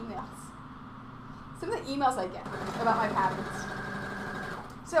some of the emails. Some of the emails I get about my patterns.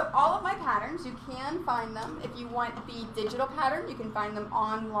 So all of my patterns, you can find them. If you want the digital pattern, you can find them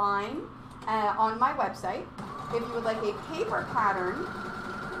online on my website. If you would like a paper pattern,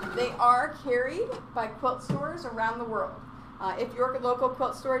 they are carried by quilt stores around the world. If your local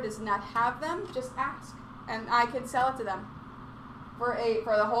quilt store does not have them, just ask, and I can sell it to them for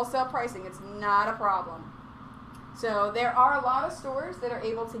the wholesale pricing. It's not a problem. So there are a lot of stores that are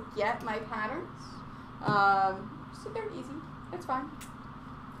able to get my patterns. So they're easy. It's fine.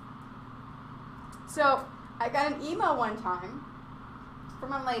 So I got an email one time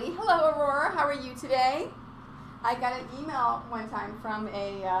from a lady. Hello, Aurora. How are you today? I got an email one time from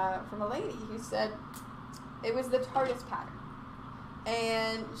a lady who said it was the TARDIS pattern,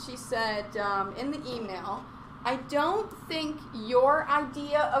 and she said in the email, I don't think your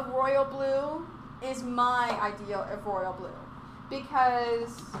idea of royal blue is my idea of royal blue,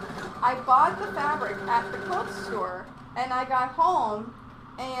 because I bought the fabric at the quilt store and I got home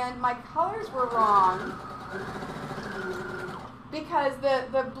and my colors were wrong because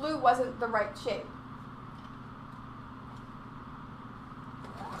the blue wasn't the right shape.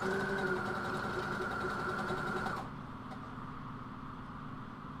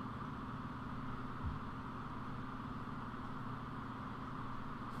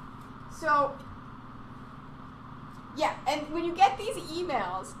 So, yeah, and when you get these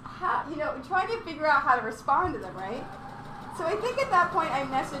emails, trying to figure out how to respond to them, right? So I think at that point I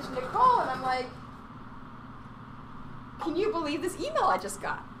messaged Nicole and I'm like, can you believe this email I just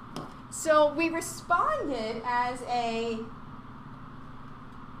got? So we responded as the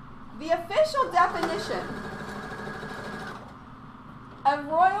official definition of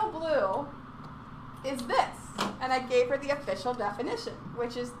royal blue is this. And I gave her the official definition,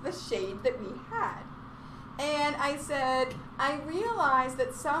 which is the shade that we had. And I said, I realize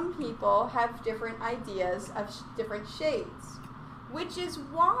that some people have different ideas of different shades, which is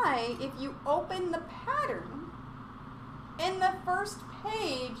why if you open the pattern, in the first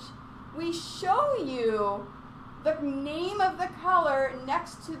page, we show you the name of the color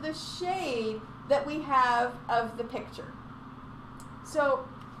next to the shade that we have of the picture. So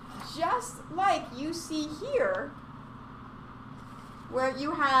just like you see here, where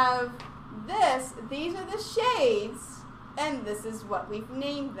you have these are the shades, and this is what we've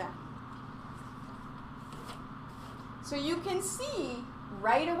named them. So you can see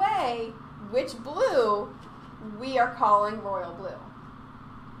right away which blue we are calling royal blue.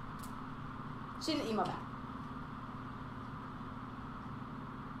 She didn't email that.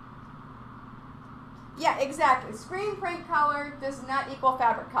 Yeah, exactly. Screen print color does not equal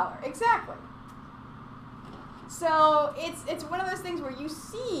fabric color. Exactly. So it's one of those things where you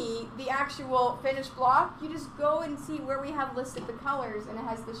see the actual finished block, you just go and see where we have listed the colors, and it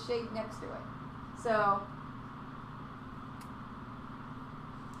has the shade next to it. So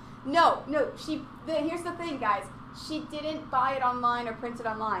no, here's the thing, guys. She didn't buy it online or print it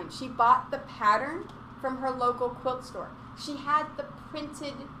online. She bought the pattern from her local quilt store. She had the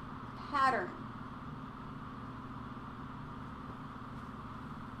printed pattern.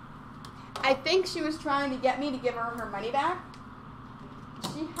 I think she was trying to get me to give her her money back.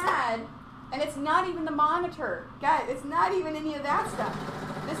 She had, and it's not even the monitor. Guys, it's not even any of that stuff.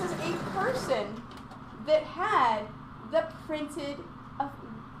 This is a person that had the printed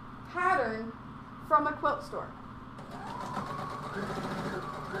pattern from a quilt store.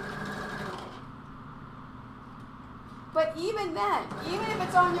 But even then, even if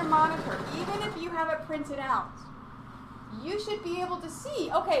it's on your monitor, even if you have it printed out, you should be able to see,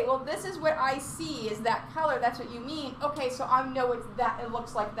 okay, well, this is what I see is that color. That's what you mean. Okay, so I know it's that. It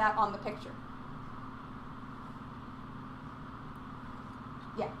looks like that on the picture.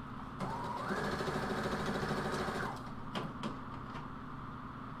 Yeah.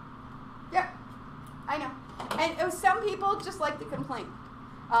 Yeah, I know. And some people just like to complain.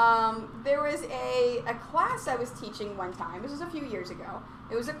 There was a class I was teaching one time. This was a few years ago.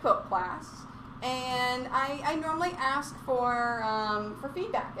 It was a quilt class. And I normally ask for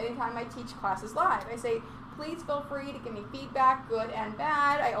feedback anytime I teach classes live. I say, please feel free to give me feedback, good and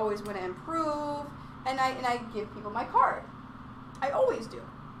bad. I always want to improve, and I give people my card. I always do.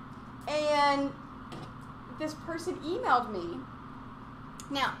 And this person emailed me.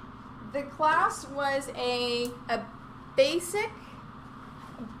 Now, the class was a basic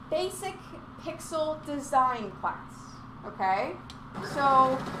pixel design class. Okay.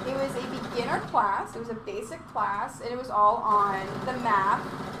 So it was a beginner class, it was a basic class, and it was all on the math.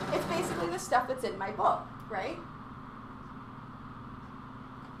 It's basically the stuff that's in my book, right?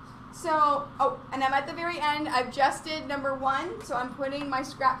 So, oh, and I'm at the very end. I've just did number 1, so I'm putting my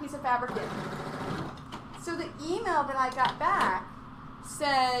scrap piece of fabric in. So the email that I got back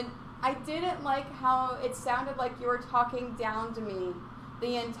said, I didn't like how it sounded like you were talking down to me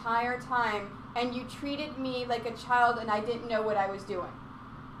the entire time, and you treated me like a child, and I didn't know what I was doing.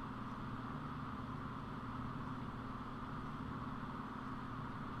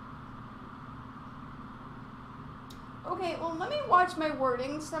 Okay, well, let me watch my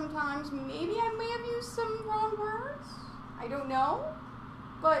wording sometimes. Maybe I may have used some wrong words. I don't know.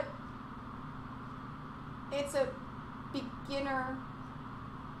 But it's a beginner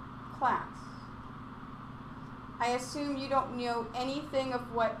class. I assume you don't know anything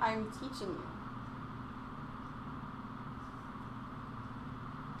of what I'm teaching you.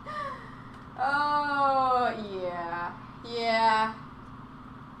 Oh, yeah. Yeah.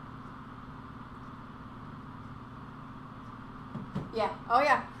 Yeah. Oh,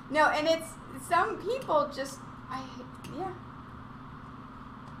 yeah. No, and it's some people just, yeah.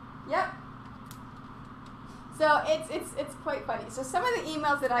 Yep. So it's quite funny. So some of the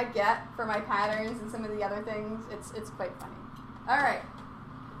emails that I get for my patterns and some of the other things, it's quite funny. All right.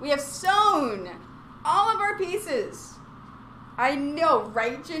 We have sewn all of our pieces. I know,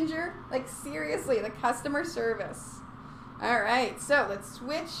 right, Ginger? Like, seriously, the customer service. All right, so let's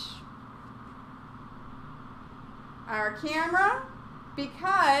switch our camera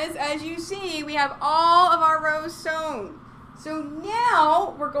because, as you see, we have all of our rows sewn. So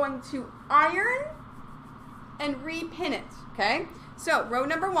now we're going to iron and repin it, okay? So row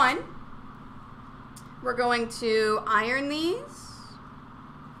number 1, we're going to iron these.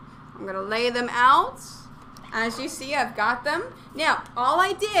 I'm going to lay them out. As you see, I've got them. Now, all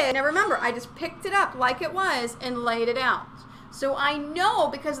I did, now remember, I just picked it up like it was and laid it out. So I know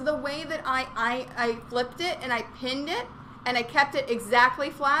because of the way that I flipped it and I pinned it and I kept it exactly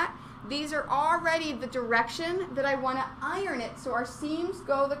flat, these are already the direction that I want to iron it so our seams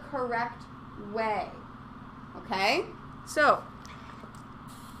go the correct way. Okay? So,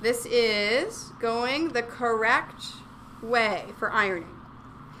 this is going the correct way for ironing.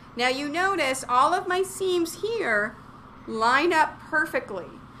 Now you notice all of my seams here line up perfectly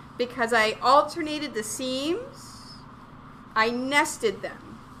because I alternated the seams. I nested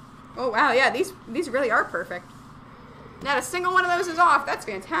them. Oh wow, yeah, these really are perfect. Not a single one of those is off. That's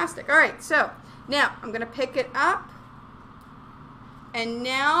fantastic. All right, so now I'm going to pick it up. And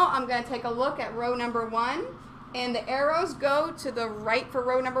now I'm going to take a look at row number 1. And the arrows go to the right for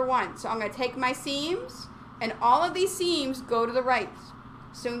row number 1. So I'm going to take my seams, and all of these seams go to the right.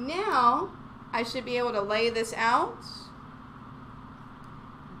 So now I should be able to lay this out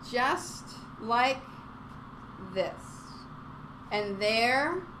just like this. And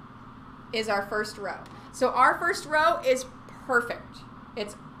there is our first row. So our first row is perfect.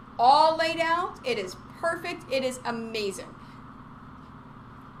 It's all laid out. It is perfect. It is amazing.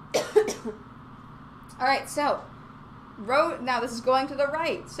 All right, so now this is going to the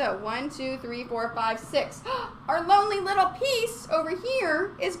right. So 1, 2, 3, 4, 5, 6. Our lonely little piece over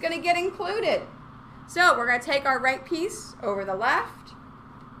here is going to get included. So we're going to take our right piece over the left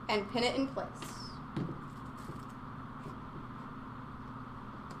and pin it in place.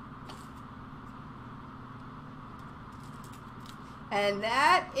 And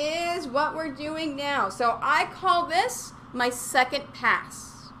that is what we're doing now. So I call this my second pass.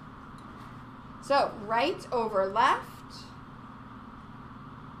 So right over left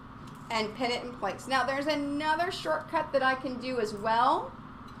and pin it in place. Now there's another shortcut that I can do as well,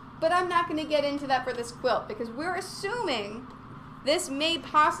 but I'm not going to get into that for this quilt because we're assuming this may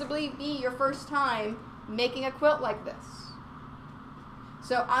possibly be your first time making a quilt like this.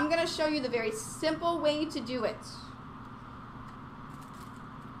 So I'm going to show you the very simple way to do it.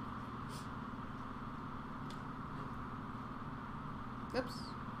 Oops,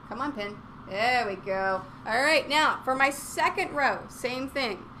 come on, pin. There we go. All right, now for my second row, same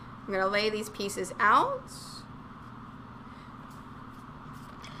thing. I'm going to lay these pieces out.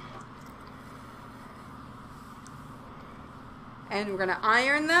 And we're going to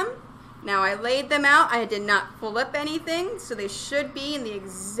iron them. Now I laid them out. I did not flip anything, so they should be in the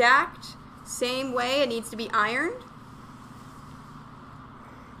exact same way it needs to be ironed.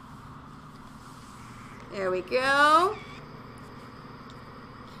 There we go.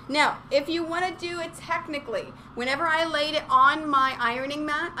 Now, if you want to do it technically, whenever I laid it on my ironing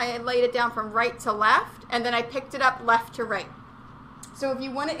mat, I laid it down from right to left, and then I picked it up left to right. So if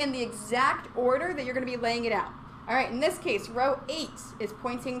you want it in the exact order that you're going to be laying it out. All right, in this case, row 8 is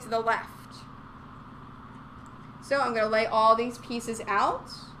pointing to the left. So I'm going to lay all these pieces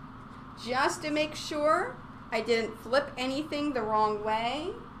out just to make sure I didn't flip anything the wrong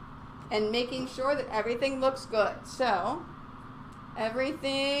way and making sure that everything looks good. So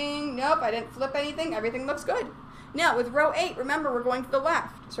everything, nope, I didn't flip anything. Everything looks good. Now with row 8, remember we're going to the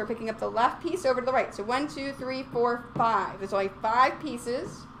left. So we're picking up the left piece over to the right. So 1, 2, 3, 4, 5. There's only 5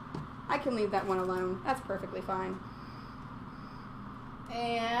 pieces. I can leave that one alone. That's perfectly fine.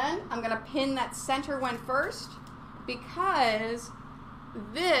 And I'm going to pin that center one first because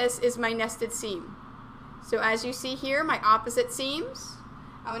this is my nested seam. So as you see here, my opposite seams,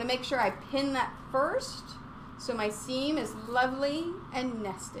 I'm going to make sure I pin that first so my seam is lovely and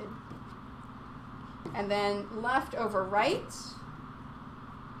nested. And then left over right.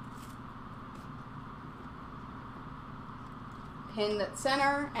 Pin the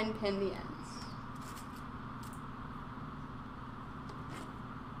center and pin the ends.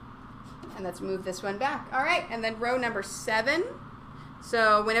 And let's move this one back. All right, and then row number 7.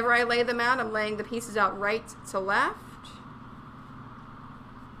 So whenever I lay them out, I'm laying the pieces out right to left.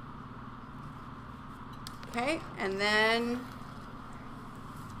 Okay, and then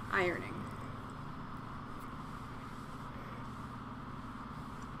ironing.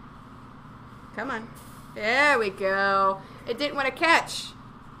 Come on. There we go. It didn't want to catch.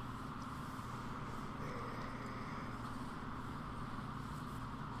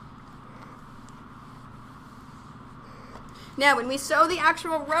 Now, when we sew the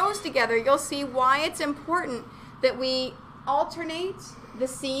actual rows together, you'll see why it's important that we alternate the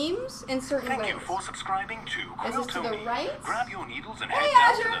seams in certain ways. Thank you for subscribing to This is to the Quiltony. right. Grab your needles and Hey, head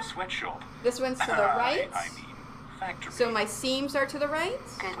down Azure. to the sweatshop. This one's to the right. I mean, factory. So my seams are to the right.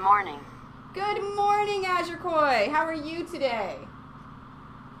 Good morning. Good morning, Azure Koi. How are you today?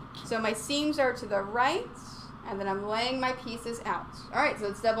 So my seams are to the right, and then I'm laying my pieces out. All right, so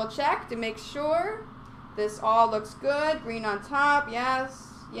let's double check to make sure this all looks good. Green on top, yes,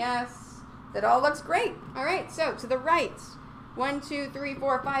 yes. That all looks great. All right, so to the right. 1, 2, 3,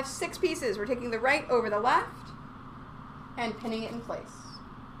 4, 5, 6 pieces. We're taking the right over the left and pinning it in place.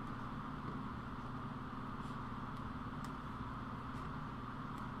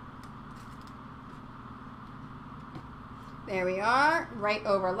 There we are, right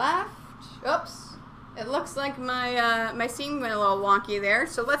over left. Oops, it looks like my my seam went a little wonky there,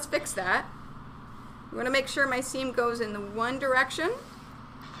 so let's fix that. I'm going to make sure my seam goes in the one direction,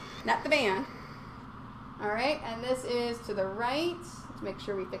 not the band. All right, and this is to the right. Let's make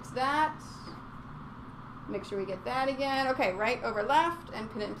sure we fix that. Make sure we get that again. Okay, right over left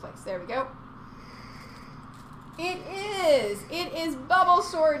and pin it in place. There we go. It is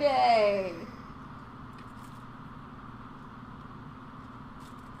Bubblesaur Day.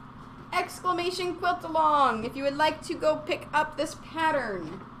 Exclamation quilt along if you would like to go pick up this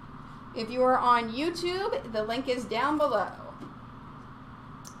pattern. If you are on YouTube, the link is down below.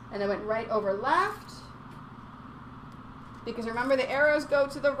 And I went right over left. Because remember, the arrows go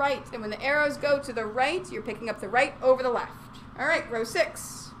to the right. And when the arrows go to the right, you're picking up the right over the left. All right, row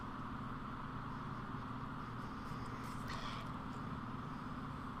 6.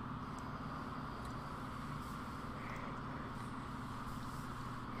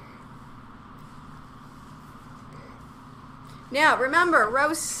 Now, remember,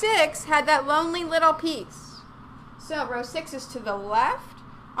 row 6 had that lonely little piece. So row 6 is to the left.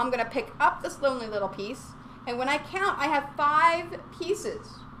 I'm going to pick up this lonely little piece. And when I count, I have 5 pieces.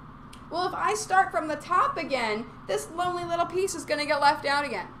 Well, if I start from the top again, this lonely little piece is going to get left out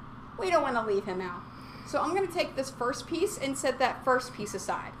again. We don't want to leave him out. So I'm going to take this first piece and set that first piece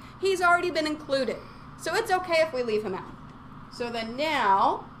aside. He's already been included. So it's okay if we leave him out. So then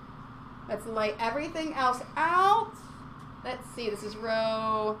now, let's lay everything else out. Let's see, this is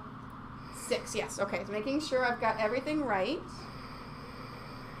row 6. Yes, okay, so making sure I've got everything right.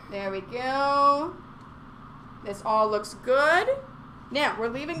 There we go. This all looks good. Now, we're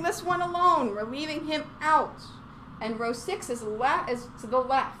leaving this one alone. We're leaving him out. And row 6 is to the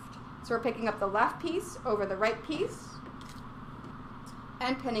left. So we're picking up the left piece over the right piece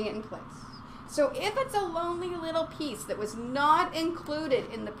and pinning it in place. So if it's a lonely little piece that was not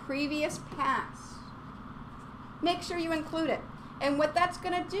included in the previous pass, make sure you include it. And what that's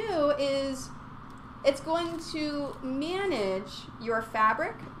going to do is it's going to manage your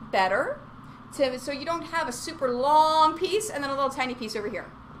fabric better so you don't have a super long piece and then a little tiny piece over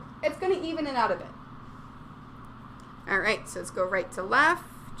here. It's going to even it out a bit. All right, so let's go right to left.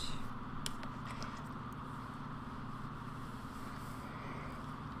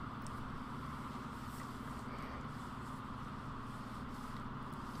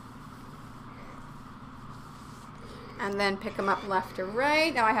 And then pick them up left to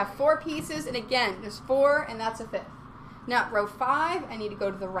right. Now I have 4 pieces, and again, there's 4, and that's a 5th. Now, row 5, I need to go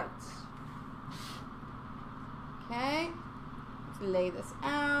to the right. Okay, let's lay this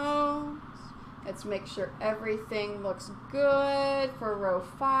out. Let's make sure everything looks good for row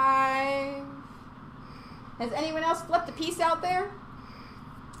 5. Has anyone else flipped a piece out there?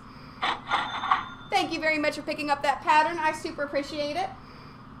 Thank you very much for picking up that pattern. I super appreciate it.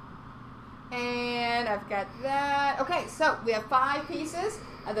 And I've got that. Okay, so we have 5 pieces.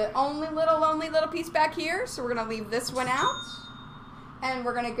 The only lonely little piece back here. So we're going to leave this one out. And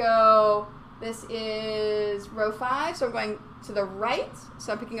we're going to go, this is row 5. So I'm going to the right.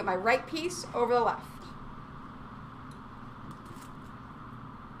 So I'm picking up my right piece over the left.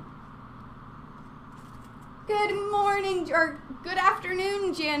 Good morning, or good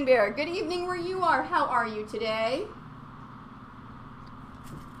afternoon, Jan Bear. Good evening where you are. How are you today?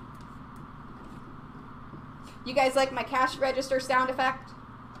 You guys like my cash register sound effect?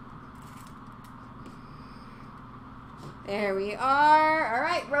 There we are. All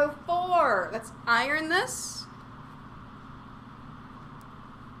right, row 4. Let's iron this.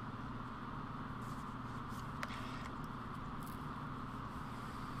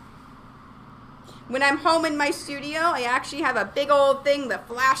 When I'm home in my studio, I actually have a big old thing that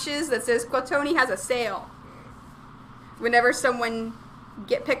flashes that says Quiltoni has a sale. Whenever someone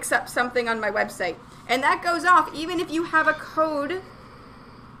picks up something on my website. And that goes off even if you have a code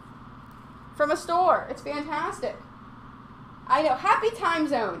from a store. It's fantastic. I know. Happy time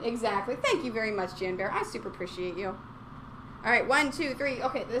zone. Exactly. Thank you very much, Jan Bear. I super appreciate you. All right. 1, 2, 3.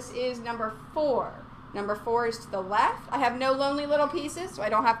 Okay, this is number 4. Number 4 is to the left. I have no lonely little pieces, so I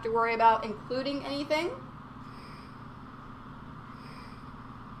don't have to worry about including anything.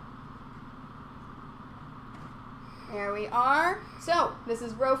 There we are. So this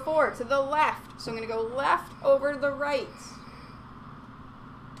is row 4 to the left. So I'm going to go left over the right.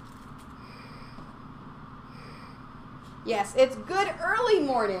 Yes, it's good early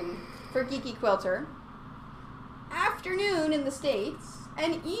morning for Geeky Quilter, afternoon in the States,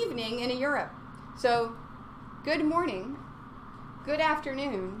 and evening in Europe. So good morning, good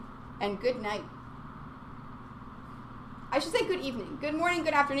afternoon, and good night. I should say good evening. Good morning,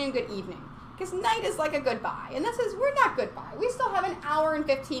 good afternoon, good evening. Because night is like a goodbye. And this is, we're not goodbye. We still have an hour and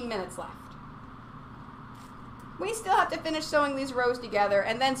 15 minutes left. We still have to finish sewing these rows together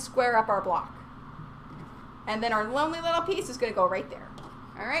and then square up our block. And then our lonely little piece is going to go right there.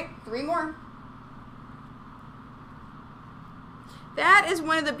 All right, 3 more. That is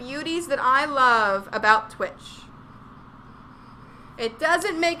one of the beauties that I love about Twitch. It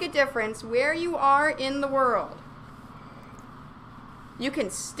doesn't make a difference where you are in the world. You can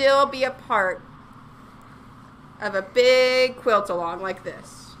still be a part of a big quilt along like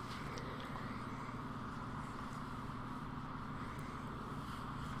this.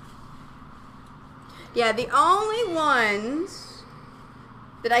 Yeah, the only ones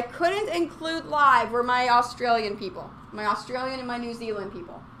that I couldn't include live were my Australian people. My Australian and my New Zealand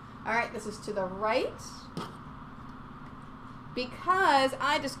people. Alright, this is to the right. Because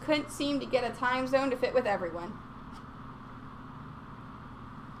I just couldn't seem to get a time zone to fit with everyone.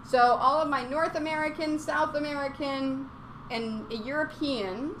 So all of my North American, South American, and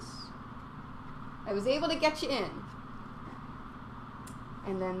Europeans, I was able to get you in.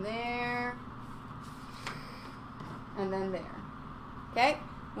 And then there. And then there. Okay?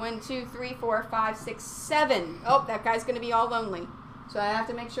 1, 2, 3, 4, 5, 6, 7. Oh, that guy's going to be all lonely. So I have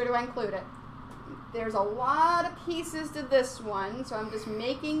to make sure to include it. There's a lot of pieces to this one, so I'm just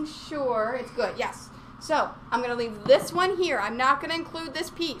making sure it's good. Yes. So I'm going to leave this one here. I'm not going to include this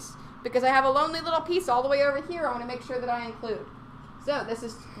piece because I have a lonely little piece all the way over here I want to make sure that I include. So this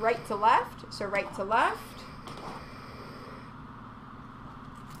is right to left. So right to left.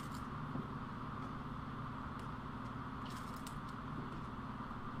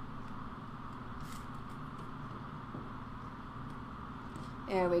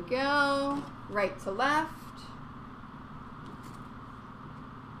 There we go. Right to left.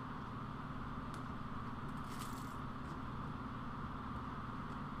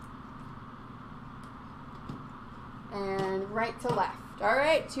 And right to left. All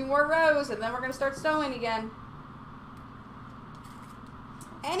right, 2 more rows, and then we're going to start sewing again.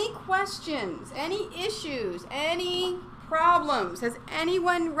 Any questions? Any issues? Any problems? Has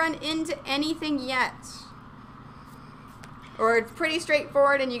anyone run into anything yet? Or it's pretty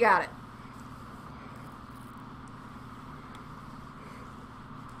straightforward and you got it?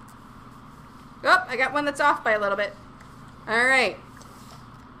 Oh, I got one that's off by a little bit. All right.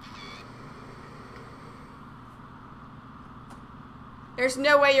 There's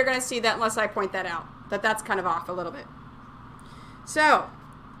no way you're going to see that unless I point that out. That's kind of off a little bit. So,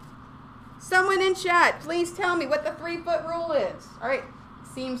 someone in chat, please tell me what the 3-foot rule is. All right,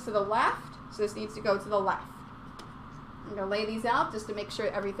 seams to the left, so this needs to go to the left. I'm going to lay these out just to make sure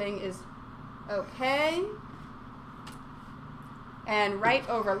everything is okay. And right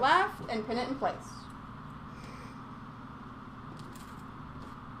over left and pin it in place.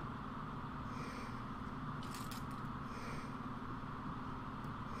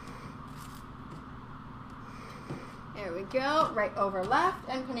 There we go, right over left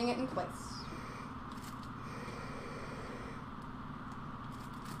and pinning it in place.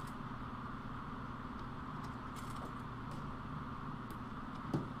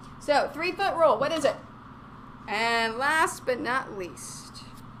 So, 3-foot rule, what is it? And last but not least.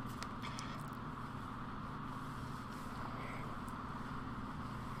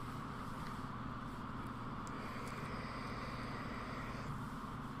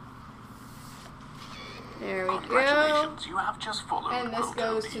 There we go. Congratulations, you have just followed. And this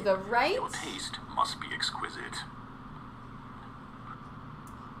goes to the right. Your taste must be exquisite.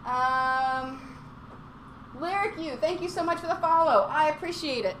 Lyric You, thank you so much for the follow. I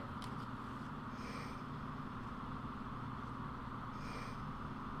appreciate it.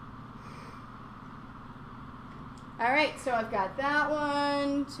 All right, so I've got that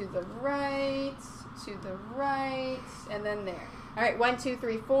one to the right, and then there. All right, 1, 2,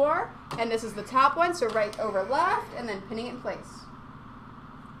 3, 4, and this is the top one, so right over left, and then pinning it in place.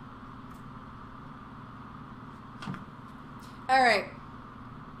 All right.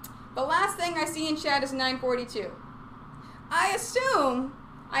 The last thing I see in chat is 9:42. I assume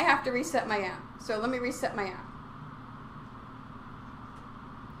I have to reset my app, so let me reset my app.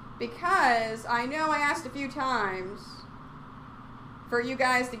 Because I know I asked a few times for you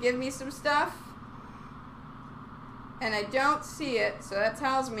guys to give me some stuff, and I don't see it, so that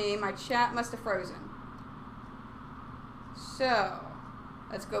tells me my chat must have frozen. So,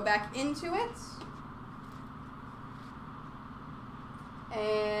 let's go back into it.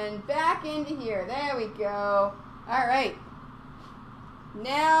 And back into here. There we go. All right.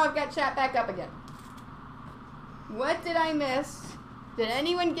 Now I've got chat back up again. What did I miss? Did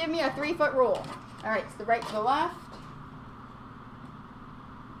anyone give me a 3-foot rule? All right, it's the right to the left.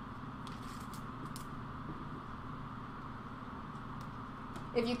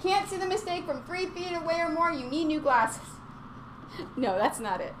 If you can't see the mistake from 3 feet away or more, you need new glasses. No, that's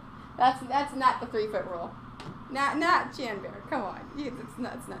not it. That's not the 3-foot rule. Not Jan Bear. Come on.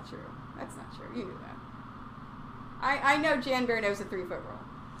 That's not true. That's not true. You knew that. I know Jan Bear knows the 3-foot rule.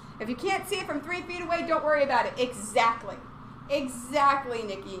 If you can't see it from 3 feet away, don't worry about it. Exactly. Exactly,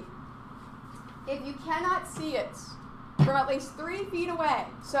 Nikki. If you cannot see it from at least 3 feet away,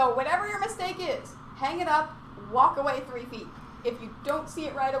 so whatever your mistake is, hang it up, walk away 3 feet. If you don't see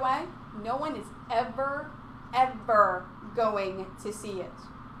it right away, no one is ever going to see it.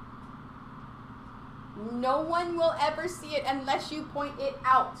 No one will ever see it unless you point it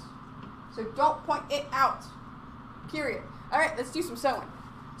out. So don't point it out. Period. All right, let's do some sewing.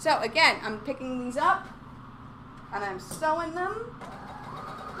 So again, I'm picking these up and I'm sewing them.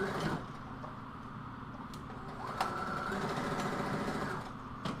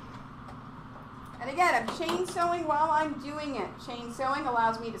 And again, I'm chain sewing while I'm doing it. Chain sewing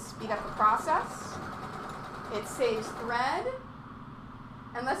allows me to speed up the process. It saves thread.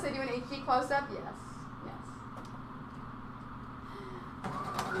 Unless I do an HD close-up, yes.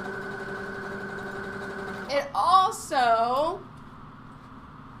 It also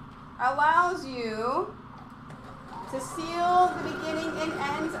allows you to seal the beginning and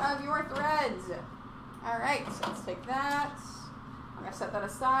ends of your threads. All right, so let's take that. I'm going to set that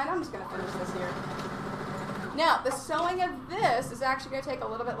aside. I'm just going to finish this here. Now, the sewing of this is actually going to take a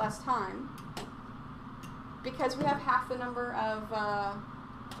little bit less time because we have half the number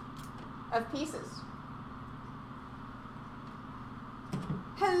of pieces.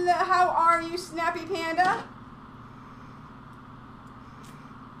 Hello, how are you, Snappy Panda?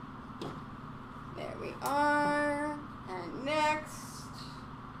 There we are. And next.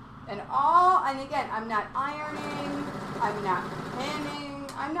 And again, I'm not ironing, I'm not pinning,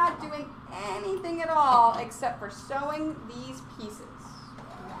 I'm not doing anything at all except for sewing these pieces.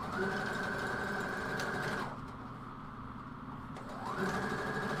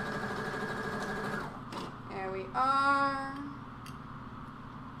 There we are.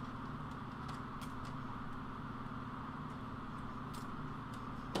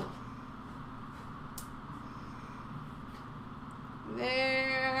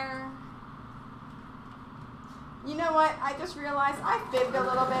 There. You know what? I just realized I fibbed a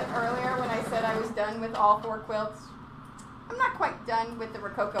little bit earlier when I said I was done with all 4 quilts. I'm not quite done with the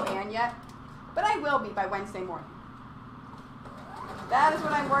Rococo Ann yet, but I will be by Wednesday morning. That is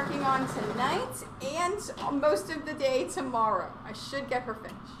what I'm working on tonight and most of the day tomorrow. I should get her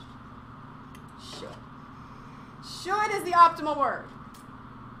finished. Should. Should is the optimal word.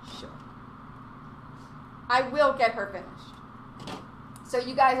 Should. I will get her finished. So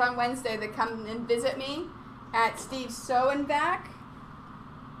you guys on Wednesday that come and visit me at Steve's Sew and Back.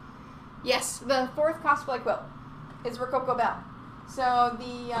 Yes, the 4th cosplay quilt is Rococo Belle. So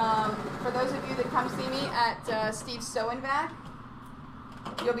for those of you that come see me at Steve's Sew and Back,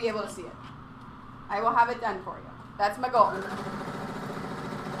 you'll be able to see it. I will have it done for you. That's my goal.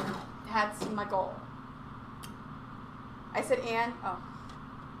 That's my goal. I said Ann. Oh.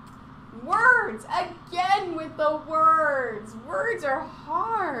 Words! Again with the words! Words are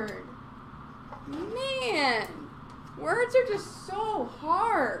hard. Man! Words are just so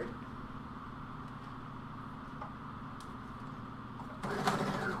hard.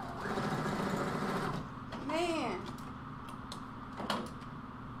 Man.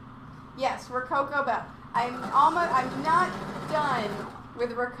 Yes, Rococo Belle. I'm not done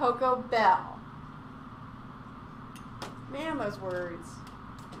with Rococo Belle. Man, those words.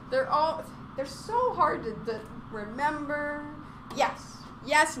 They're so hard to remember.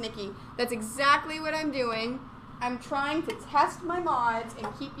 Yes, Nikki. That's exactly what I'm doing. I'm trying to test my mods and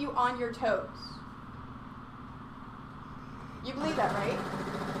keep you on your toes. You believe that, right?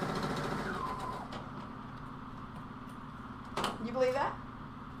 You believe that?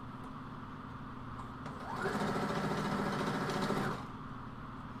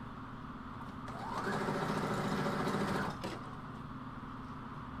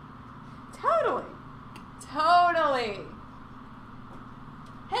 Totally.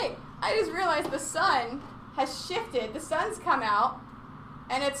 Hey, I just realized the sun has shifted. The sun's come out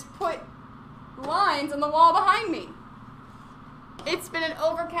and it's put lines on the wall behind me. It's been an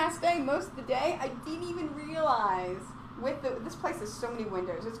overcast day most of the day. I didn't even realize this place has so many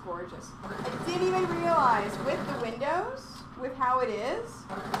windows. It's gorgeous. I didn't even realize with the windows, with how it is.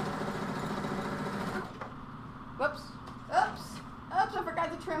 Whoops. Oops. I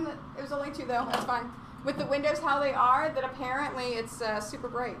forgot to trim it. It was only 2 though. That's fine. With the windows how they are, that apparently it's super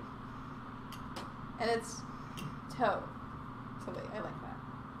bright. And it's totally. I like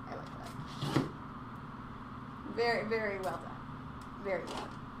that. Very, very well done. Very well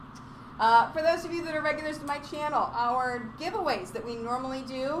done. For those of you that are regulars to my channel, our giveaways that we normally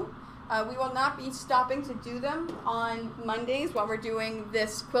do, we will not be stopping to do them on Mondays while we're doing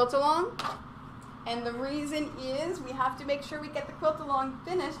this quilt along. And the reason is we have to make sure we get the quilt-along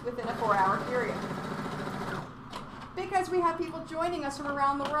finished within a 4-hour period. Because we have people joining us from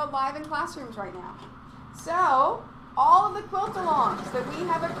around the world live in classrooms right now. So, all of the quilt-alongs that we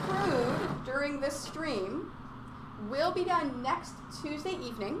have accrued during this stream will be done next Tuesday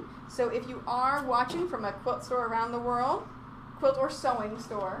evening. So if you are watching from a quilt store around the world, quilt or sewing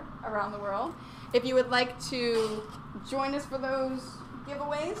store around the world, if you would like to join us for those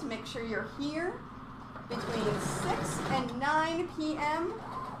giveaways, make sure you're here between 6 and 9 p.m.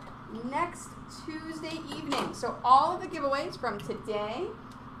 next Tuesday evening. So all of the giveaways from today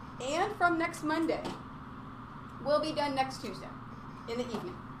and from next Monday will be done next Tuesday in the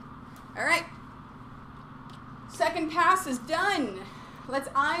evening. All right. Second pass is done. Let's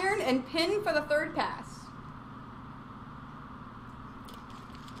iron and pin for the third pass.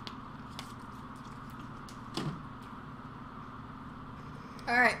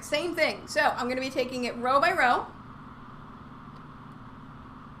 All right, same thing. So I'm going to be taking it row by row.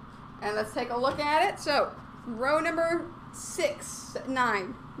 And let's take a look at it. So row number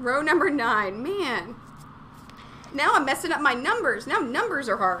 9. Row number 9. Man. Now I'm messing up my numbers. Now numbers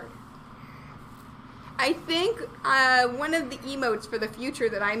are hard. I think one of the emotes for the future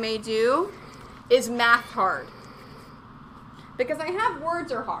that I may do is math hard. Because I have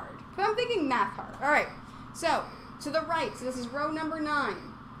words are hard. But I'm thinking math hard. All right. So to the right. So this is row number 9.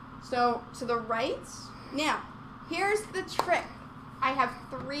 So to the right. Now, here's the trick. I have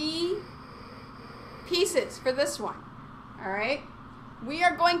 3 pieces for this one. All right. We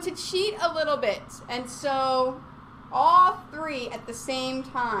are going to cheat a little bit and sew all 3 at the same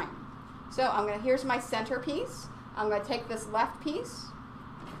time. So here's my center piece. I'm going to take this left piece.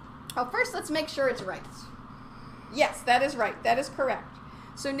 Oh, first let's make sure it's right. Yes, that is right. That is correct.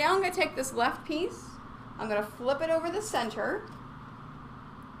 So now I'm going to take this left piece. I'm going to flip it over the center.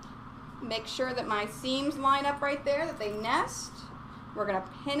 Make sure that my seams line up right there, that they nest. We're going to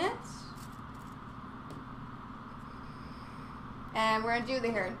pin it. And we're going to do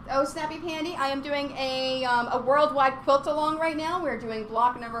the here. Oh, Snappy Pandy, I am doing a World Wide Quilt Along right now. We're doing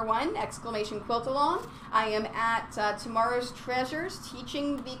block number 1, exclamation quilt along. I am at Tomorrow's Treasures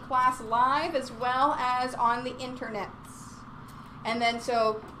teaching the class live as well as on the internet. And then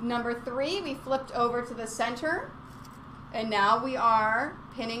so number 3, we flipped over to the center. And now we are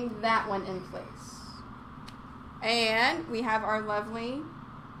pinning that one in place. And we have our lovely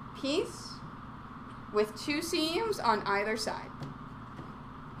piece with 2 seams on either side.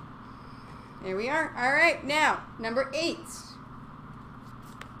 There we are. All right, now, number 8.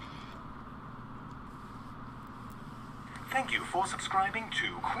 Thank you for subscribing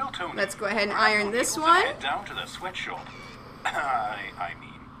to Quiltoni. Let's go ahead and iron this one. Head down to the sweatshop. I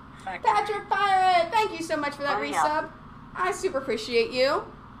mean, factory. Patrick Pirate, thank you so much for that Hurry resub. up. I super appreciate you.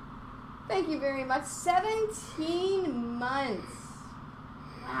 Thank you very much. 17 months.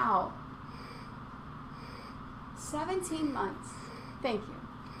 Wow. 17 months. Thank you.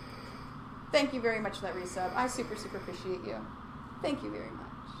 Thank you very much for that resub. I super appreciate you. Thank you very much.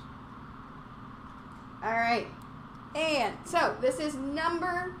 All right. And so this is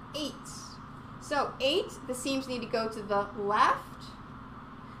number 8. So 8, the seams need to go to the left.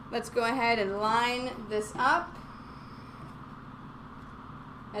 Let's go ahead and line this up.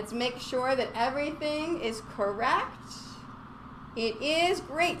 Let's make sure that everything is correct. It is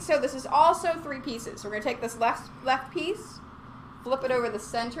great. So this is also 3 pieces. So we're going to take this left piece, flip it over the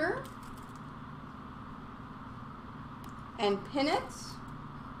center, and pin it.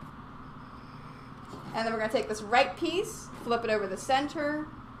 And then we're going to take this right piece, flip it over the center,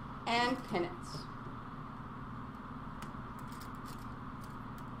 and pin it.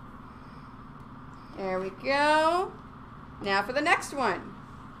 There we go. Now for the next one.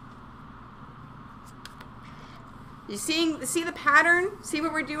 You see the pattern? See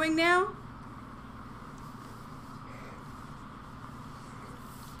what we're doing now?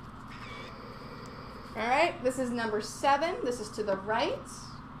 All right, this is number 7. This is to the right.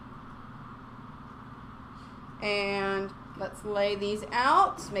 And let's lay these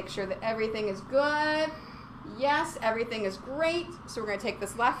out. Make sure that everything is good. Yes, everything is great. So we're going to take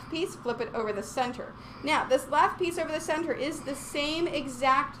this left piece, flip it over the center. Now, this left piece over the center is the same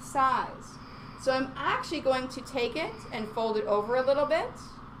exact size. So I'm actually going to take it and fold it over a little bit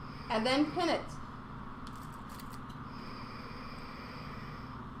and then pin it.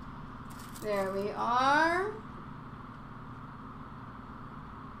 There we are.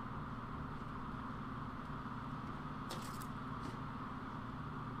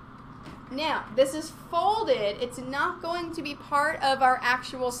 Now, this is folded. It's not going to be part of our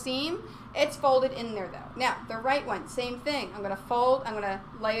actual seam. It's folded in there though. Now, the right one, same thing. I'm going to fold, I'm going to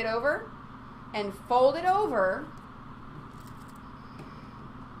lay it over, and fold it over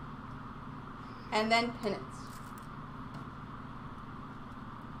and then pin it.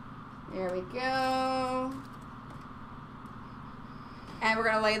 There we go. And we're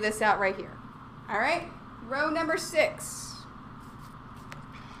going to lay this out right here. All right, row number 6.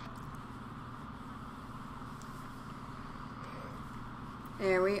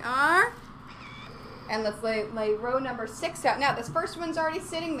 There we are. And let's lay row number 6 out. Now, this first one's already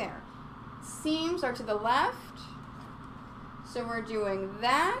sitting there. Seams are to the left. So we're doing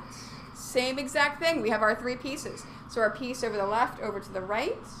that. Same exact thing. We have our 3 pieces. So our piece over the left, over to the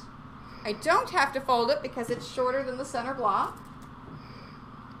right. I don't have to fold it because it's shorter than the center block.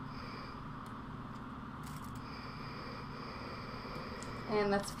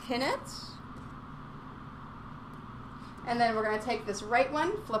 And let's pin it. And then we're going to take this right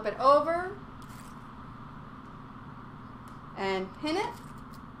one, flip it over, and pin it.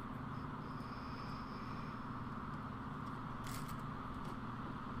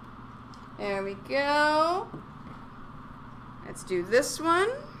 There we go. Let's do this one.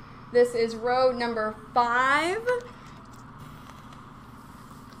 This is row number 5.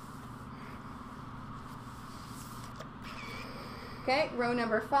 Okay, row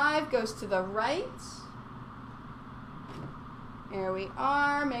number 5 goes to the right. There we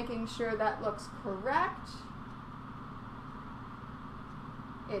are, making sure that looks correct.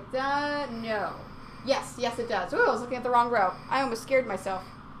 It does, no. Yes, yes it does. Ooh, I was looking at the wrong row. I almost scared myself.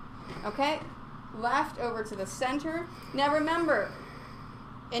 Okay, left over to the center. Now remember,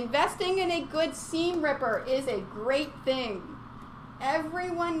 investing in a good seam ripper is a great thing.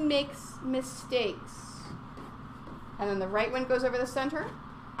 Everyone makes mistakes. And then the right one goes over the center.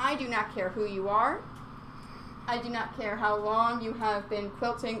 I do not care who you are. I do not care how long you have been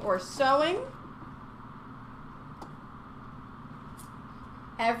quilting or sewing.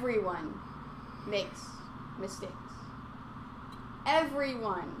 Everyone makes mistakes.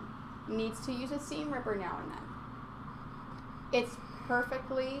 Everyone needs to use a seam ripper now and then. It's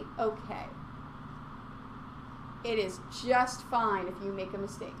perfectly okay. It is just fine if you make a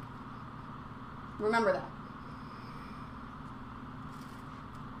mistake. Remember that.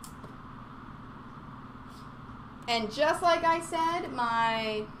 And just like I said,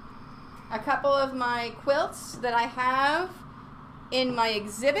 a couple of my quilts that I have in my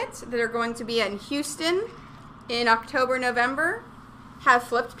exhibit that are going to be in Houston in October, November, have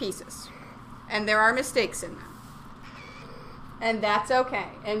flipped pieces. And there are mistakes in them. And that's okay,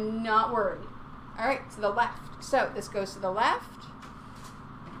 and not worried. All right, to the left. So this goes to the left.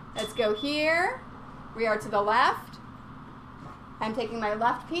 Let's go here. We are to the left. I'm taking my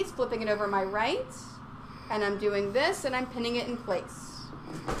left piece, flipping it over my right. And I'm doing this, and I'm pinning it in place.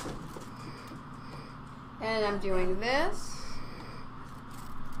 And I'm doing this.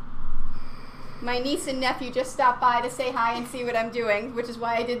 My niece and nephew just stopped by to say hi and see what I'm doing, which is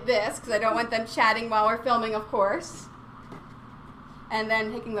why I did this, because I don't want them chatting while we're filming, of course. And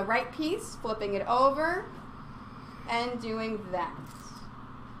then taking the right piece, flipping it over, and doing that.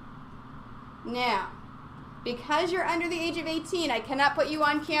 Now, because you're under the age of 18, I cannot put you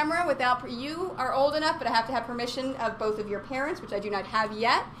on camera without, you are old enough, but I have to have permission of both of your parents, which I do not have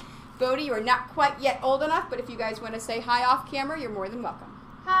yet. Bodie, you are not quite yet old enough, but if you guys want to say hi off camera, you're more than welcome.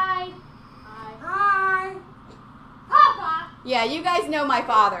 Hi. Hi. Hi. Papa. Yeah, you guys know my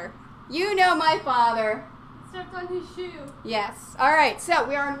father. You know my father. Stepped on his shoe. Yes. All right, so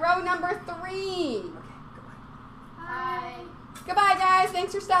we are in row number 3. Hi. Goodbye, guys.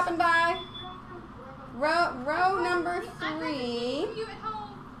 Thanks for stopping by. Row number 3. You at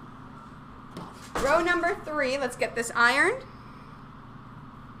home. Row number 3. Let's get this ironed.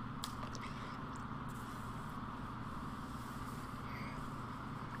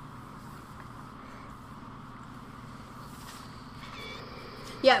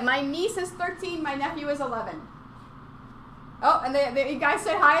 Yeah, my niece is 13. My nephew is 11. Oh, and you guys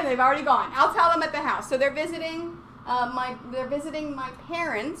said hi, and they've already gone. I'll tell them at the house. So they're visiting my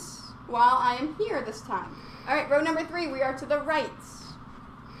parents while I am here this time. All right, row number 3, we are to the right.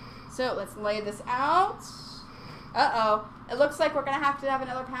 So let's lay this out. Uh-oh. It looks like we're going to have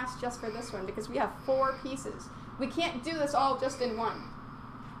another pass just for this one because we have 4 pieces. We can't do this all just in one.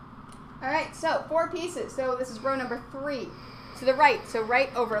 All right, so 4 pieces. So this is row number 3. To the right. So right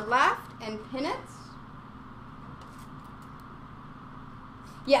over left and pin it.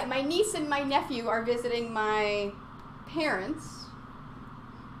 Yeah, my niece and my nephew are visiting my parents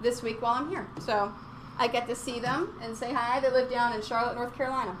this week while I'm here. So I get to see them and say hi. They live down in Charlotte, North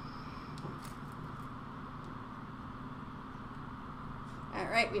Carolina. All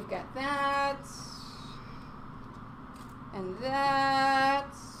right, we've got that. And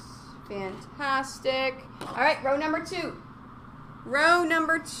that. Fantastic. All right, row number 2. Row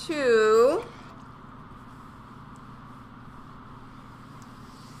number 2.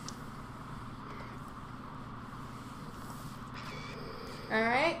 All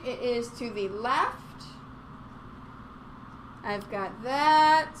right, it is to the left. I've got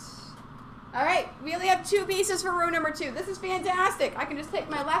that. All right, we only have 2 pieces for row number 2. This is fantastic. I can just take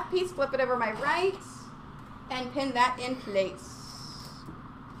my left piece, flip it over my right, and pin that in place.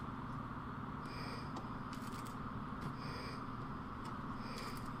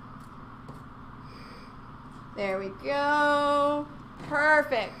 There we go.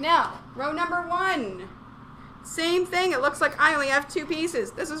 Perfect. Now, row number 1. Same thing. It looks like I only have 2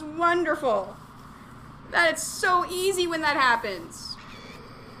 pieces. This is wonderful. That is so easy when that happens.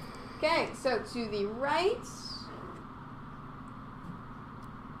 Okay, so to the right.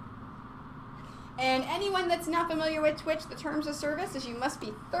 And anyone that's not familiar with Twitch, the terms of service is you must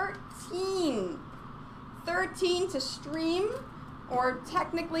be 13. 13 to stream or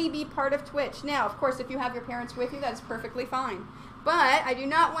technically be part of Twitch. Now, of course, if you have your parents with you, that's perfectly fine. But I do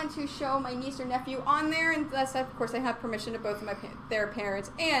not want to show my niece or nephew on there unless, of course, I have permission of both of their parents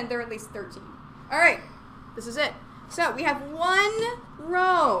and they're at least 13. All right, this is it. So we have one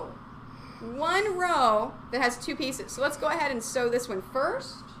row that has 2 pieces. So let's go ahead and sew this one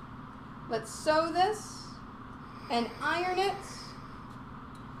first. Let's sew this and iron it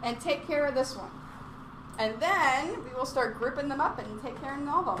and take care of this one. And then we will start grouping them up and take care of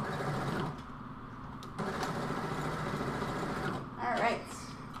all of them. All right.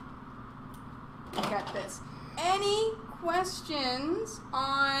 I got this. Any questions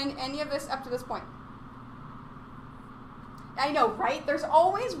on any of this up to this point? I know, right? There's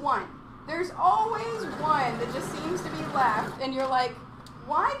always one. There's always one that just seems to be left, and you're like,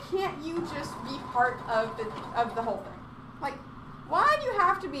 why can't you just be part of the whole thing? Like, why do you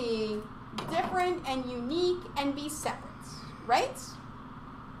have to be different and unique and be separate, right?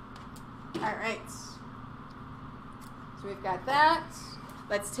 All right. So we've got that.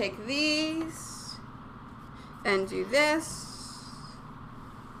 Let's take these and do this.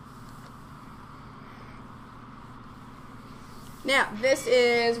 Now, this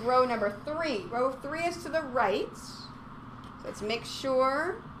is row number 3. Row 3 is to the right. So let's make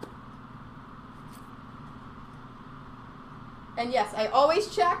sure. And yes, I always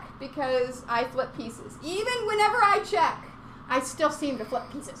check because I flip pieces. Even whenever I check, I still seem to flip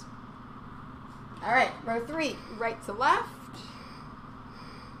pieces. All right, row 3, right to left.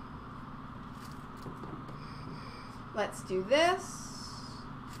 Let's do this.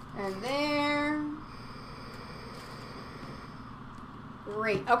 And there.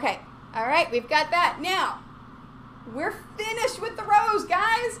 Great. Okay. All right, we've got that. Now, we're finished with the rows,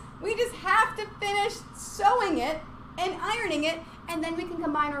 guys. We just have to finish sewing it and ironing it, and then we can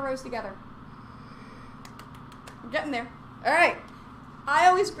combine our rows together. We're getting there. All right. I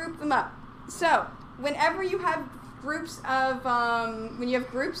always group them up. So, whenever you have groups of, of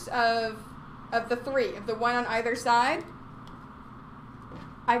the 3, of the one on either side,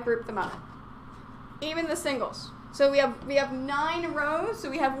 I group them up. Even the singles. So we have 9 rows, so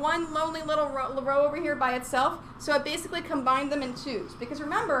we have one lonely little row over here by itself, so I basically combined them in 2s. Because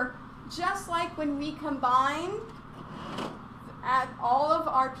remember, just like when we combine all of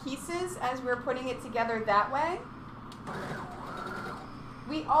our pieces as we're putting it together that way,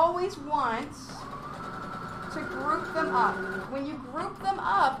 we always want to group them up. When you group them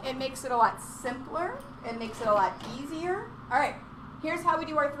up, it makes it a lot simpler, it makes it a lot easier. All right, here's how we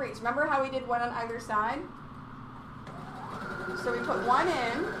do our 3s. Remember how we did one on either side? So we put one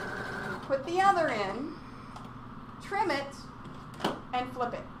in, put the other in, trim it, and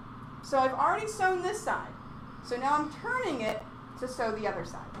flip it. So I've already sewn this side. So now I'm turning it to sew the other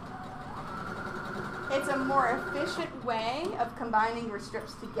side. It's a more efficient way of combining your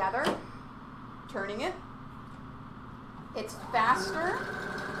strips together, turning it. It's faster.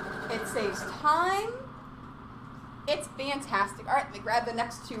 It saves time. It's fantastic. All right, let me grab the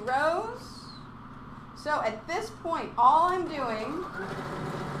next 2 rows. So at this point, all I'm doing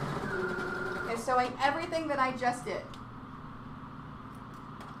is sewing everything that I just did.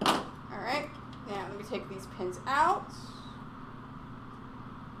 All right, now let me take these pins out.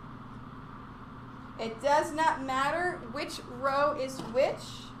 It does not matter which row is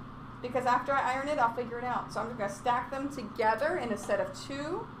which, because after I iron it, I'll figure it out. So I'm going to stack them together in a set of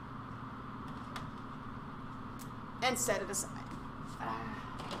 2 and set it aside.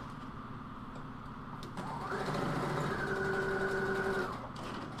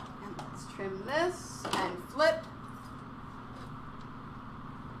 And let's trim this and flip.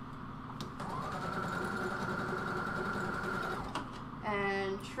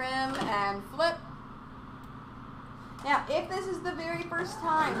 And trim and flip. Now, if this is the very first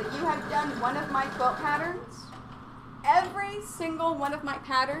time that you have done one of my quilt patterns, every single one of my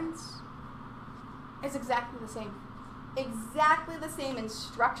patterns is exactly the same. Exactly the same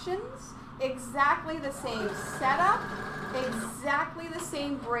instructions, exactly the same setup, exactly the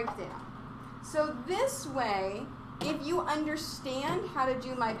same breakdown. So this way, if you understand how to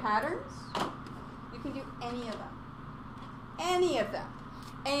do my patterns, you can do any of them. Any of them.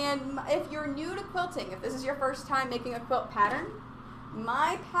 And if you're new to quilting, if this is your first time making a quilt pattern,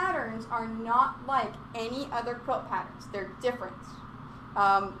 my patterns are not like any other quilt patterns. They're different.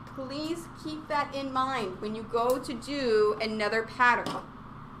 Please keep that in mind when you go to do another pattern.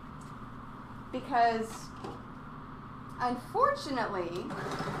 Because, unfortunately,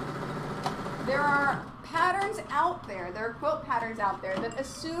 there are patterns out there, there are quilt patterns out there that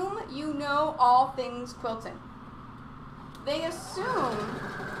assume you know all things quilting. They assume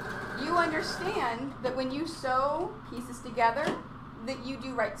you understand that when you sew pieces together, that you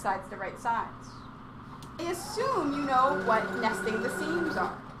do right sides to right sides. They assume you know what nesting the seams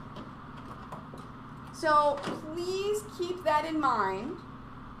are. So please keep that in mind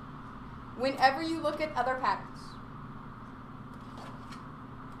whenever you look at other patterns.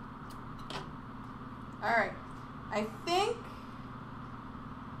 All right, I think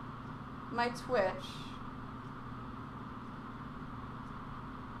my Twitch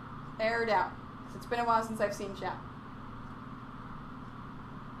aired out. It's been a while since I've seen chat.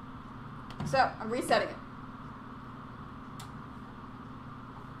 So, I'm resetting it.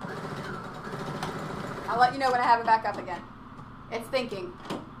 I'll let you know when I have it back up again. It's thinking.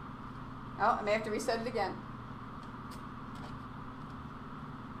 Oh, I may have to reset it again.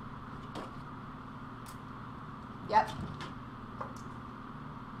 Yep.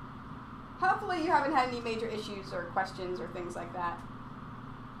 Hopefully you haven't had any major issues or questions or things like that.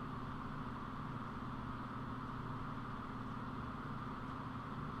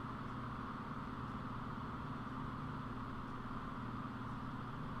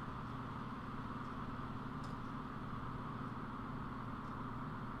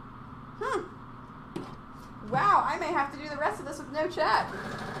 Wow, I may have to do the rest of this with no chat.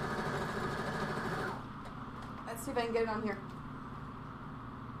 Let's see if I can get it on here.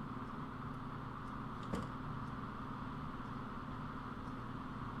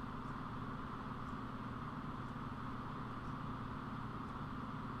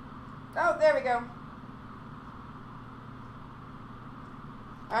 Oh, there we go.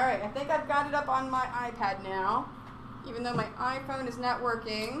 All right, I think I've got it up on my iPad now, even though my iPhone is not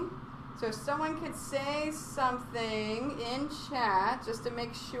working. So if someone could say something in chat just to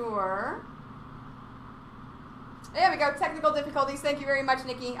make sure. There we go. Technical difficulties. Thank you very much,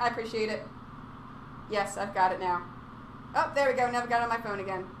 Nikki. I appreciate it. Yes, I've got it now. Oh, there we go. Now I've got it on my phone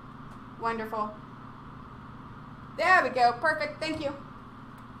again. Wonderful. There we go. Perfect. Thank you.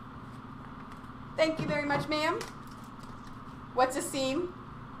 Thank you very much, ma'am. What's a seam?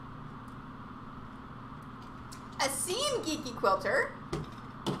 A seam, geeky quilter,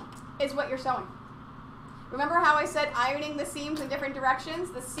 is what you're sewing. Remember how I said ironing the seams in different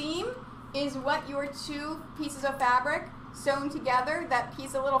directions? The seam is what your two pieces of fabric sewn together, that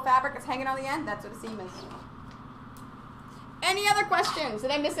piece of little fabric that's hanging on the end, that's what a seam is. Any other questions?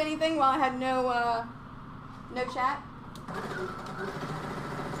 Did I miss anything while I had no chat?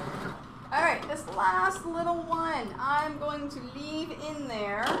 All right, this last little one I'm going to leave in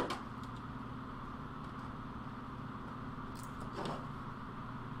there.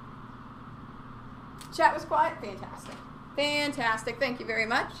 Chat was quiet? Fantastic. Fantastic. Thank you very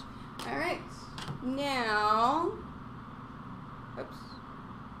much. All right. Now, oops.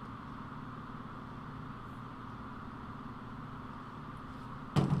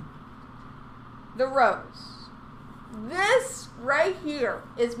 The rows. This right here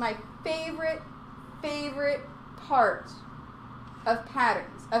is my favorite part of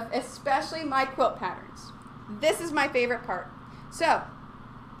patterns, of especially my quilt patterns. This is my favorite part. So,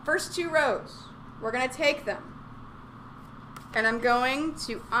 first two rows. We're going to take them, and I'm going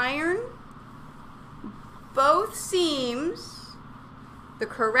to iron both seams the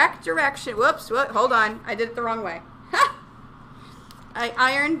correct direction. Whoops, hold on. I did it the wrong way. I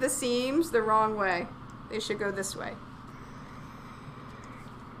ironed the seams the wrong way. They should go this way.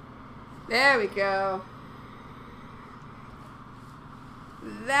 There we go.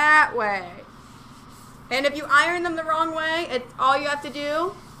 That way. And if you iron them the wrong way, all you have to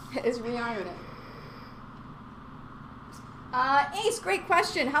do is re-iron it. Ace, great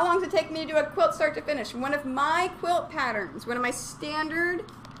question. How long does it take me to do a quilt start to finish? One of my quilt patterns, one of my standard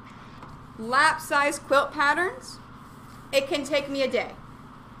lap size quilt patterns, it can take me a day.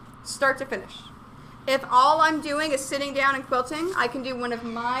 start to finish. If all I'm doing is sitting down and quilting, I can do one of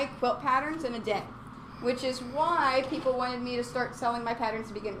my quilt patterns in a day, which is why people wanted me to start selling my patterns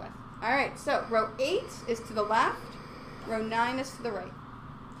to begin with. All right, so row 8 is to the left, row 9 is to the right.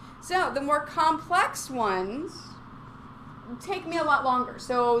 So the more complex ones take me a lot longer.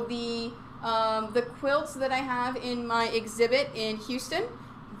 So the quilts that I have in my exhibit in Houston,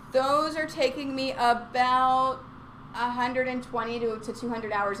 those are taking me about 120 to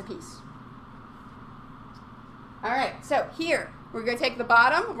 200 hours a piece. All right, so here, we're going to take the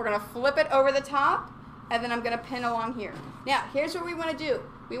bottom, we're going to flip it over the top, and then I'm going to pin along here. Now, here's what we want to do.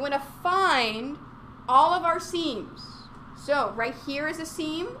 We want to find all of our seams. So right here is a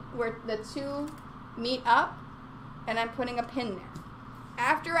seam where the two meet up, and I'm putting a pin there.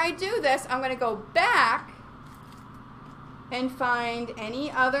 After I do this, I'm going to go back and find any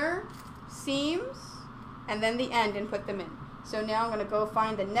other seams, and then the end and put them in. So now I'm going to go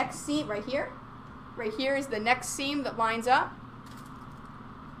find the next seam right here. Right here is the next seam that lines up.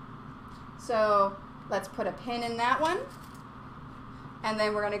 So let's put a pin in that one. And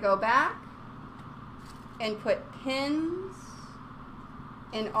then we're going to go back and put pins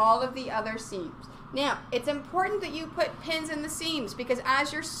in all of the other seams. Now, it's important that you put pins in the seams because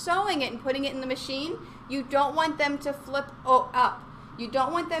as you're sewing it and putting it in the machine, you don't want them to flip up. You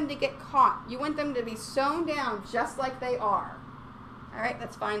don't want them to get caught. You want them to be sewn down just like they are. All right,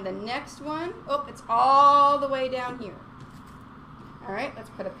 let's find the next one. Oh, it's all the way down here. All right, let's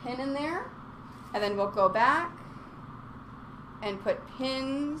put a pin in there. And then we'll go back and put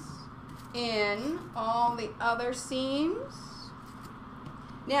pins in all the other seams.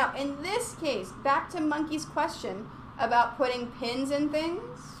 Now, in this case, back to Monkey's question about putting pins in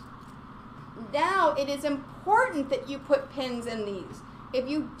things. Now, it is important that you put pins in these. If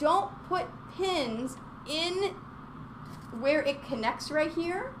you don't put pins in where it connects right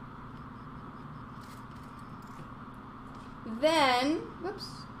here, then, whoops,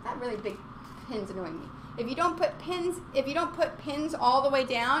 that really big pin's annoying me. If you don't put pins all the way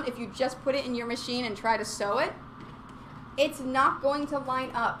down, if you just put it in your machine and try to sew it, it's not going to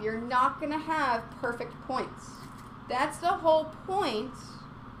line up. You're not going to have perfect points. That's the whole point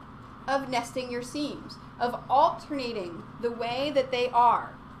of nesting your seams, of alternating the way that they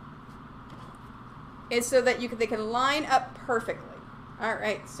are, is so that they can line up perfectly. All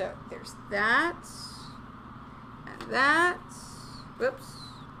right, so there's that and that. Whoops.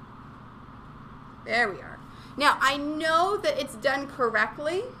 There we are. Now, I know that it's done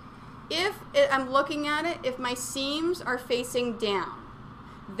correctly if I'm looking at it, if my seams are facing down.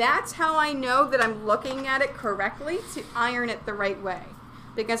 That's how I know that I'm looking at it correctly to iron it the right way.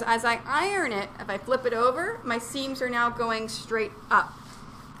 Because as I iron it, if I flip it over, my seams are now going straight up.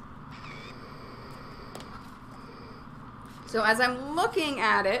 So as I'm looking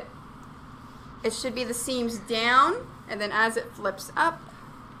at it, it should be the seams down, and then as it flips up,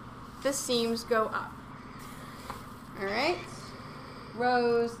 the seams go up. All right,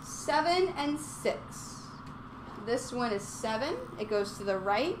 rows 7 and 6. This one is 7, it goes to the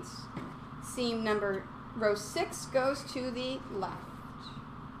right. Seam number, row 6 goes to the left.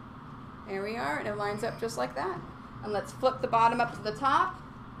 There we are, and it lines up just like that. And let's flip the bottom up to the top.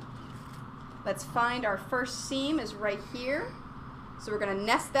 Let's find our first seam is right here. So we're going to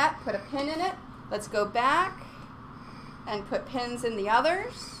nest that, put a pin in it. Let's go back and put pins in the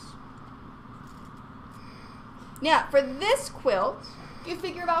others. Now, for this quilt, you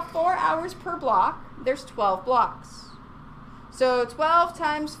figure about 4 hours per block. There's 12 blocks. So 12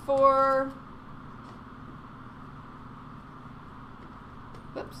 times 4,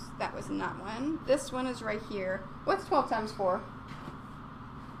 whoops, that was not one. This one is right here. What's 12 times 4?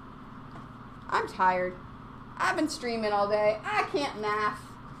 I'm tired. I've been streaming all day. I can't math.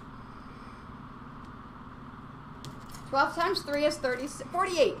 12 times 3 is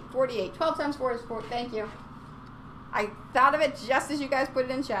 48. 48. 12 times 4 is 4. Thank you. I thought of it just as you guys put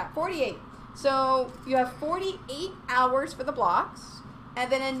it in chat. 48. So you have 48 hours for the blocks, and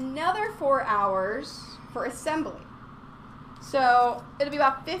then another 4 hours for assembly. So it'll be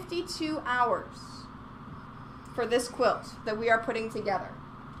about 52 hours for this quilt that we are putting together.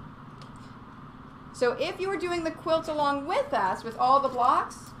 So if you were doing the quilt along with us, with all the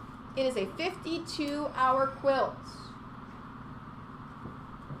blocks, it is a 52-hour quilt.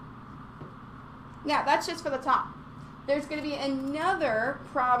 Now, that's just for the top. There's going to be another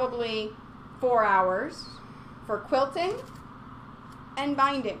probably 4 hours for quilting and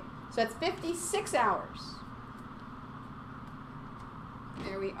binding. So that's 56 hours.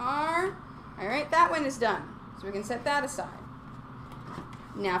 There we are. All right, that one is done. So we can set that aside.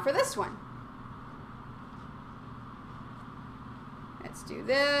 Now for this one. Let's Let's do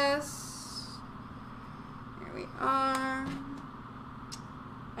this. Here we are.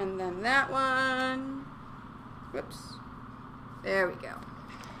 And then that one. Whoops. There we go.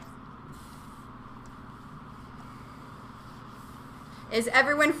 Is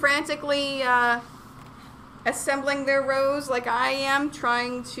everyone frantically assembling their rows like I am,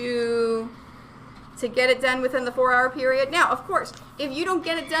 trying to get it done within the 4-hour period? Now, of course, if you don't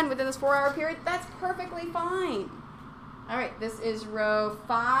get it done within this 4-hour period, that's perfectly fine. All right, this is row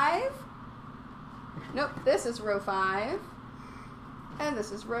 5. Nope, this is row 5. And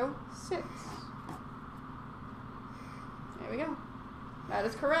this is row 6. There we go. That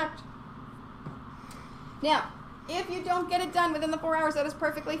is correct. Now, if you don't get it done within the 4 hours, that is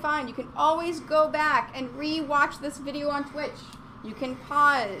perfectly fine. You can always go back and re-watch this video on Twitch. You can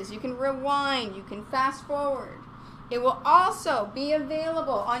pause, you can rewind, you can fast forward. It will also be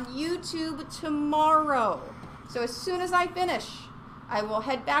available on YouTube tomorrow. So as soon as I finish, I will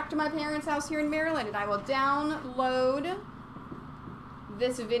head back to my parents' house here in Maryland and I will download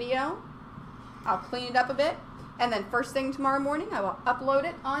this video. I'll clean it up a bit, and then first thing tomorrow morning, I will upload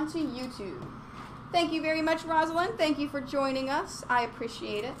it onto YouTube. Thank you very much, Rosalind. Thank you for joining us. I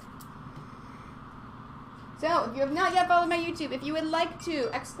appreciate it. So, if you have not yet followed my YouTube, if you would like to,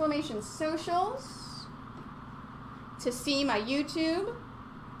 !socials to see my YouTube,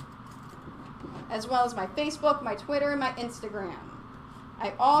 as well as my Facebook, my Twitter, and my Instagram.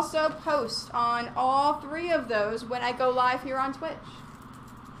 I also post on all 3 of those when I go live here on Twitch.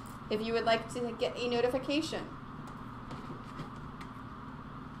 If you would like to get a notification.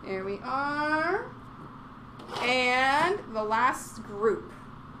 There we are. And the last group.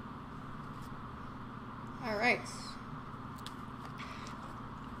 All right.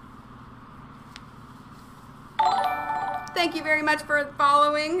 Thank you very much for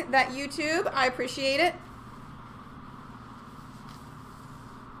following that YouTube. I appreciate it.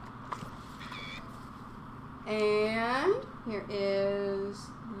 And here is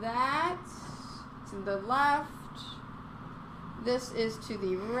that to the left. This is to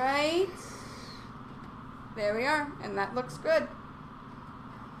the right. There we are, and that looks good.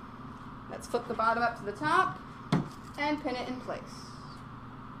 Let's flip the bottom up to the top and pin it in place.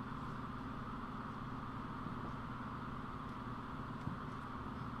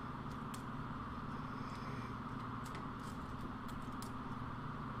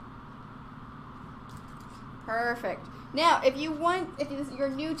 Perfect. Now, if you're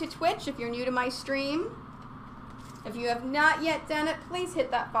new to Twitch, if you're new to my stream, if you have not yet done it, please hit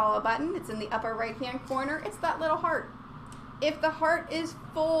that follow button. It's in the upper right-hand corner. It's that little heart. If the heart is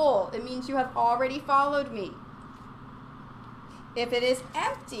full, it means you have already followed me. If it is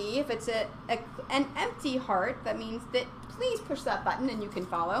empty, if it's an empty heart, that means that please push that button and you can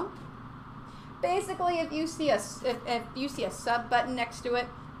follow. Basically, if you see a sub button next to it,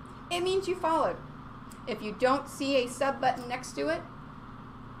 it means you followed. If you don't see a sub button next to it,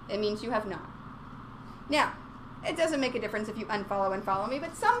 it means you have not. Now, it doesn't make a difference if you unfollow and follow me,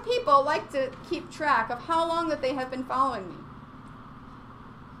 but some people like to keep track of how long that they have been following me.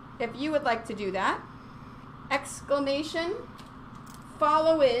 If you would like to do that,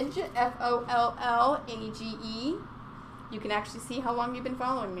 !followage, F-O-L-L-A-G-E. You can actually see how long you've been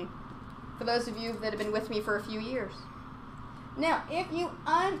following me. For those of you that have been with me for a few years. Now, if you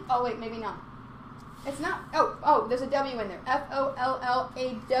oh wait, maybe not. It's not, oh, there's a W in there.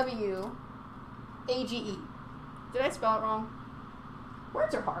 F-O-L-L-A-W-A-G-E. Did I spell it wrong?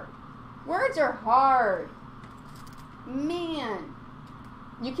 Words are hard. Words are hard. Man.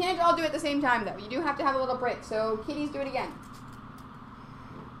 You can't all do it at the same time, though. You do have to have a little break. So, kiddies, do it again.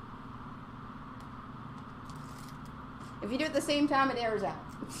 If you do it at the same time, it airs out.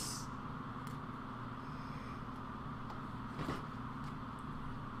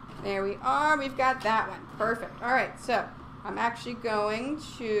 There we are. We've got that one. Perfect. All right. So, I'm actually going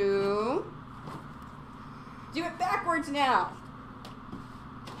to do it backwards now.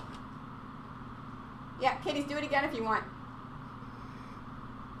 Yeah, kiddies, do it again if you want.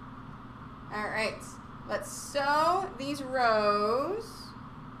 All right. Let's sew these rows.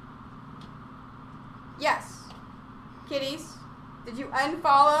 Yes. Kiddies, did you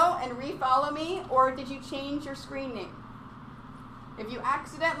unfollow and refollow me, or did you change your screen name? If you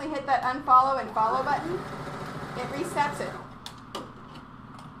accidentally hit that unfollow and follow button, it resets it.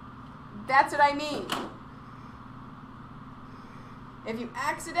 That's what I mean. If you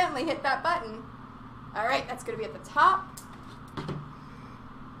accidentally hit that button, all right, that's going to be at the top.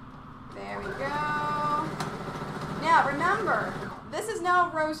 There we go. Now, remember, this is now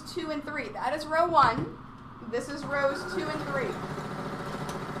rows 2 and 3. That is row 1. This is rows 2 and 3.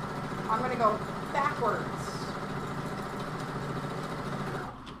 I'm going to go backwards.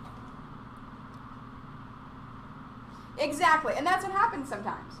 Exactly, and that's what happens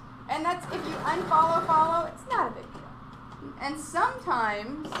sometimes. And that's, if you unfollow, follow, it's not a big deal. And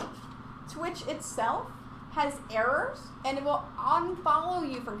sometimes Twitch itself has errors, and it will unfollow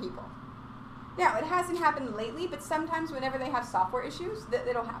you from people. Now, it hasn't happened lately, but sometimes whenever they have software issues,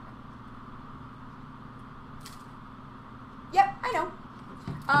 it'll happen. Yep, I know.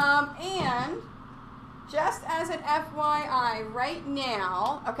 And just as an FYI, right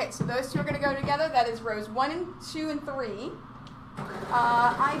now, okay, so those two are going to go together. That is rows 1 and 2 and 3.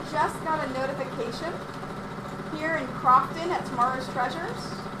 I just got a notification here in Crofton at Tomorrow's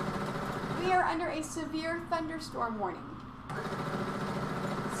Treasures. We are under a severe thunderstorm warning.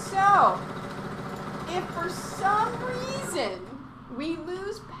 So, if for some reason we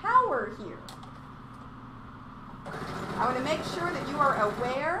lose power here, I want to make sure that you are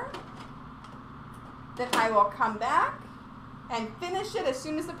aware that I will come back and finish it as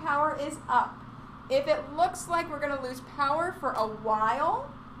soon as the power is up. If it looks like we're going to lose power for a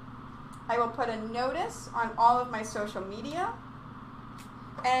while, I will put a notice on all of my social media,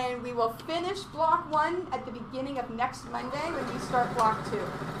 and we will finish block 1 at the beginning of next Monday when we start block 2.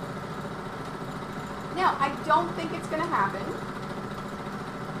 Now, I don't think it's going to happen.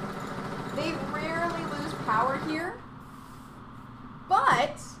 They rarely lose power here,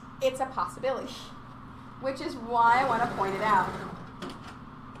 but it's a possibility, which is why I want to point it out.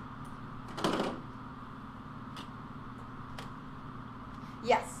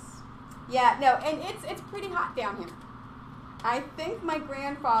 Yes. Yeah, no, and it's pretty hot down here. I think my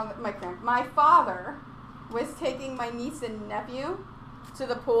father was taking my niece and nephew to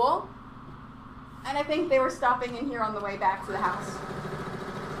the pool, and I think they were stopping in here on the way back to the house.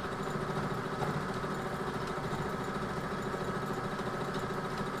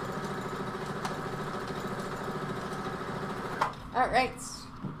 All right.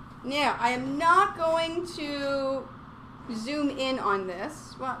 Now, I am not going to zoom in on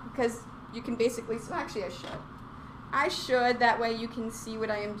this, well, because you can basically, so actually I should, that way you can see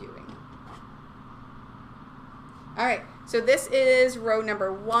what I am doing. All right, so this is row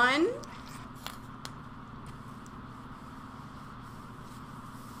number 1.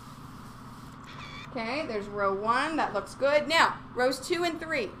 Okay, there's row 1, that looks good. Now, rows 2 and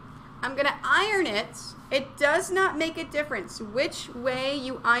 3. I'm gonna iron it. It does not make a difference which way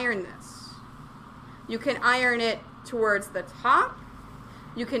you iron this. You can iron it towards the top.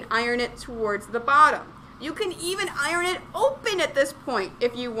 You can iron it towards the bottom. You can even iron it open at this point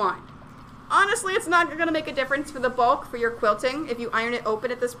if you want. Honestly, it's not going to make a difference for the bulk for your quilting if you iron it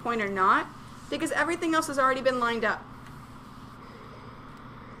open at this point or not, because everything else has already been lined up.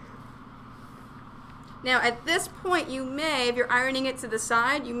 Now, at this point, you may, if you're ironing it to the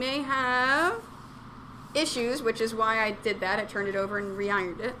side, you may have issues, which is why I did that. I turned it over and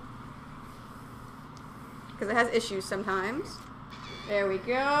re-ironed it, because it has issues sometimes. There we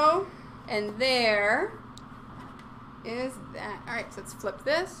go. And there is that. All right, so let's flip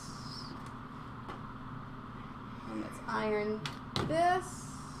this. And let's iron this.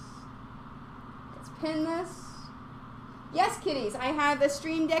 Let's pin this. Yes, kitties, I have the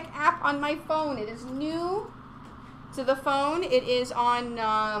Stream Deck app on my phone. It is new to the phone. It is on,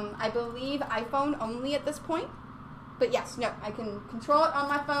 I believe, iPhone only at this point. But yes, no, I can control it on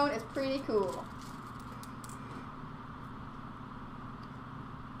my phone. It's pretty cool.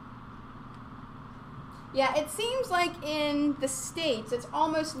 Yeah, it seems like in the States, it's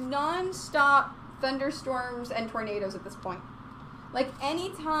almost non-stop thunderstorms and tornadoes at this point. Like,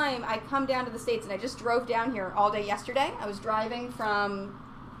 anytime I come down to the States, and I just drove down here all day yesterday. I was driving from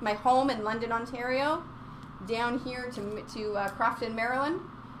my home in London, Ontario, down here to Crofton, Maryland.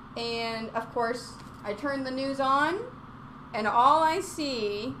 And, of course, I turn the news on, and all I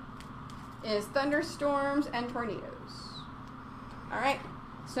see is thunderstorms and tornadoes. All right,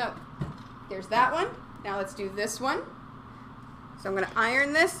 so there's that one. Now let's do this one. So I'm going to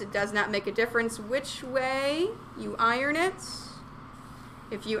iron this. It does not make a difference which way you iron it.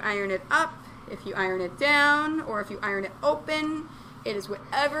 If you iron it up, if you iron it down, or if you iron it open, it is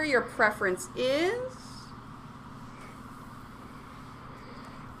whatever your preference is.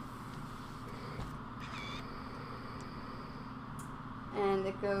 And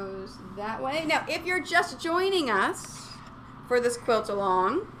it goes that way. Now, if you're just joining us for this quilt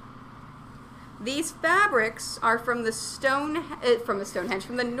along, these fabrics are from the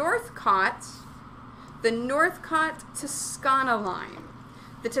Northcott Toscana line.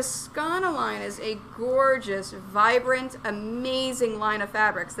 The Toscana line is a gorgeous, vibrant, amazing line of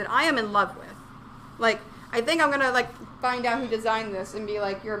fabrics that I am in love with. Like, I think I'm gonna find out who designed this and be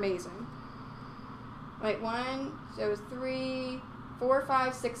like, you're amazing. Wait, 1, so 3, 4,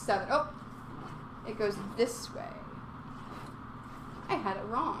 5, 6, 7. Oh, it goes this way. I had it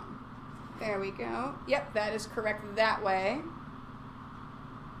wrong. There we go. Yep, that is correct that way.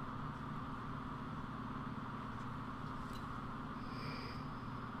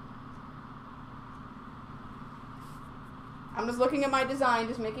 I'm just looking at my design,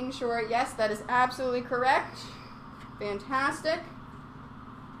 just making sure. Yes, that is absolutely correct. Fantastic.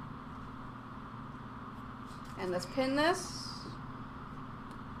 And let's pin this.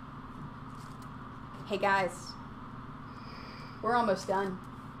 Hey guys, we're almost done.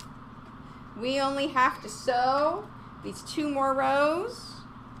 We only have to sew these 2 more rows,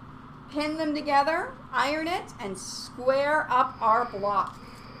 pin them together, iron it, and square up our block.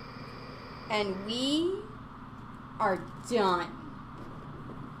 And we are done.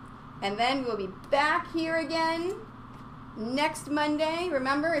 And then we'll be back here again next Monday.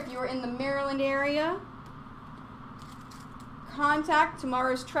 Remember, if you're in the Maryland area, contact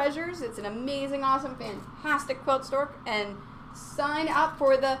Tomorrow's Treasures. It's an amazing, awesome, fantastic quilt store, and sign up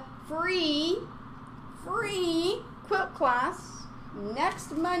for the free quilt class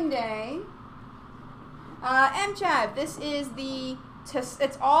next Monday. MCHAV, this is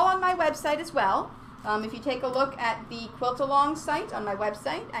it's all on my website as well. If you take a look at the Quilt Along site on my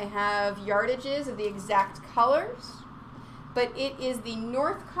website, I have yardages of the exact colors, but it is the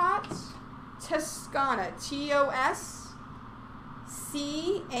Northcott Toscana, Toscana,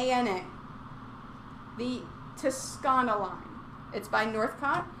 the Toscana line. It's by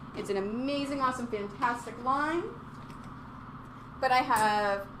Northcott. It's an amazing, awesome, fantastic line. But I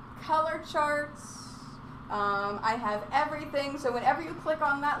have color charts. I have everything. So whenever you click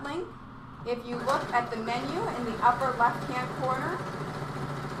on that link, if you look at the menu in the upper left-hand corner,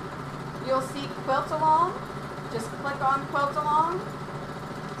 you'll see Quilt Along. Just click on Quilt Along,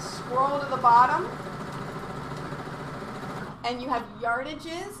 scroll to the bottom, and you have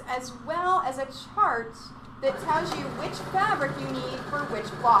yardages as well as a chart that tells you which fabric you need for which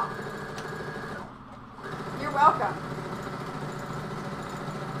block. You're welcome.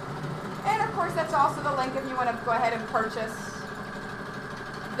 And of course, that's also the link if you want to go ahead and purchase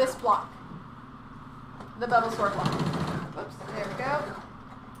this block, the Bubblesaur block. Whoops, there we go.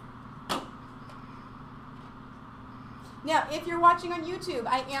 Now, if you're watching on YouTube,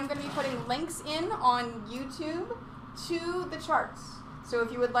 I am going to be putting links in on YouTube to the charts. So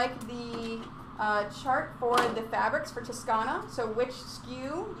if you would like the chart for the fabrics for Toscana, so which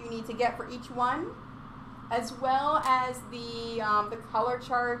SKU you need to get for each one, as well as the color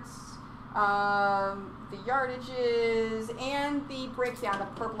charts, the yardages, and the breakdown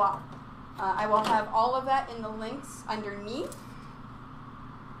of per block. I will have all of that in the links underneath,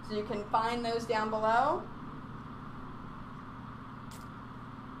 so you can find those down below.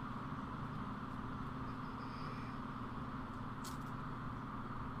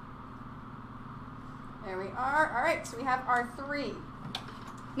 There we are. All right, so we have our 3.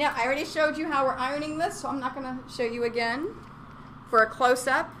 Now, I already showed you how we're ironing this, so I'm not going to show you again for a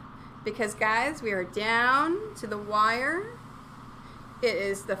close-up, because, guys, we are down to the wire. It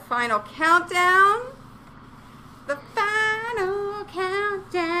is the final countdown. The final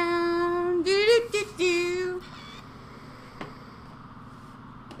countdown. Do-do-do-do.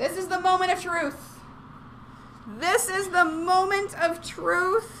 This is the moment of truth. This is the moment of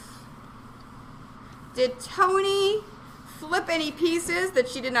truth. Did Tony flip any pieces that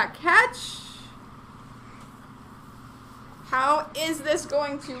she did not catch? How is this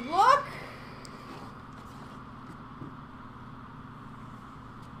going to look?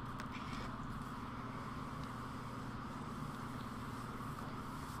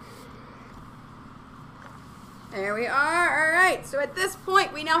 There we are. All right, so at this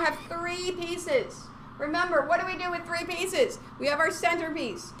point, we now have 3 pieces. Remember, what do we do with 3 pieces? We have our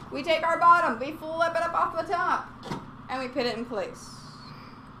centerpiece. We take our bottom, we flip it up off the top, and we put it in place.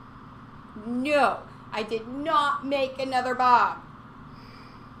 No, I did not make another bob.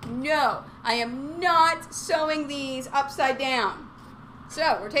 No, I am not sewing these upside down.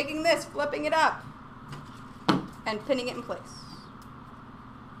 So we're taking this, flipping it up, and pinning it in place.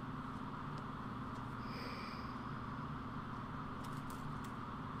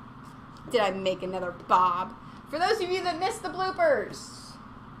 Did I make another bob? For those of you that missed the bloopers,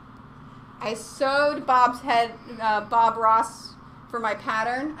 I sewed Bob's head, Bob Ross, for my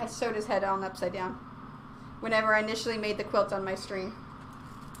pattern. I sewed his head on upside down whenever I initially made the quilt on my stream.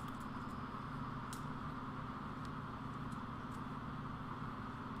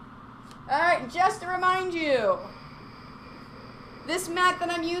 Alright, just to remind you, this mat that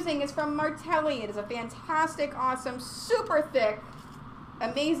I'm using is from Martelli. It is a fantastic, awesome, super thick,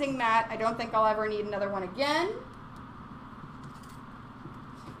 amazing mat. I don't think I'll ever need another one again.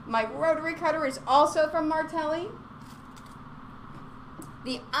 My rotary cutter is also from Martelli.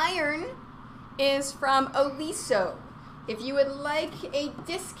 The iron is from Oliso. If you would like a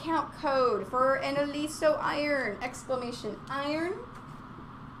discount code for an Oliso iron, exclamation iron.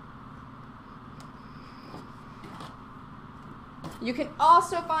 You can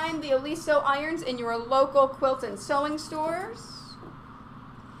also find the Oliso irons in your local quilt and sewing stores.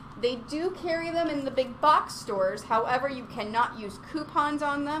 They do carry them in the big box stores. However, you cannot use coupons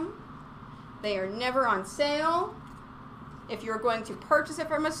on them. They are never on sale. If you're going to purchase it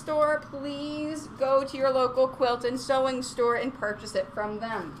from a store, please go to your local quilt and sewing store and purchase it from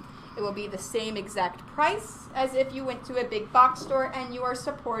them. It will be the same exact price as if you went to a big box store and you are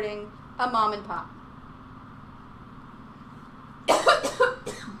supporting a mom and pop.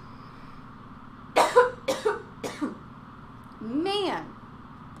 Man.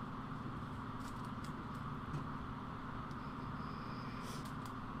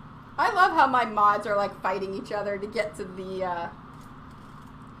 I love how my mods are like fighting each other to get to the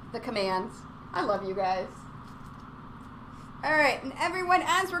commands. I love you guys. Alright, and everyone,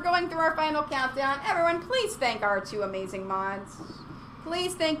 as we're going through our final countdown, everyone please thank our two amazing mods.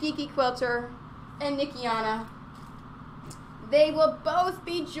 Please thank Geeky Quilter and Nikiana. They will both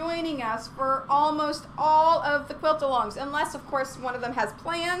be joining us for almost all of the quilt-alongs, unless, of course, one of them has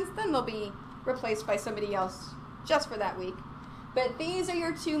plans, then they'll be replaced by somebody else just for that week. But these are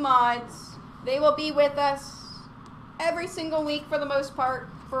your two mods. They will be with us every single week for the most part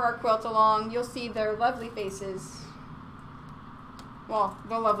for our quilt-along. You'll see their lovely faces. Well,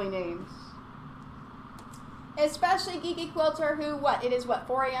 the lovely names. Especially Geeky Quilter, who, it is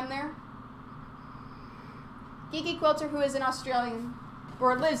 4 a.m. there? Geeky Quilter, who is an Australian,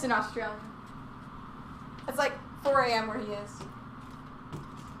 or lives in Australia. It's like 4 a.m. where he is.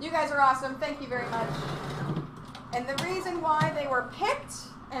 You guys are awesome. Thank you very much. And the reason why they were picked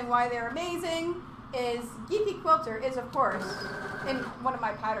and why they're amazing is Geeky Quilter is, of course, one of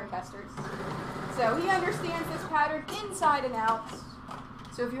my pattern testers. So he understands this pattern inside and out.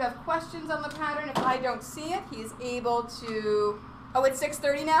 So if you have questions on the pattern, if I don't see it, he is able to... Oh, it's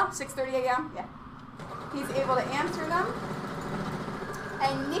 6:30 now? 6:30 a.m.? Yeah. He's able to answer them.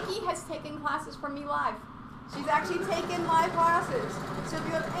 And Nikki has taken classes from me live. She's actually taken live classes. So if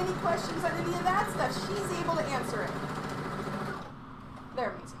you have any questions on any of that stuff, she's able to answer it.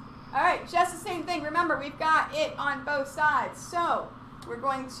 They're amazing. All right, just the same thing. Remember, we've got it on both sides. So we're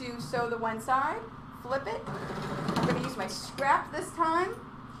going to sew the one side, flip it. I'm going to use my scrap this time.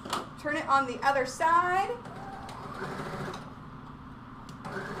 Turn it on the other side.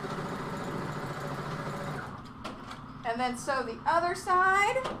 And then sew the other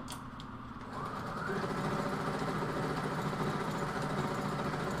side.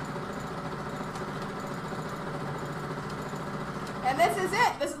 And this is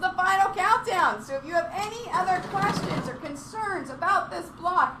it. This is the final countdown. So if you have any other questions or concerns about this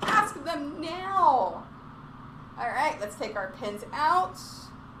block, ask them now. All right, let's take our pins out.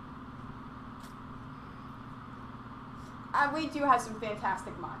 We do have some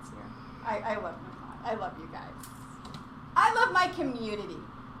fantastic mods here. I love my mod. I love you guys. I love my community.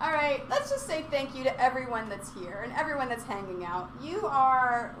 All right, let's just say thank you to everyone that's here and everyone that's hanging out. You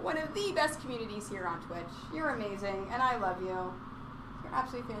are one of the best communities here on Twitch. You're amazing, and I love you. You're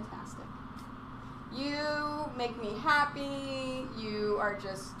absolutely fantastic. You make me happy. You are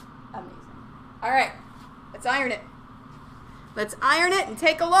just amazing. All right, let's iron it. Let's iron it and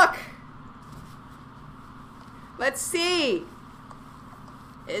take a look. Let's see.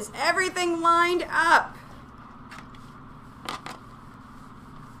 Is everything lined up?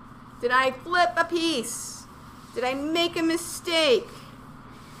 Did I flip a piece? Did I make a mistake?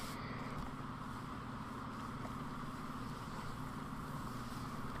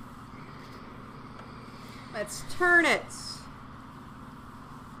 Let's turn it.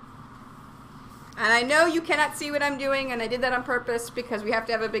 And I know you cannot see what I'm doing, and I did that on purpose because we have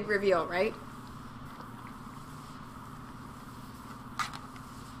to have a big reveal, right?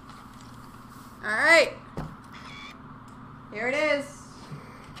 All right. Here it is.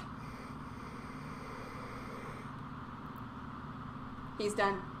 He's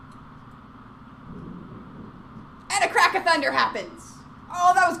done. And a crack of thunder happens.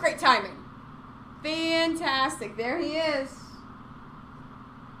 Oh, that was great timing. Fantastic. There he is.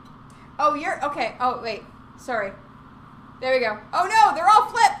 Oh, you're okay. Oh, wait. Sorry. There we go. Oh no, they're all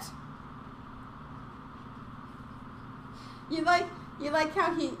flipped. You like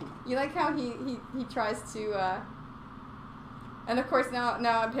how he tries to and of course now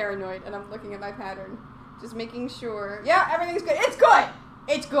I'm paranoid and I'm looking at my pattern. Just making sure. Yeah, everything's good. It's good.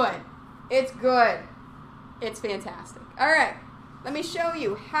 It's good. It's good. It's fantastic. All right. Let me show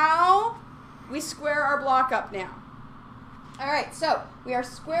you how we square our block up now. All right, so we are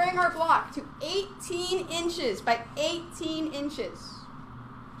squaring our block to 18 inches by 18 inches.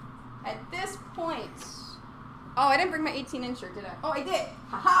 At this point, oh, I didn't bring my 18-incher, did I? Oh, I did.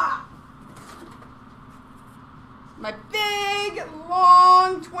 Ha-ha! My big,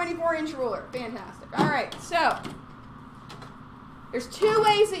 long 24-inch ruler. Fantastic. All right, so there's two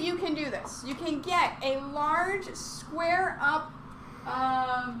ways that you can do this. You can get a large square-up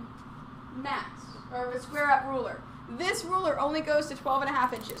mat, or a square-up ruler. This ruler only goes to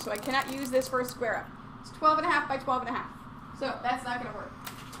 12.5 inches, so I cannot use this for a square-up. It's 12.5 by 12.5, so that's not going to work.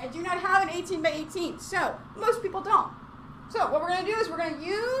 I do not have an 18 by 18, so most people don't. So what we're going to do is we're going to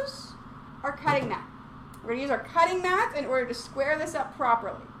use our cutting mat. We're going to use our cutting mat in order to square this up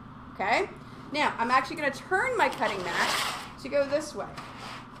properly, okay? Now, I'm actually going to turn my cutting mat to go this way.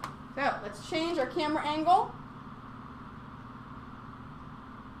 So let's change our camera angle.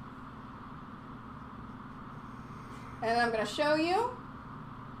 And I'm going to show you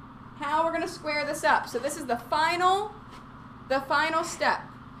how we're going to square this up. So this is the final step.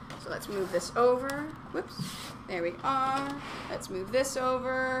 So let's move this over. Whoops. There we are. Let's move this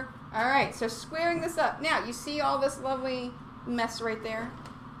over. All right, so squaring this up. Now, you see all this lovely mess right there?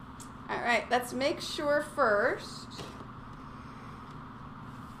 All right, let's make sure first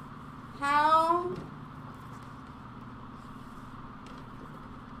how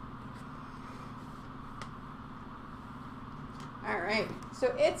all right,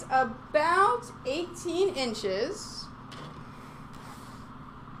 so it's about 18 inches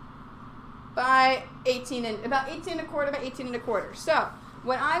by 18 and about 18 and a quarter by 18 and a quarter. So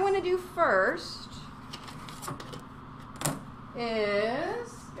what I want to do first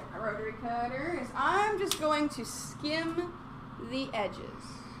is get my rotary cutter. Is I'm just going to skim the edges.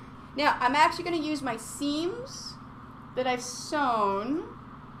 Now I'm actually going to use my seams that I've sewn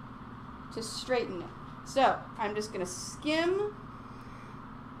to straighten it. So I'm just going to skim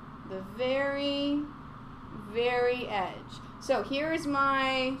the very, very edge. So here is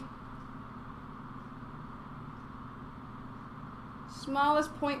my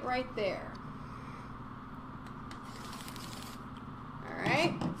smallest point right there. All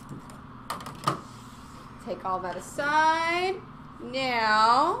right. Take all that aside.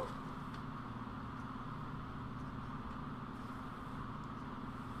 Now,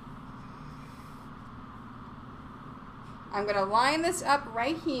 I'm going to line this up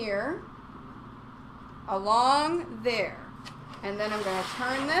right here along there. And then I'm going to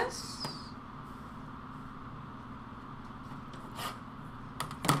turn this.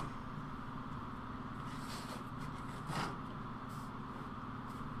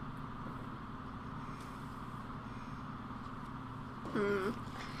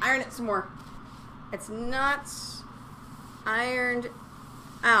 Iron it some more. It's not ironed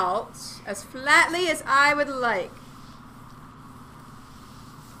out as flatly as I would like.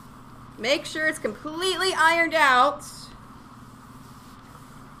 Make sure it's completely ironed out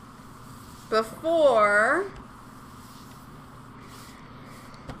before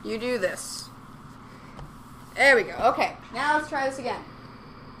you do this. There we go. Okay, now let's try this again.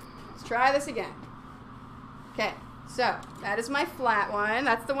 Let's try this again. Okay, so that is my flat one.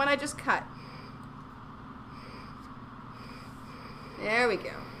 That's the one I just cut. There we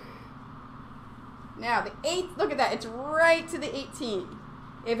go. Now the 8, look at that. It's right to the 18.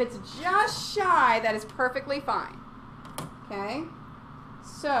 If it's just shy, that is perfectly fine. Okay?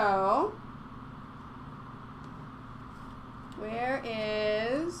 So, where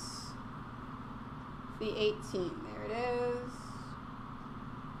is the 18? There it is.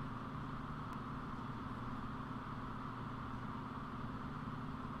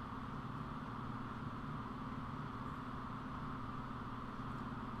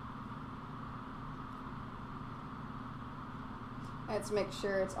 Let's make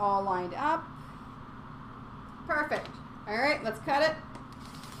sure it's all lined up. Perfect. All right, let's cut it.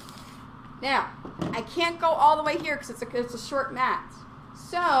 Now, I can't go all the way here because it's a short mat.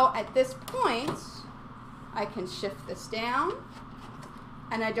 So at this point, I can shift this down.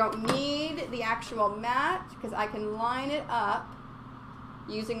 And I don't need the actual mat because I can line it up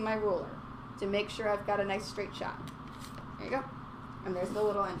using my ruler to make sure I've got a nice straight shot. There you go. And there's the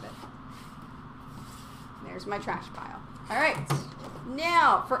little end bit. There's my trash pile. All right.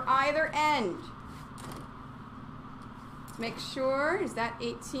 Now, for either end, make sure, is that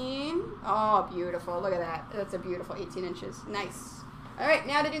 18? Oh, beautiful. Look at that. That's a beautiful 18 inches. Nice. All right,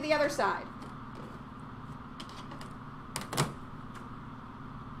 now to do the other side.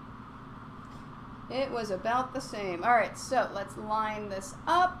 It was about the same. All right, so let's line this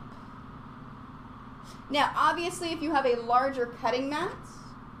up. Now, obviously, if you have a larger cutting mat,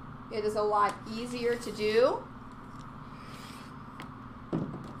 it is a lot easier to do.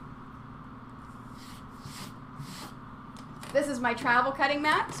 This is my travel cutting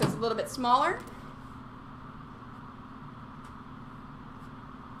mat, so it's a little bit smaller.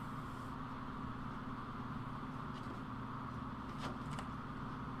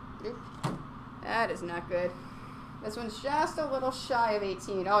 Oop. That is not good. This one's just a little shy of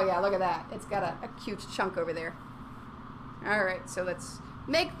 18. Oh yeah, look at that. It's got a huge chunk over there. All right, so let's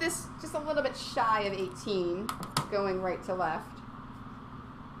make this just a little bit shy of 18, going right to left.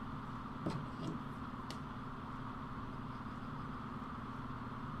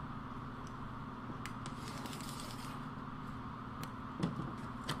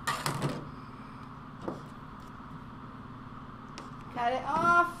 Cut it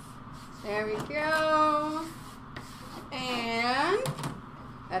off. There we go. And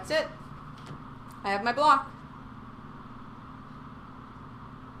that's it. I have my block.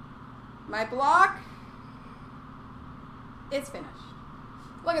 My block is finished.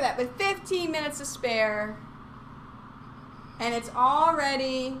 Look at that, with 15 minutes to spare, and it's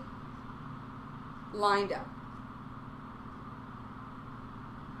already lined up.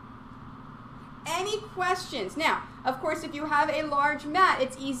 Any questions? Now, of course, if you have a large mat,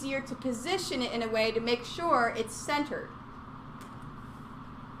 it's easier to position it in a way to make sure it's centered.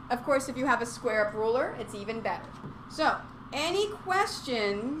 Of course, if you have a square up ruler, it's even better. So, any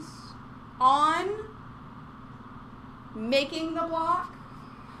questions on making the block,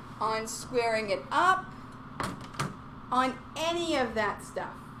 on squaring it up, on any of that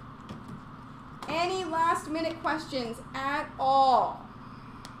stuff? Any last minute questions at all?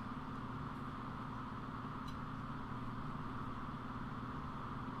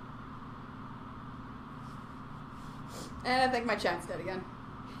 And I think my chat's dead again.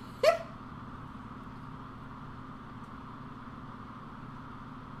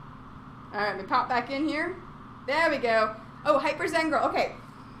 All right, we pop back in here. There we go. Oh, Hyper Zen Girl. Okay.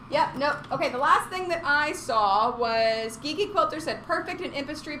 Yep, nope. Okay, the last thing that I saw was Geeky Quilter said, perfect in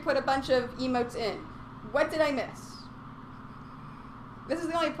Impistry, put a bunch of emotes in. What did I miss? This is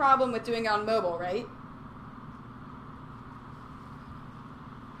the only problem with doing it on mobile, right?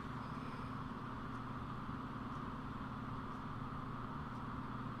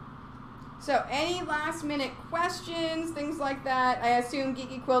 So, any last minute questions, things like that? I assume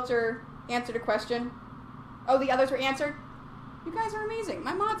Geeky Quilter answered a question. Oh, the others were answered? You guys are amazing.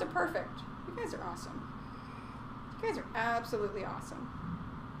 My mods are perfect. You guys are awesome. You guys are absolutely awesome.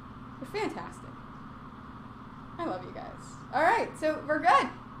 You're fantastic. I love you guys. All right, so we're good.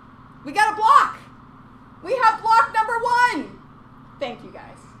 We got a block. We have block number 1. Thank you,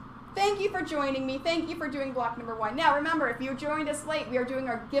 guys. Thank you for joining me. Thank you for doing block number 1. Now, remember, if you joined us late, we are doing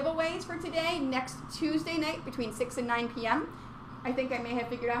our giveaways for today, next Tuesday night between 6 and 9 p.m. I think I may have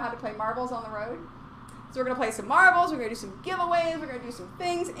figured out how to play marbles on the road. So we're going to play some marbles, we're going to do some giveaways, we're going to do some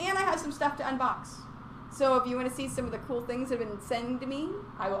things, and I have some stuff to unbox. So if you want to see some of the cool things that have been sent to me,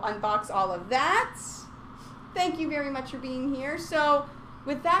 I will unbox all of that. Thank you very much for being here. So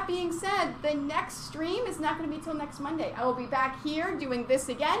with that being said, the next stream is not going to be till next Monday. I will be back here doing this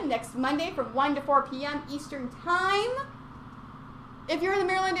again next Monday from 1 to 4 p.m. Eastern Time. If you're in the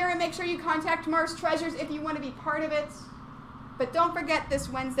Maryland area, make sure you contact Mars Treasures if you want to be part of it. But don't forget, this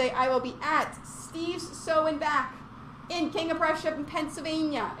Wednesday, I will be at Steve's Sew and Back in King of Prussia in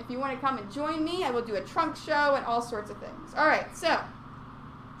Pennsylvania. If you want to come and join me, I will do a trunk show and all sorts of things. All right, so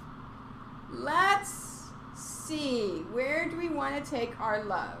let's see. Where do we want to take our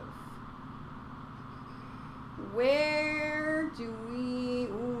love? Where do we...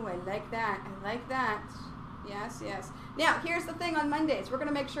 Ooh, I like that. I like that. Yes, yes. Now, here's the thing on Mondays. We're going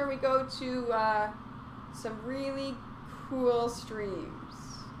to make sure we go to some really cool streams.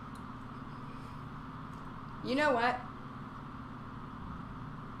 You know what?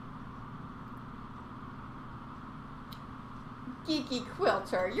 Geeky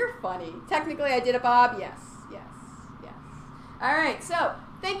Quilter, you're funny. Technically, I did a bob. Yes, yes, yes. All right, so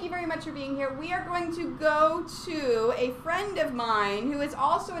thank you very much for being here. We are going to go to a friend of mine who is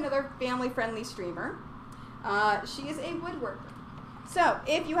also another family-friendly streamer. She is a woodworker. So,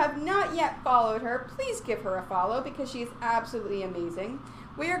 if you have not yet followed her, please give her a follow because she is absolutely amazing.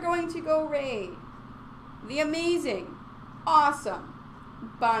 We are going to go raid the amazing, awesome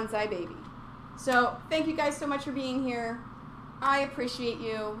Bonsai Baby. So, thank you guys so much for being here. I appreciate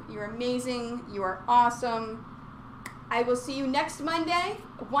you. You're amazing. You are awesome. I will see you next Monday,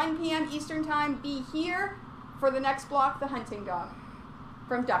 1 p.m. Eastern Time. Be here for the next block, The Hunting Dog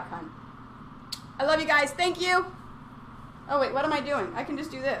from Duck Hunt. I love you guys. Thank you. Oh wait, what am I doing? I can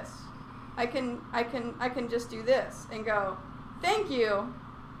just do this. I can just do this and go, thank you.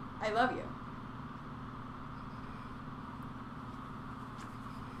 I love you.